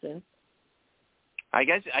Boston. I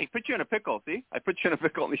guess I put you in a pickle. See, I put you in a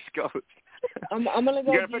pickle on these Coast. I'm gonna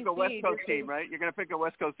go. You're gonna pick a West Coast team, right? You're gonna pick a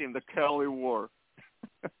West Coast team, the Cali War.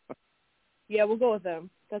 Yeah, we'll go with them.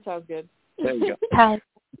 That sounds good. There you go.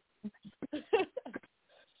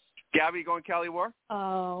 Gabby, you going Cali War?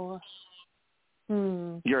 Oh.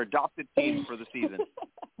 Your adopted team for the season.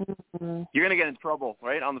 You're gonna get in trouble,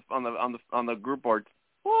 right? On the group board.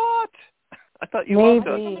 What? I thought you loved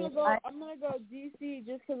us. I'm gonna go DC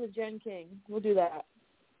just because of Jen King. We'll do that.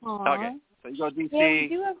 Aww. Okay, so you go DC. Yeah, we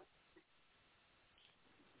do have.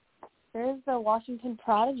 There's the Washington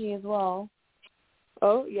Prodigy as well.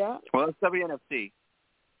 Oh yeah. Well, it's WNFC.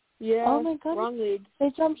 Yeah. Oh my goodness. Wrong league.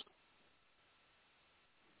 They jumped.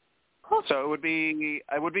 So it would be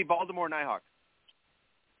Baltimore Nighthawks,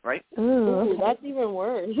 right? Ooh, that's even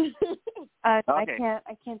worse. I Okay.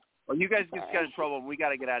 I can't. Well, you guys just got in trouble, and we got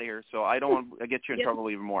to get out of here. So I don't want to get you in trouble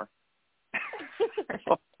even more.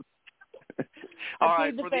 All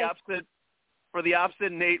right, for the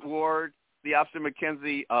opposite, Nate Ward, the opposite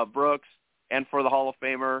Mackenzie Brooks, and for the Hall of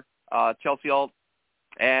Famer Chelsea Alt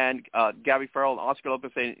and Gabby Farrell and Oscar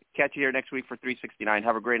Lopez. Saying, catch you here next week for 369.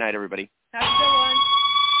 Have a great night, everybody. Have a good one.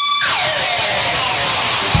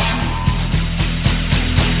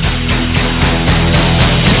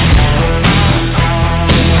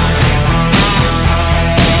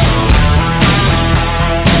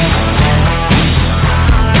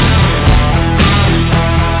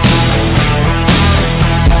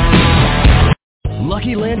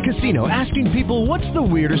 Lucky Land Casino, asking people, what's the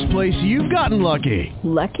weirdest place you've gotten lucky?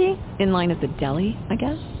 Lucky? In line at the deli, I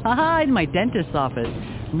guess? Aha, in my dentist's office.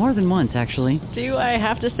 More than once, actually. Do I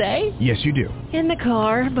have to say? Yes, you do. In the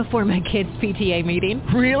car before my kids' PTA meeting.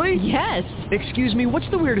 Really? Yes. Excuse me, what's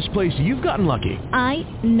the weirdest place you've gotten lucky? I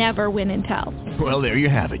never win and tell. Well, there you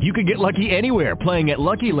have it. You can get lucky anywhere, playing at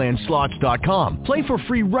LuckyLandSlots.com. Play for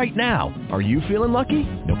free right now. Are you feeling lucky?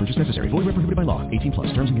 No purchase necessary. Void where prohibited by law.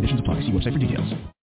 18+. Terms and conditions apply. See website for details.